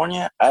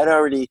California,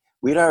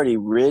 we'd already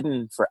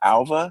ridden for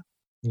Alva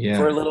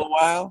for a little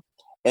while,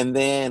 and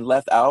then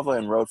left Alva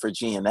and rode for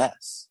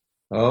GNS.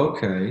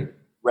 Okay.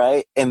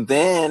 Right. And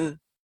then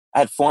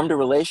I'd formed a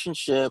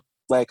relationship.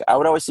 Like I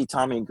would always see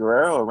Tommy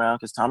Guerrero around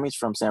because Tommy's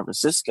from San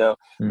Francisco.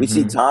 We'd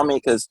see Tommy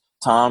because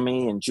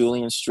Tommy and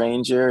Julian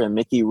Stranger and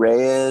Mickey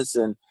Reyes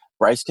and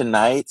Bryce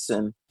Knights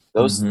and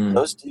those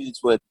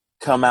dudes would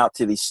come out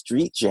to these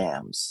street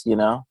jams, you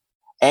know,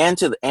 and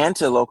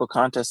to local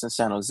contests in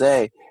San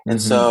Jose.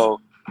 And so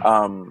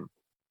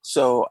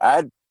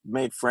I'd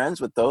made friends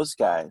with those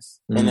guys.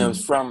 And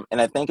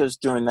I think it was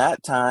during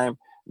that time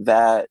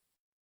that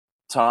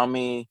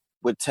Tommy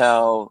would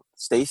tell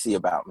Stacy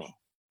about me,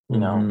 you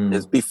know,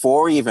 is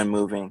before even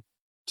moving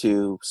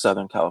to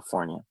Southern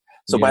California.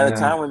 So by the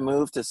time we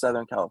moved to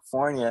Southern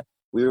California,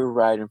 we were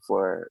riding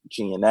for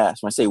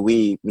GNS. When I say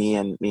we, me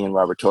and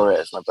Robert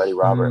Torres, my buddy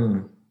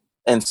Robert.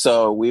 And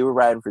so we were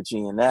riding for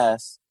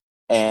GNS,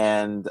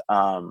 and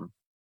there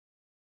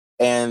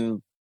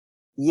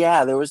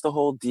was the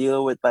whole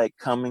deal with like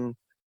coming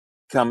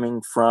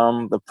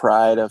from the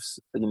pride of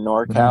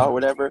NorCal or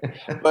whatever.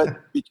 But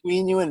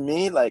between you and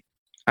me, like,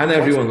 and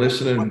everyone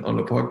listening on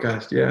the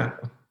podcast,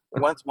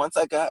 once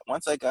I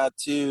got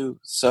to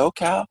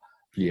SoCal,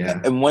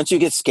 and once you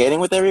get skating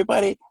with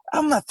everybody,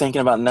 I'm not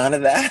thinking about none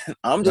of that.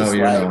 I'm just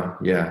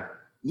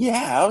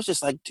I was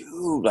just like,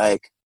 dude,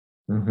 like,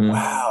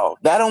 wow,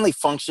 that only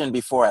functioned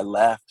before I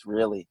left,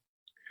 really,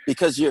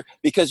 because you're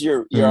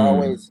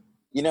always,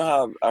 you know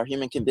how our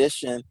human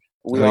condition,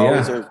 we're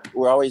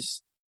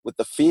always with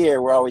the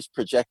fear, we're always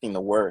projecting the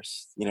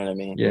worst. You know what I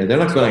mean? Yeah, they're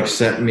not going to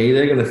accept me.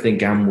 They're going to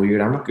think I'm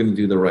weird. I'm not going to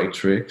do the right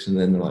tricks. And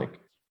then they're like,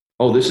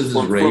 oh, this is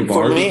this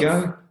Barbee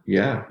guy?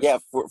 Yeah. Yeah,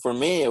 for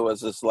me, it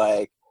was just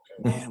like,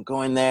 man, I'm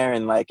going there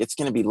and like, it's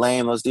going to be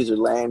lame. Those dudes are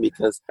lame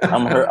because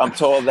I'm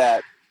told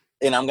that,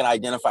 and I'm going to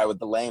identify with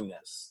the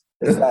lameness.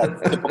 It's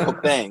that typical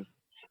thing.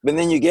 But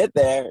then you get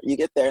there,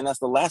 and that's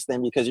the last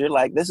thing, because you're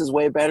like, this is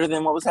way better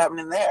than what was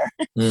happening there.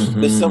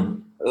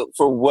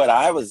 For what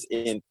I was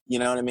in, you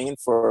know what I mean?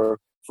 For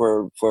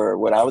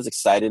what I was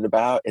excited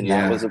about, and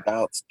that was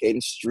about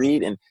skating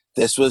street, and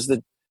this was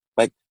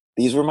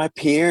these were my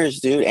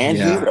peers, dude, and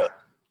Hero,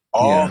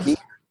 all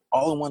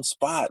in one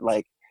spot.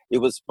 Like, it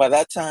was, by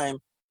that time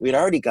we'd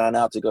already gone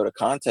out to go to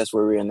contests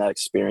where we were in that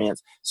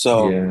experience.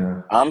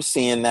 So I'm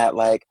seeing that,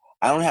 like,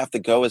 I don't have to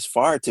go as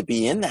far to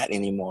be in that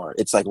anymore.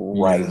 It's like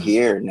right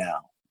here now.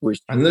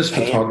 And there's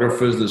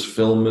photographers, there's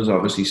filmers,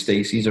 obviously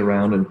Stacy's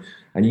around,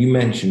 and you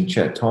mentioned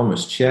Chet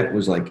Thomas. Chet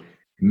was like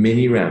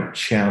mini ramp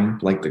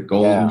champ, like the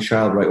golden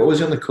child, right? What was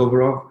he on the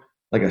cover of?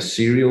 Like a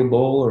cereal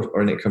bowl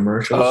or in a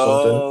commercial or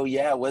something? Oh,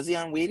 yeah. Was he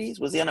on Wheaties?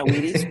 Was he on a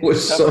Wheaties? It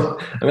was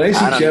I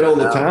see Chet all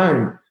the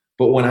time.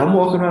 But when I'm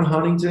walking around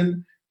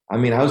Huntington, I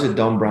mean, I was at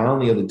Don Brown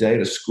the other day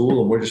to school,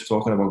 and we're just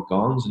talking about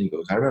guns, and he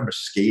goes, I remember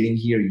skating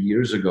here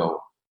years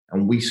ago,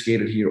 and we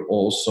skated here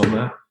all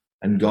summer,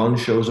 and Gon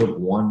shows up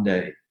one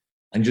day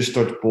and just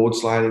starts board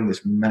sliding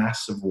this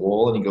massive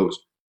wall, and he goes,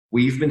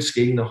 we've been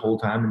skating the whole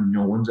time and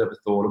no one's ever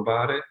thought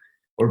about it.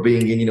 Or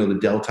being in, the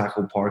Del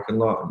Taco parking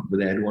lot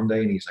with Ed one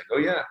day, and he's like, oh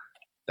yeah,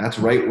 that's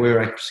right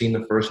where I've seen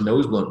the first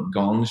nose blunt.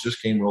 Gons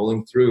just came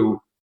rolling through,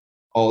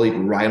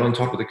 ollied right on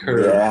top of the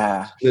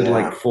curb, slid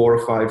like 4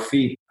 or 5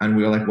 feet, and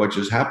we were like, what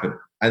just happened?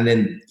 And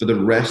then for the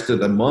rest of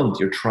the month,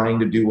 you're trying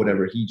to do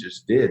whatever he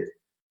just did.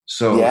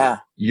 So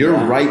you're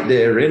right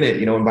there in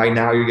it, and by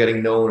now you're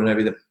getting known and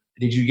everything.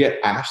 Did you get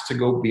asked to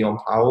go be on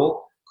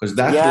Powell? Because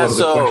that's one of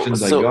the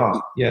questions I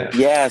got.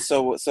 Yeah.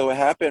 So what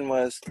happened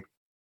was,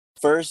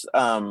 first,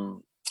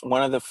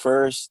 one of the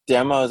first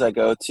demos I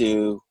go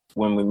to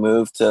when we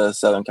moved to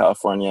Southern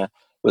California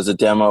was a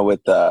demo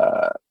with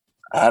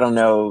I don't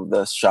know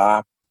the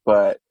shop,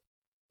 but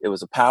it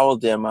was a Powell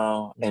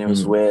demo, and it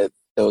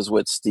was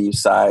with Steve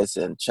Size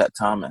and Chet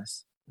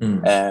Thomas.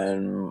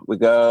 And we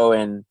go,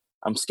 and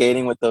I'm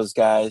skating with those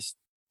guys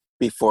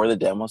before the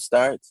demo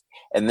starts.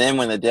 And then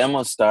when the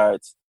demo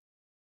starts,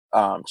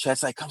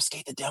 Chet's like, come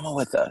skate the demo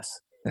with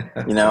us,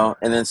 and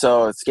then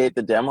so I skate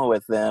the demo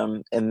with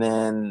them. And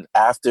then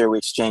after, we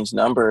exchanged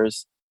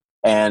numbers,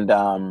 and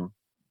and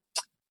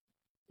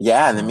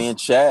then me and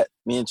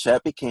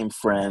Chet became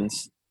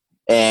friends.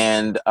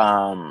 And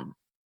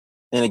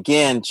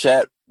again,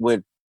 Chet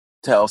would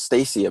tell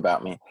Stacy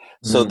about me.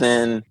 So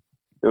then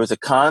there was a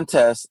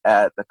contest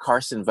at the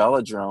Carson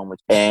Velodrome,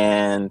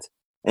 and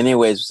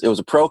anyways, it was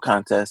a pro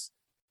contest.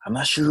 I'm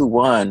not sure who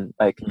won.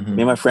 Like, me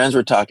and my friends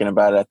were talking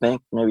about it. I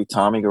think maybe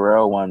Tommy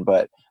Guerrero won,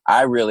 but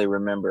I really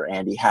remember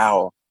Andy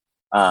Howell.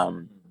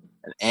 And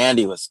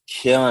Andy was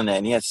killing it,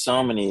 and he had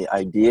so many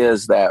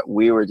ideas that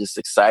we were just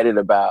excited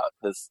about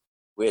because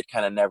we had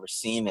kind of never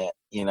seen it,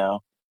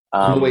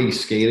 the way he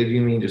skated,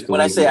 you mean? Just the when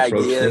way I say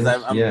ideas,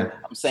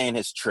 I'm saying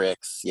his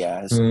tricks.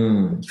 Yeah, his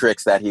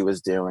tricks that he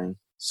was doing.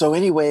 So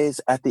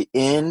anyways, at the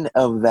end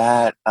of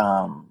that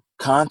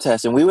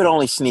contest, and we would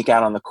only sneak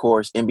out on the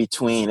course in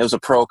between. It was a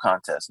pro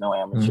contest, no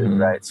amateur,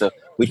 right? So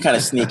we'd kind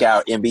of sneak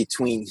out in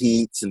between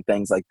heats and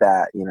things like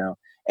that, you know.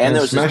 And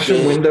there was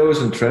smashing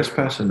windows and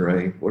trespassing,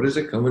 Ray. What is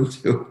it coming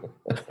to?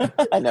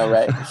 I know,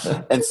 right?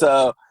 And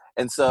so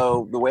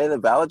the way the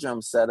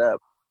velodrome's set up,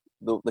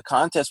 the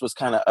contest was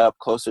kind of up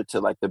closer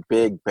to like the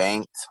big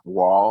banked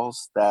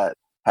walls that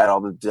had all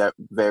the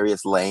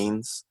various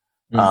lanes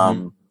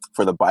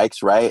for the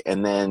bikes, right?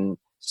 And then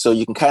so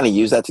you can kind of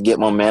use that to get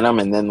momentum,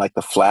 and then like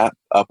the flat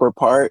upper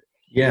part,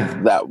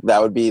 that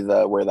would be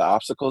where the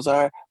obstacles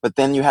are. But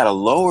then you had a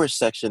lower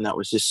section that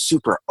was just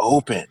super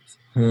open,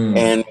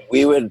 and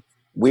we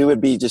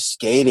would be just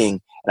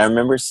skating. And I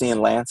remember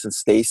seeing Lance and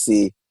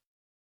Stacy.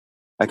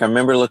 Like I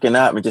remember looking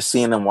up and just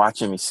seeing them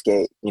watching me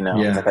skate. You know,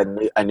 like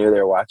I knew they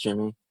were watching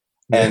me.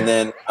 And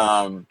then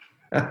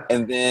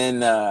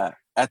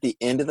at the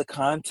end of the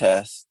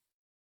contest,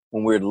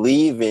 when we're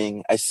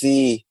leaving, I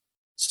see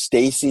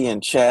Stacy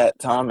and Chet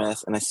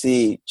Thomas, and I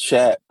see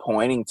Chet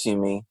pointing to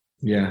me.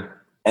 Yeah.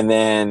 And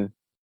then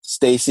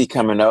Stacy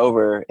coming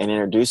over and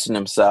introducing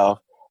himself,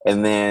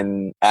 and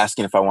then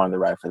asking if I wanted to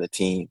ride for the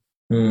team.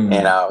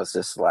 And I was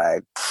just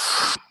like,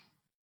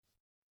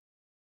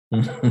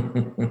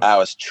 I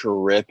was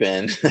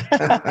tripping.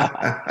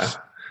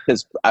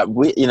 Because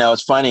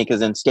it's funny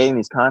because in skating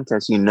these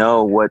contests, you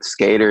know what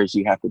skaters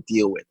you have to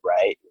deal with,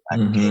 right? Like,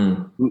 okay,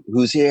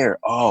 who's here?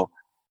 Oh,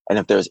 and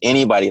if there's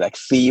anybody like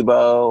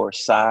Phoebo or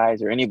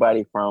Size or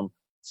anybody from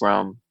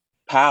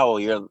Powell,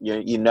 you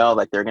know,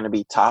 like they're going to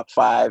be top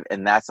 5,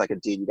 and that's like a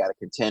dude you got to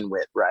contend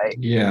with, right?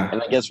 Yeah.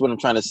 And I guess what I'm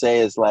trying to say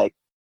is like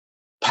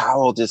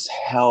Powell just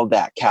held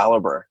that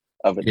caliber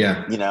of it.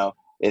 Yeah. You know,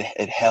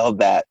 it held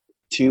that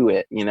to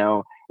it, you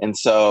know, and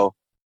so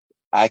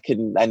I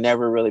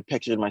never really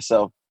pictured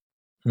myself.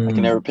 I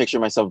can never picture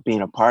myself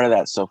being a part of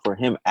that. So for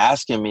him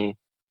asking me,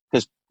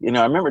 because, you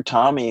know, I remember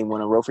Tommy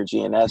when I rode for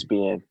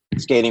GNS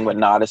skating with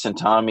Nodis and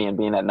Tommy and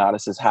being at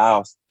Nodis's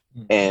house,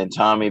 and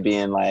Tommy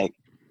being like,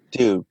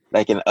 dude,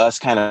 like, and us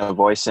kind of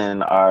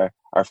voicing our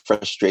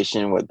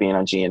frustration with being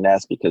on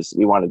GNS because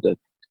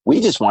we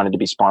just wanted to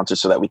be sponsored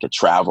so that we could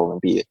travel and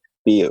be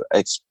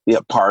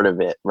a part of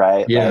it.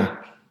 Right. Yeah.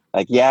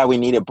 Like, we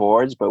needed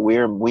boards, but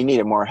we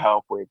needed more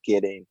help with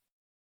getting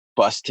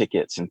bus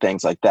tickets and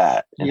things like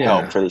that and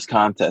help for these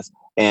contests.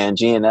 And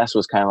GNS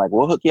was kind of like,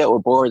 we'll hook you up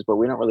with boards, but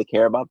we don't really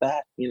care about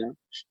that, you know?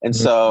 And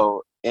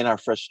so in our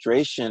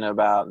frustration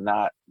about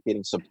not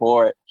getting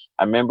support,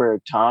 I remember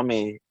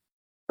Tommy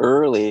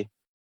early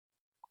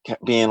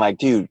being like,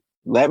 dude,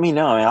 let me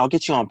know and I'll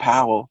get you on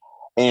Powell.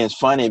 And it's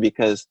funny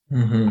because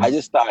I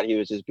just thought he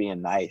was just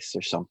being nice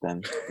or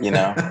something, you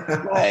know?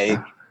 Like,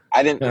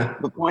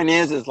 the point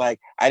is like,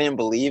 I didn't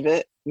believe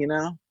it, you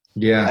know?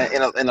 Yeah.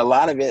 And a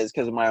lot of it is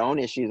because of my own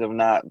issues of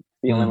not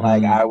feeling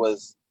like I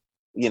was,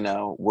 you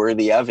know,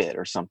 worthy of it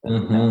or something.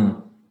 You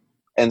know?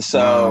 And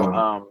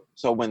so,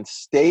 so when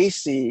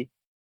Stacy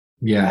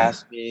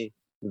asked me,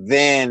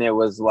 then it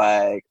was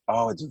like,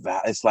 oh,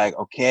 it's like,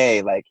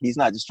 okay, like he's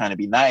not just trying to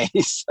be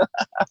nice.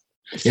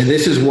 And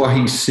this is what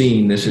he's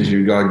seen. This is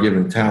your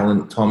God-given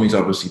talent. Tommy's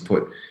obviously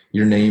put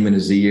your name in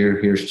his ear.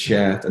 Here's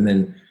Chet. And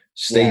then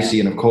Stacy,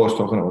 and of course,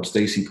 talking about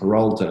Stacy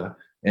Peralta,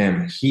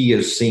 he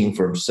has seen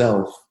for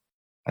himself.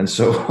 And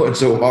so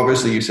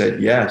obviously you said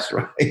yes,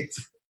 right?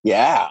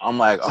 Yeah. I'm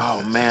like,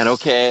 oh man,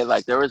 okay.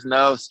 Like there was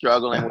no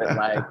struggling with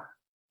like,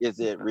 is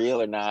it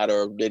real or not?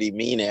 Or did he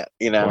mean it?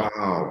 You know?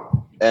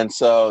 Wow. And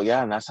so,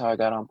 and that's how I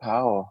got on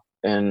Powell.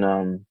 And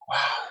wow.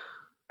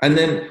 And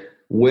then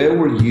where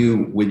were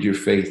you with your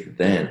faith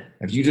then?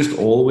 Have you just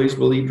always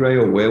believed, Ray,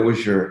 or where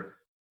was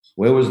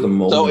the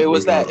moment? So it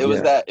was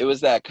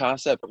that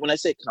concept. When I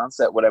say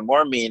concept, what I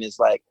more mean is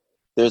like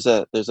there's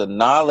a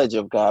knowledge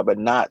of God, but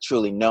not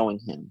truly knowing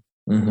him.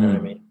 You know what I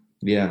mean?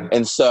 Yeah.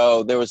 And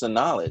so there was a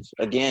knowledge,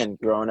 again,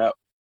 growing up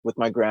with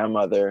my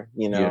grandmother,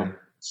 you know,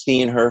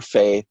 seeing her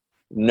faith,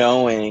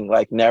 knowing,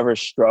 like, never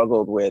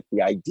struggled with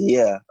the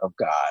idea of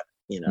God,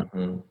 you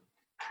know.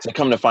 So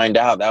come to find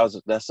out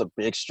that's a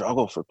big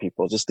struggle for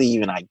people. Just the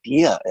even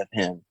idea of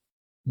him,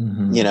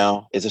 you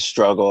know, is a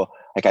struggle.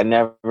 Like I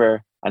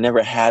never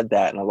had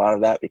that, and a lot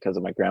of that because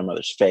of my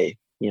grandmother's faith,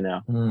 you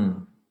know.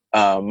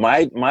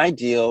 My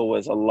deal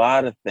was a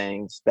lot of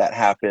things that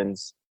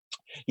happens.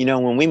 You know,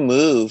 when we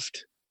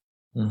moved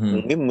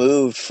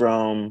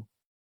from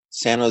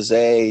San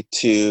Jose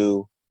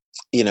to,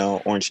 you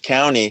know, Orange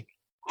County,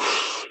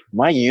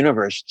 my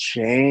universe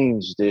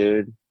changed,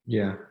 dude.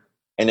 Yeah.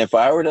 And if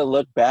I were to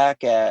look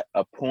back at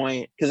a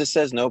point, because it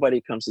says nobody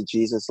comes to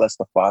Jesus unless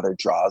the Father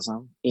draws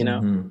them, you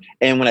know?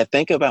 And when I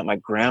think about my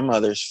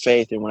grandmother's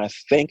faith, and when I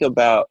think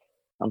about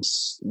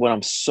what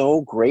I'm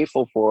so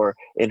grateful for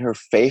in her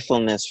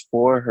faithfulness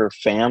for her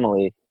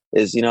family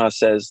is, you know, it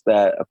says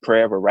that a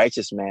prayer of a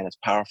righteous man is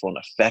powerful and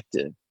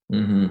effective.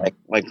 Like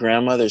my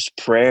grandmother's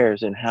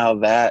prayers and how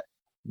that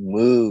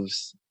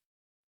moves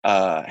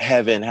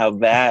heaven, how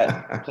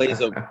that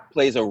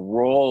plays a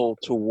role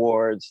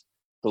towards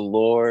the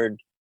Lord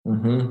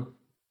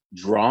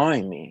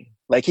drawing me.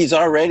 Like he's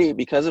already,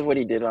 because of what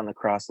he did on the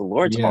cross, the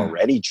Lord's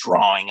already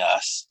drawing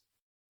us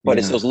But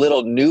it's those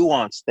little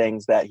nuanced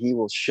things that he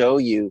will show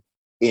you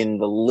in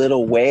the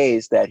little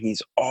ways that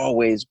he's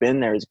always been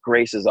there. His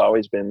grace has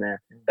always been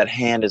there. That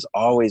hand has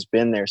always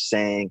been there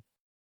saying,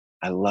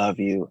 I love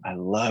you. I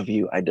love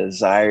you. I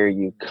desire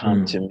you.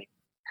 Come to me.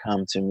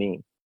 Come to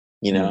me.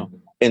 You know?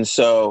 And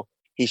so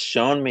he's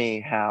shown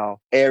me how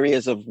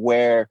areas of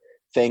where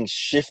things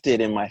shifted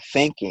in my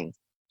thinking,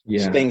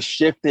 things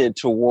shifted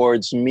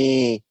towards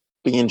me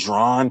being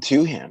drawn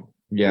to him,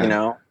 you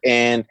know?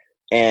 And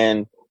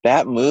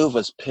that move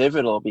was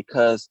pivotal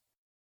because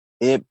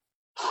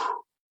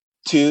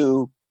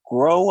to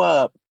grow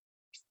up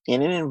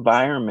in an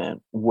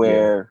environment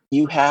where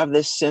you have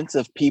this sense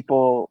of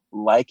people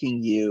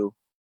liking you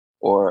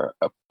or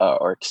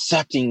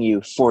accepting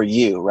you for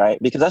you, right?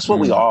 Because that's what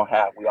we all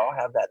have. We all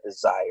have that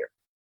desire,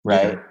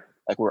 right?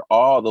 Like the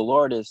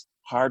Lord has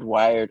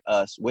hardwired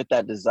us with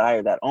that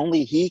desire that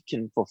only he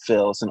can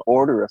fulfill. It's an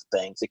order of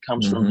things. It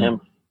comes from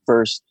him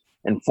first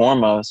and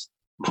foremost,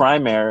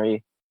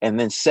 primary, and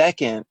then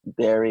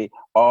secondary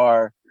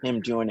are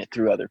him doing it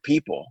through other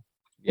people.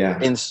 Yeah.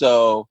 And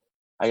so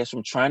I guess what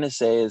I'm trying to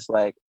say is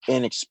like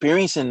in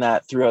experiencing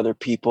that through other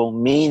people,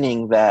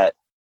 meaning that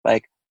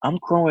like I'm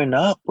growing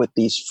up with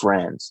these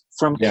friends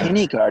from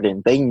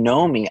kindergarten. They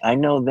know me. I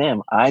know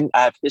them. I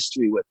have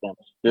history with them.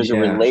 There's a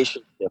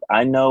relationship.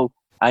 I know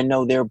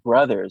their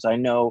brothers. I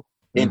know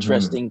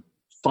interesting,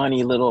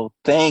 funny little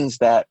things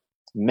that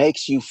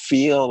makes you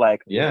feel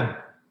like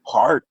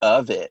part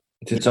of it.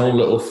 It's its own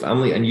little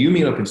family. And you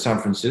meet up in San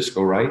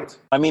Francisco, right?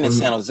 I mean, in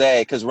San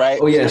Jose, because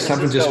Oh yeah, San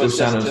Francisco,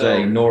 San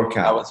Jose,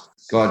 NorCal.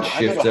 God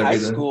shifts everything. High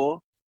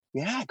school.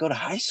 Yeah, I go to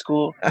high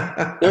school.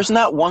 There's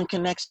not one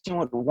connection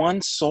with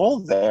one soul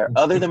there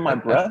other than my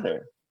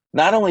brother.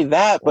 Not only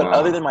that, but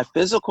other than my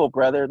physical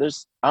brother,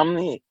 I'm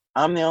the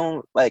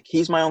only, like,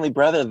 he's my only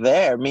brother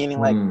there, meaning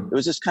like it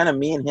was just kind of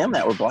me and him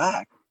that were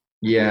black.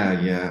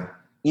 Yeah.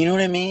 You know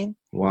what I mean?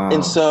 Wow.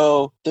 And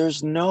so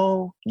there's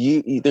no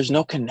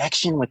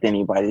connection with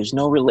anybody. There's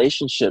no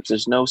relationships.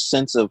 There's no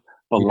sense of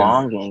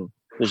belonging.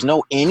 There's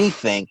no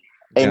anything.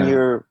 And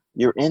you're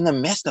in the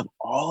midst of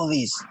all of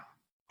these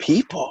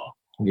people.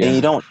 Yeah. And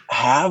you don't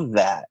have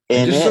that.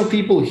 And just so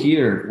people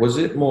hear, was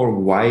it more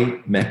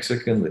white,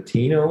 Mexican,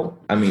 Latino?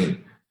 I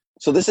mean,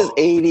 so this is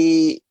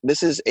 88.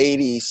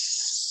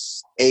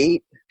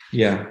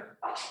 Yeah.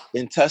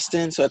 In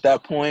Tustin. So at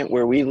that point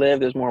where we live,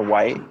 there's more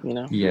white, you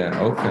know? Yeah.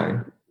 Okay.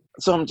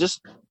 So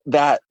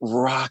that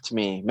rocked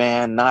me,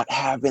 man, not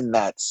having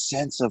that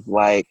sense of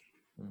like,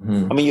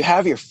 I mean, you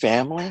have your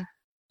family,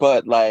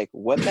 but like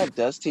what that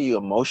does to you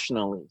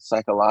emotionally,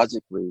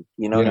 psychologically,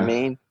 you know what I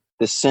mean?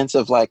 The sense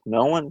of like,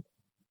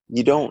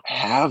 you don't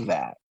have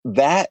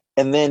that,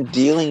 and then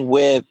dealing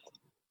with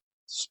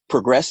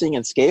progressing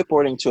and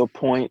skateboarding to a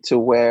point to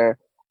where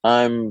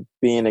I'm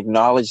being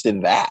acknowledged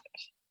in that.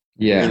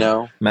 Yeah. You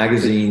know,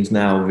 magazines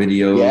now,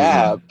 videos.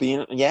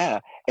 Yeah.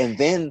 And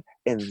then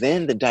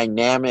the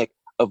dynamic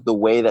of the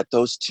way that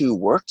those two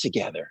work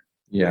together.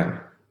 Yeah.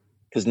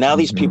 Because now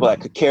these people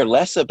that could care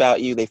less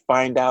about you, they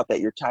find out that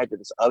you're tied to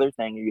this other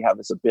thing, or you have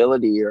this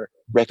ability or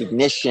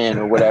recognition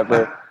or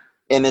whatever.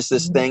 And it's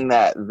this thing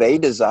that they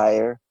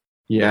desire.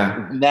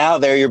 Yeah. Now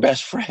they're your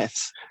best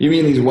friends. You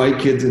mean these white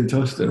kids in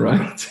Tustin,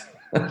 right?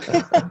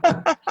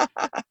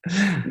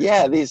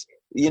 Yeah, these,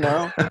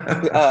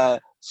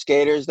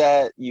 skaters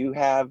that you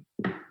have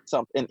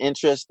an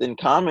interest in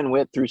common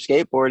with through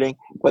skateboarding,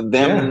 but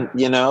them,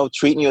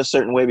 treating you a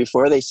certain way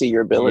before they see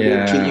your ability,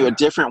 and treating you a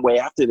different way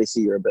after they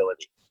see your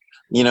ability.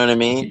 You know what I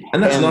mean?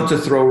 And that's not to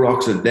throw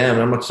rocks at them.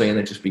 I'm not saying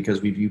that just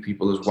because we view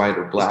people as white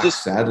or black,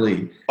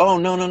 sadly. Oh,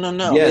 no.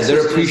 Yeah,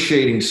 they're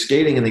appreciating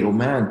skating, and they go,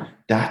 man,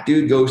 that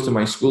dude goes to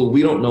my school.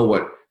 We don't know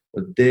what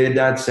their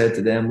dad said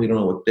to them. We don't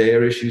know what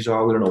their issues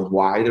are. We don't know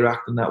why they're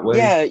acting that way.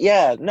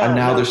 Yeah. No, and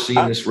now they're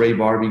seeing this Ray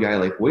Barbee guy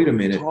like, wait a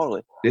minute.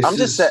 Totally. I'm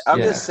just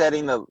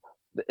setting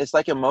it's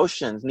like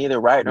emotions, neither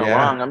right nor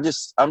wrong. I'm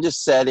just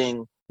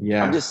setting,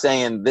 I'm just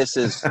saying this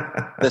is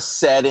the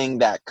setting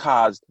that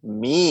caused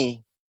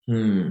me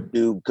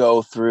to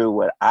go through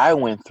what I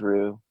went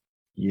through,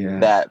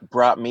 that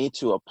brought me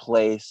to a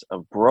place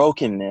of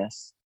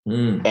brokenness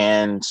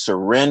and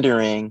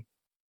surrendering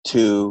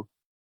to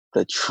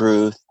the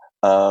truth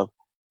of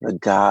the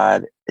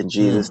God and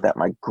Jesus that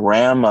my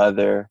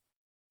grandmother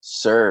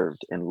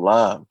served and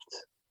loved.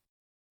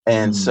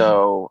 And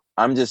so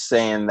I'm just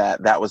saying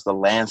that was the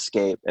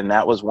landscape, and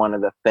that was one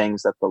of the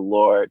things that the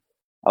Lord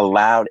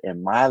allowed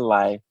in my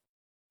life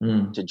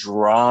to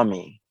draw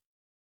me.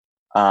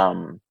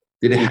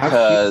 Did it have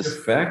huge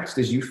effects?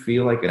 Did you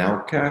feel like an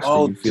outcast?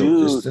 Oh, did you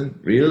feel distant?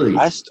 Really?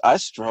 I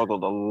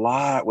struggled a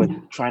lot with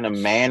trying to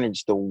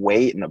manage the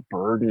weight and the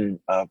burden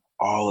of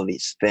all of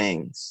these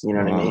things. You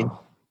know what I mean?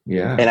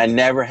 Yeah. And I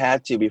never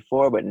had to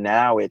before, but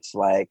now it's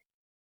like,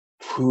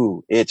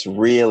 it's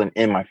real and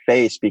in my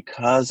face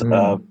because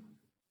of,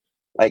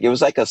 like, it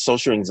was like a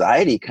social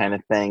anxiety kind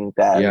of thing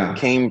that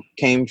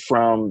came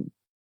from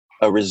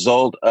a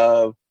result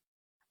of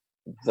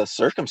the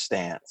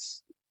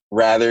circumstance,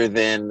 rather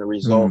than the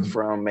result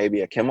from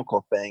maybe a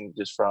chemical thing,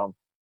 just from,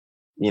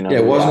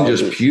 it wasn't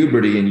just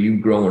puberty and you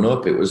growing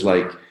up. It was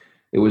like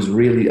It was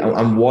really,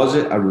 and was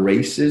it a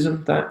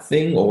racism, that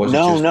thing, or was it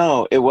just?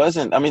 No, it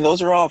wasn't. I mean,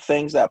 those are all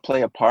things that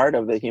play a part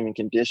of the human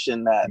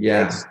condition that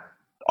makes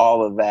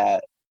all of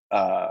that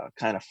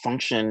kind of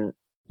function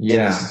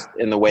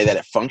in the way that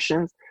it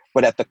functions.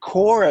 But at the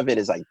core of it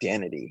is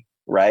identity,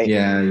 right?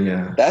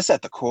 Yeah. That's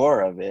at the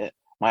core of it.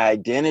 My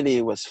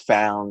identity was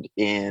found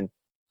in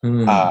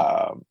who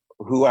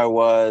I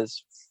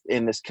was,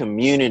 in this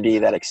community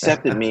that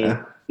accepted me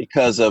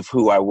because of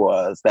who I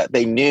was, that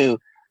they knew.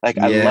 Like,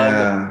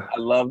 I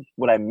loved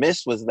what I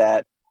missed was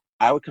that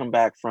I would come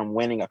back from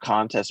winning a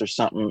contest or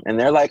something, and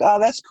they're like, "Oh,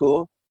 that's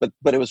cool,"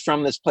 but it was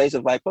from this place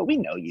of like, "But we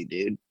know you,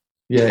 dude."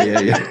 Yeah.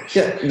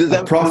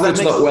 A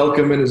prophet's not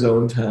welcome in his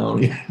own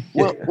town.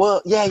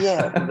 Well, yeah.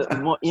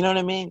 You know what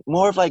I mean?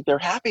 More of like, they're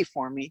happy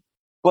for me,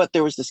 but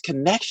there was this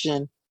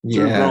connection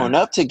through growing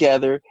up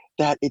together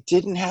that it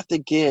didn't have to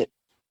get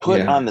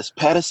put on this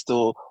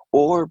pedestal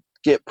or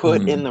get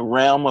put in the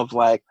realm of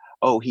like,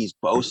 oh, he's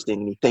boasting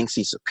and he thinks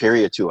he's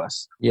superior to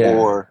us.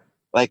 Or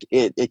like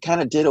it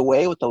kind of did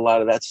away with a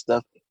lot of that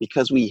stuff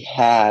because we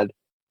had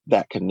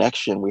that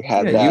connection. We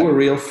had that. You were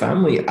real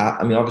family.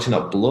 I mean, obviously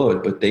not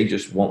blood, but they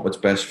just want what's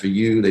best for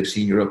you. They've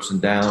seen your ups and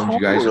downs.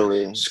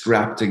 Totally. You guys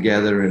scrap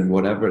together and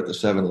whatever at the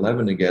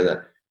 7-Eleven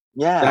together.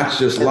 Yeah. That's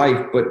just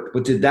life.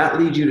 But did that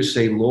lead you to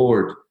say,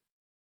 Lord,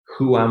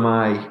 who am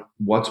I?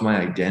 What's my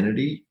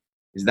identity?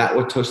 Is that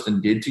what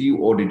Tustin did to you,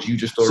 or did you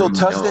just already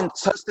know?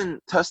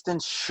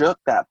 Tustin shook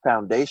that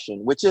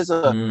foundation, which is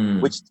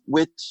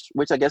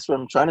which I guess what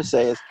I'm trying to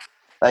say is,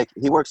 like,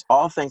 he works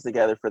all things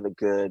together for the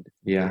good.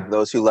 Yeah.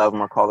 Those who love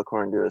him are called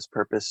according to his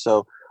purpose.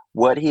 So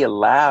what he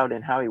allowed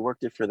and how he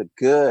worked it for the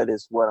good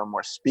is what I'm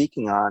more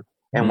speaking on.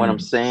 And what I'm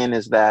saying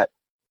is that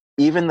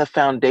even the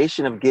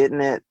foundation of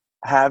getting it,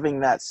 having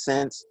that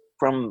sense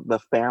from the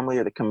family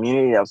or the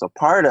community I was a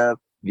part of,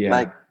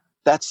 like,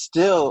 that's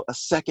still a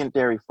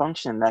secondary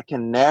function that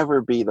can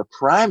never be the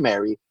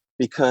primary,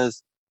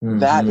 because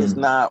that is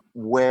not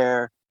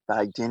where the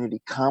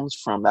identity comes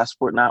from. That's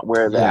not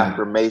where the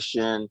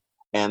affirmation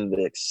and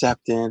the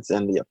acceptance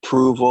and the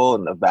approval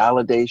and the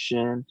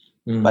validation,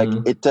 like,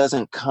 it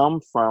doesn't come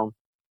from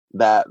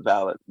that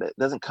it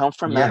doesn't come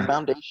from that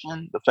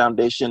foundation, the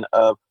foundation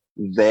of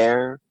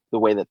the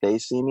way that they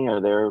see me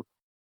or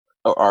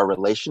our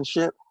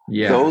relationship.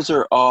 Those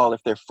are all,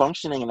 if they're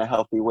functioning in a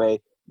healthy way,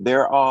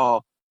 they're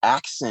all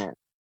accent.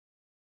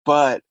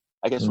 But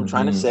I guess what I'm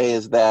trying to say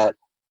is that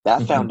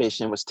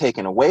foundation was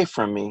taken away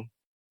from me.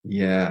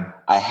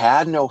 I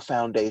had no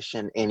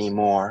foundation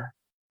anymore.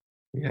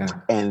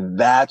 And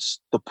that's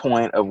the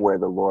point of where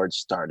the Lord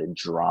started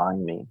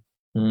drawing me.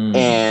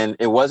 And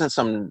it wasn't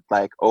some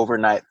like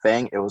overnight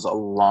thing. It was a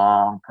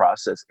long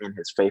process in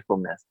his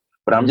faithfulness.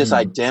 But I'm just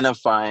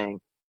identifying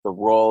the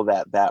role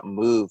that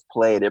move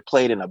played. It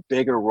played in a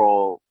bigger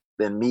role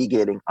than me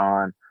getting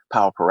on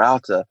Powell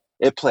Peralta.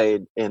 It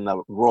played in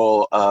the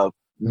role of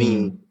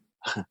me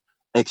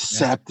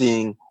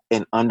accepting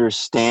and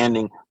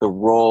understanding the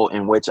role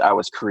in which I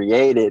was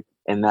created,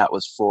 and that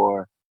was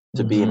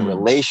to be in a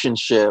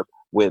relationship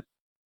with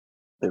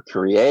the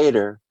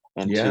Creator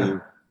and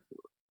to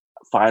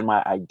find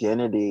my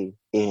identity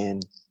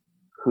in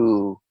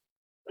who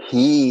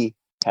He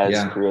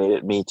has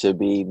created me to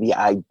be, the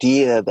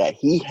idea that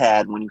He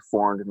had when He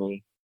formed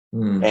me.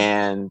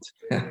 And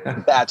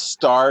that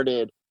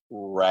started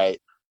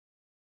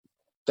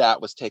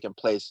that was taking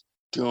place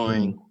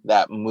during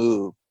that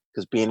move,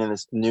 because being in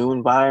this new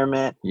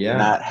environment,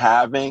 not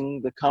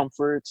having the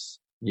comforts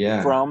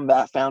from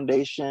that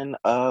foundation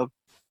of,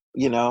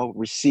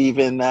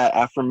 receiving that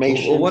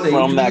affirmation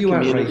from that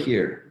community. Right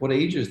here? What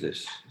age is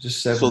this?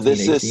 Just 17, so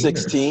this 18, is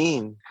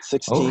 16.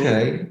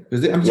 Okay.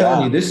 Because I'm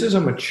telling you, this is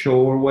a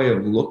mature way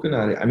of looking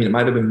at it. I mean, it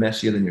might have been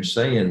messier than you're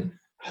saying.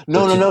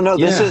 No.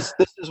 This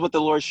is what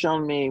the Lord's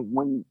shown me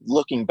when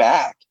looking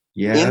back.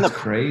 That's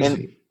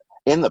crazy.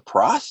 In the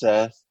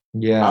process,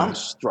 I'm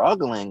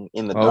struggling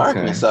in the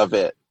darkness of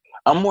it.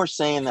 I'm more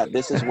saying that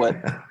this is what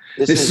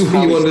this is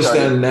what you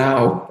understand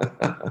now.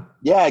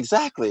 Yeah,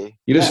 exactly.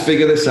 You just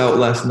figured this out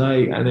last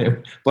night.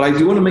 But I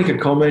do want to make a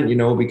comment,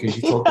 because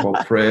you talk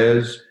about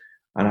prayers,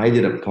 and I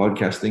did a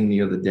podcast thing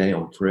the other day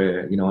on prayer,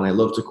 and I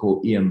love to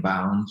quote Ian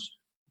Bounds,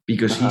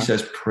 because he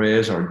says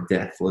prayers are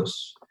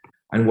deathless.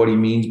 And what he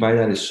means by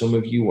that is some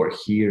of you are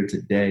here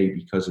today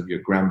because of your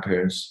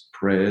grandparents'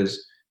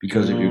 prayers,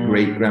 because of your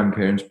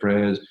great-grandparents'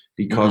 prayers,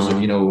 because of,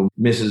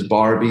 Mrs.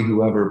 Barbee,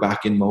 whoever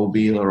back in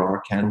Mobile or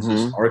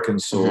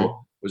Arkansas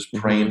was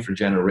praying for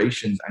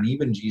generations. And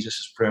even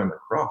Jesus' prayer on the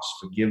cross,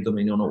 forgive them,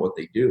 they don't know what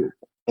they do.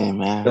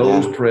 Amen.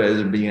 Those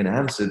prayers are being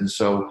answered. And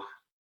so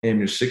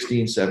you're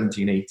 16,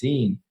 17,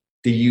 18.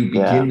 Do you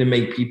begin to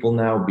make people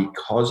now,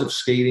 because of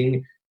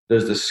skating,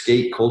 does the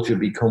skate culture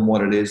become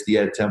what it is? The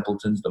Ed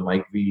Templetons, the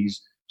Mike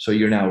V's. So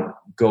you're now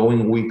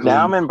going weekly.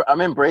 Now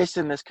I'm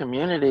embracing this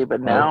community, but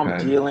now I'm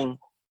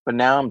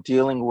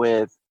dealing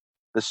with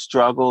the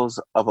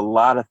struggles of a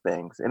lot of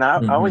things. And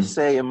I always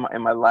say in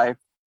my life,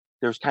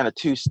 there's kind of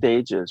two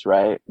stages,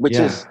 right? Which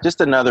is just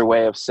another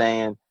way of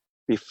saying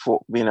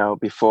before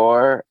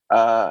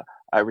I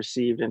I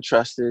received and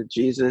trusted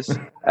Jesus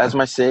as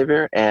my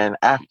Savior, and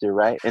after,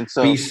 right? And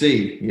so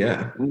BC,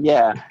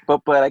 yeah.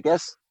 But I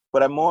guess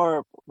what I'm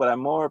more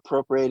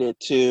appropriated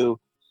to,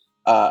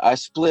 I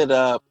split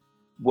up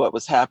what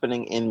was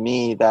happening in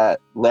me that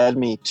led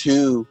me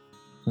to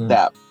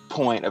that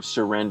point of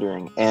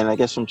surrendering. And I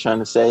guess what I'm trying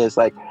to say is,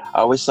 like, I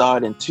always saw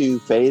it in two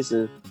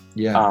phases.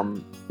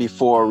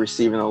 Before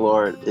receiving the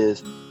Lord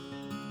is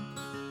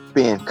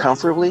being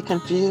comfortably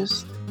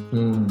confused,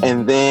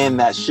 and then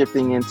that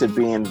shifting into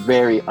being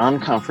very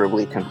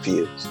uncomfortably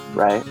confused,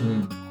 right?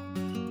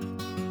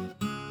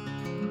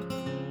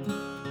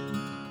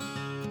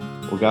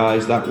 Well,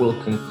 guys, that will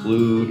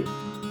conclude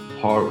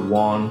part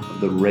 1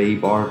 of the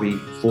Barbee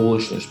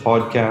Foolishness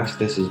podcast.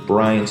 This is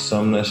Brian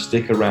Sumner.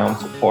 Stick around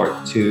for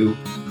part 2,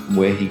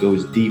 where he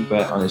goes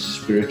deeper on his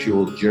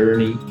spiritual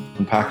journey,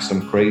 unpacks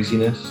some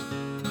craziness.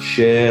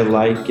 Share,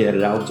 like, get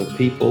it out to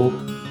people,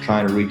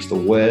 trying to reach the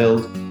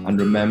world. And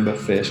remember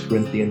 1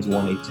 Corinthians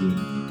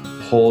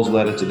 1:18, Paul's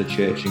letter to the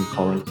church in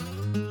Corinth.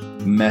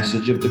 The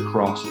message of the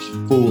cross is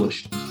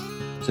foolishness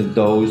to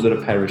those that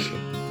are perishing,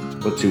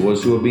 but to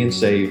us who are being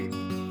saved,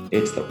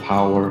 it's the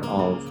power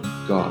of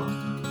God.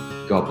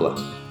 God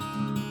bless.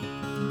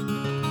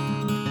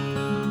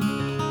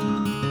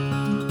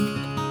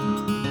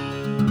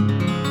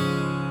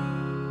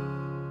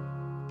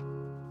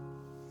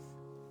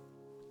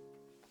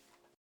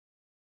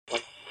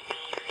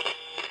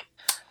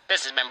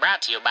 This has been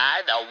brought to you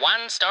by the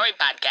One Story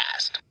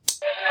Podcast.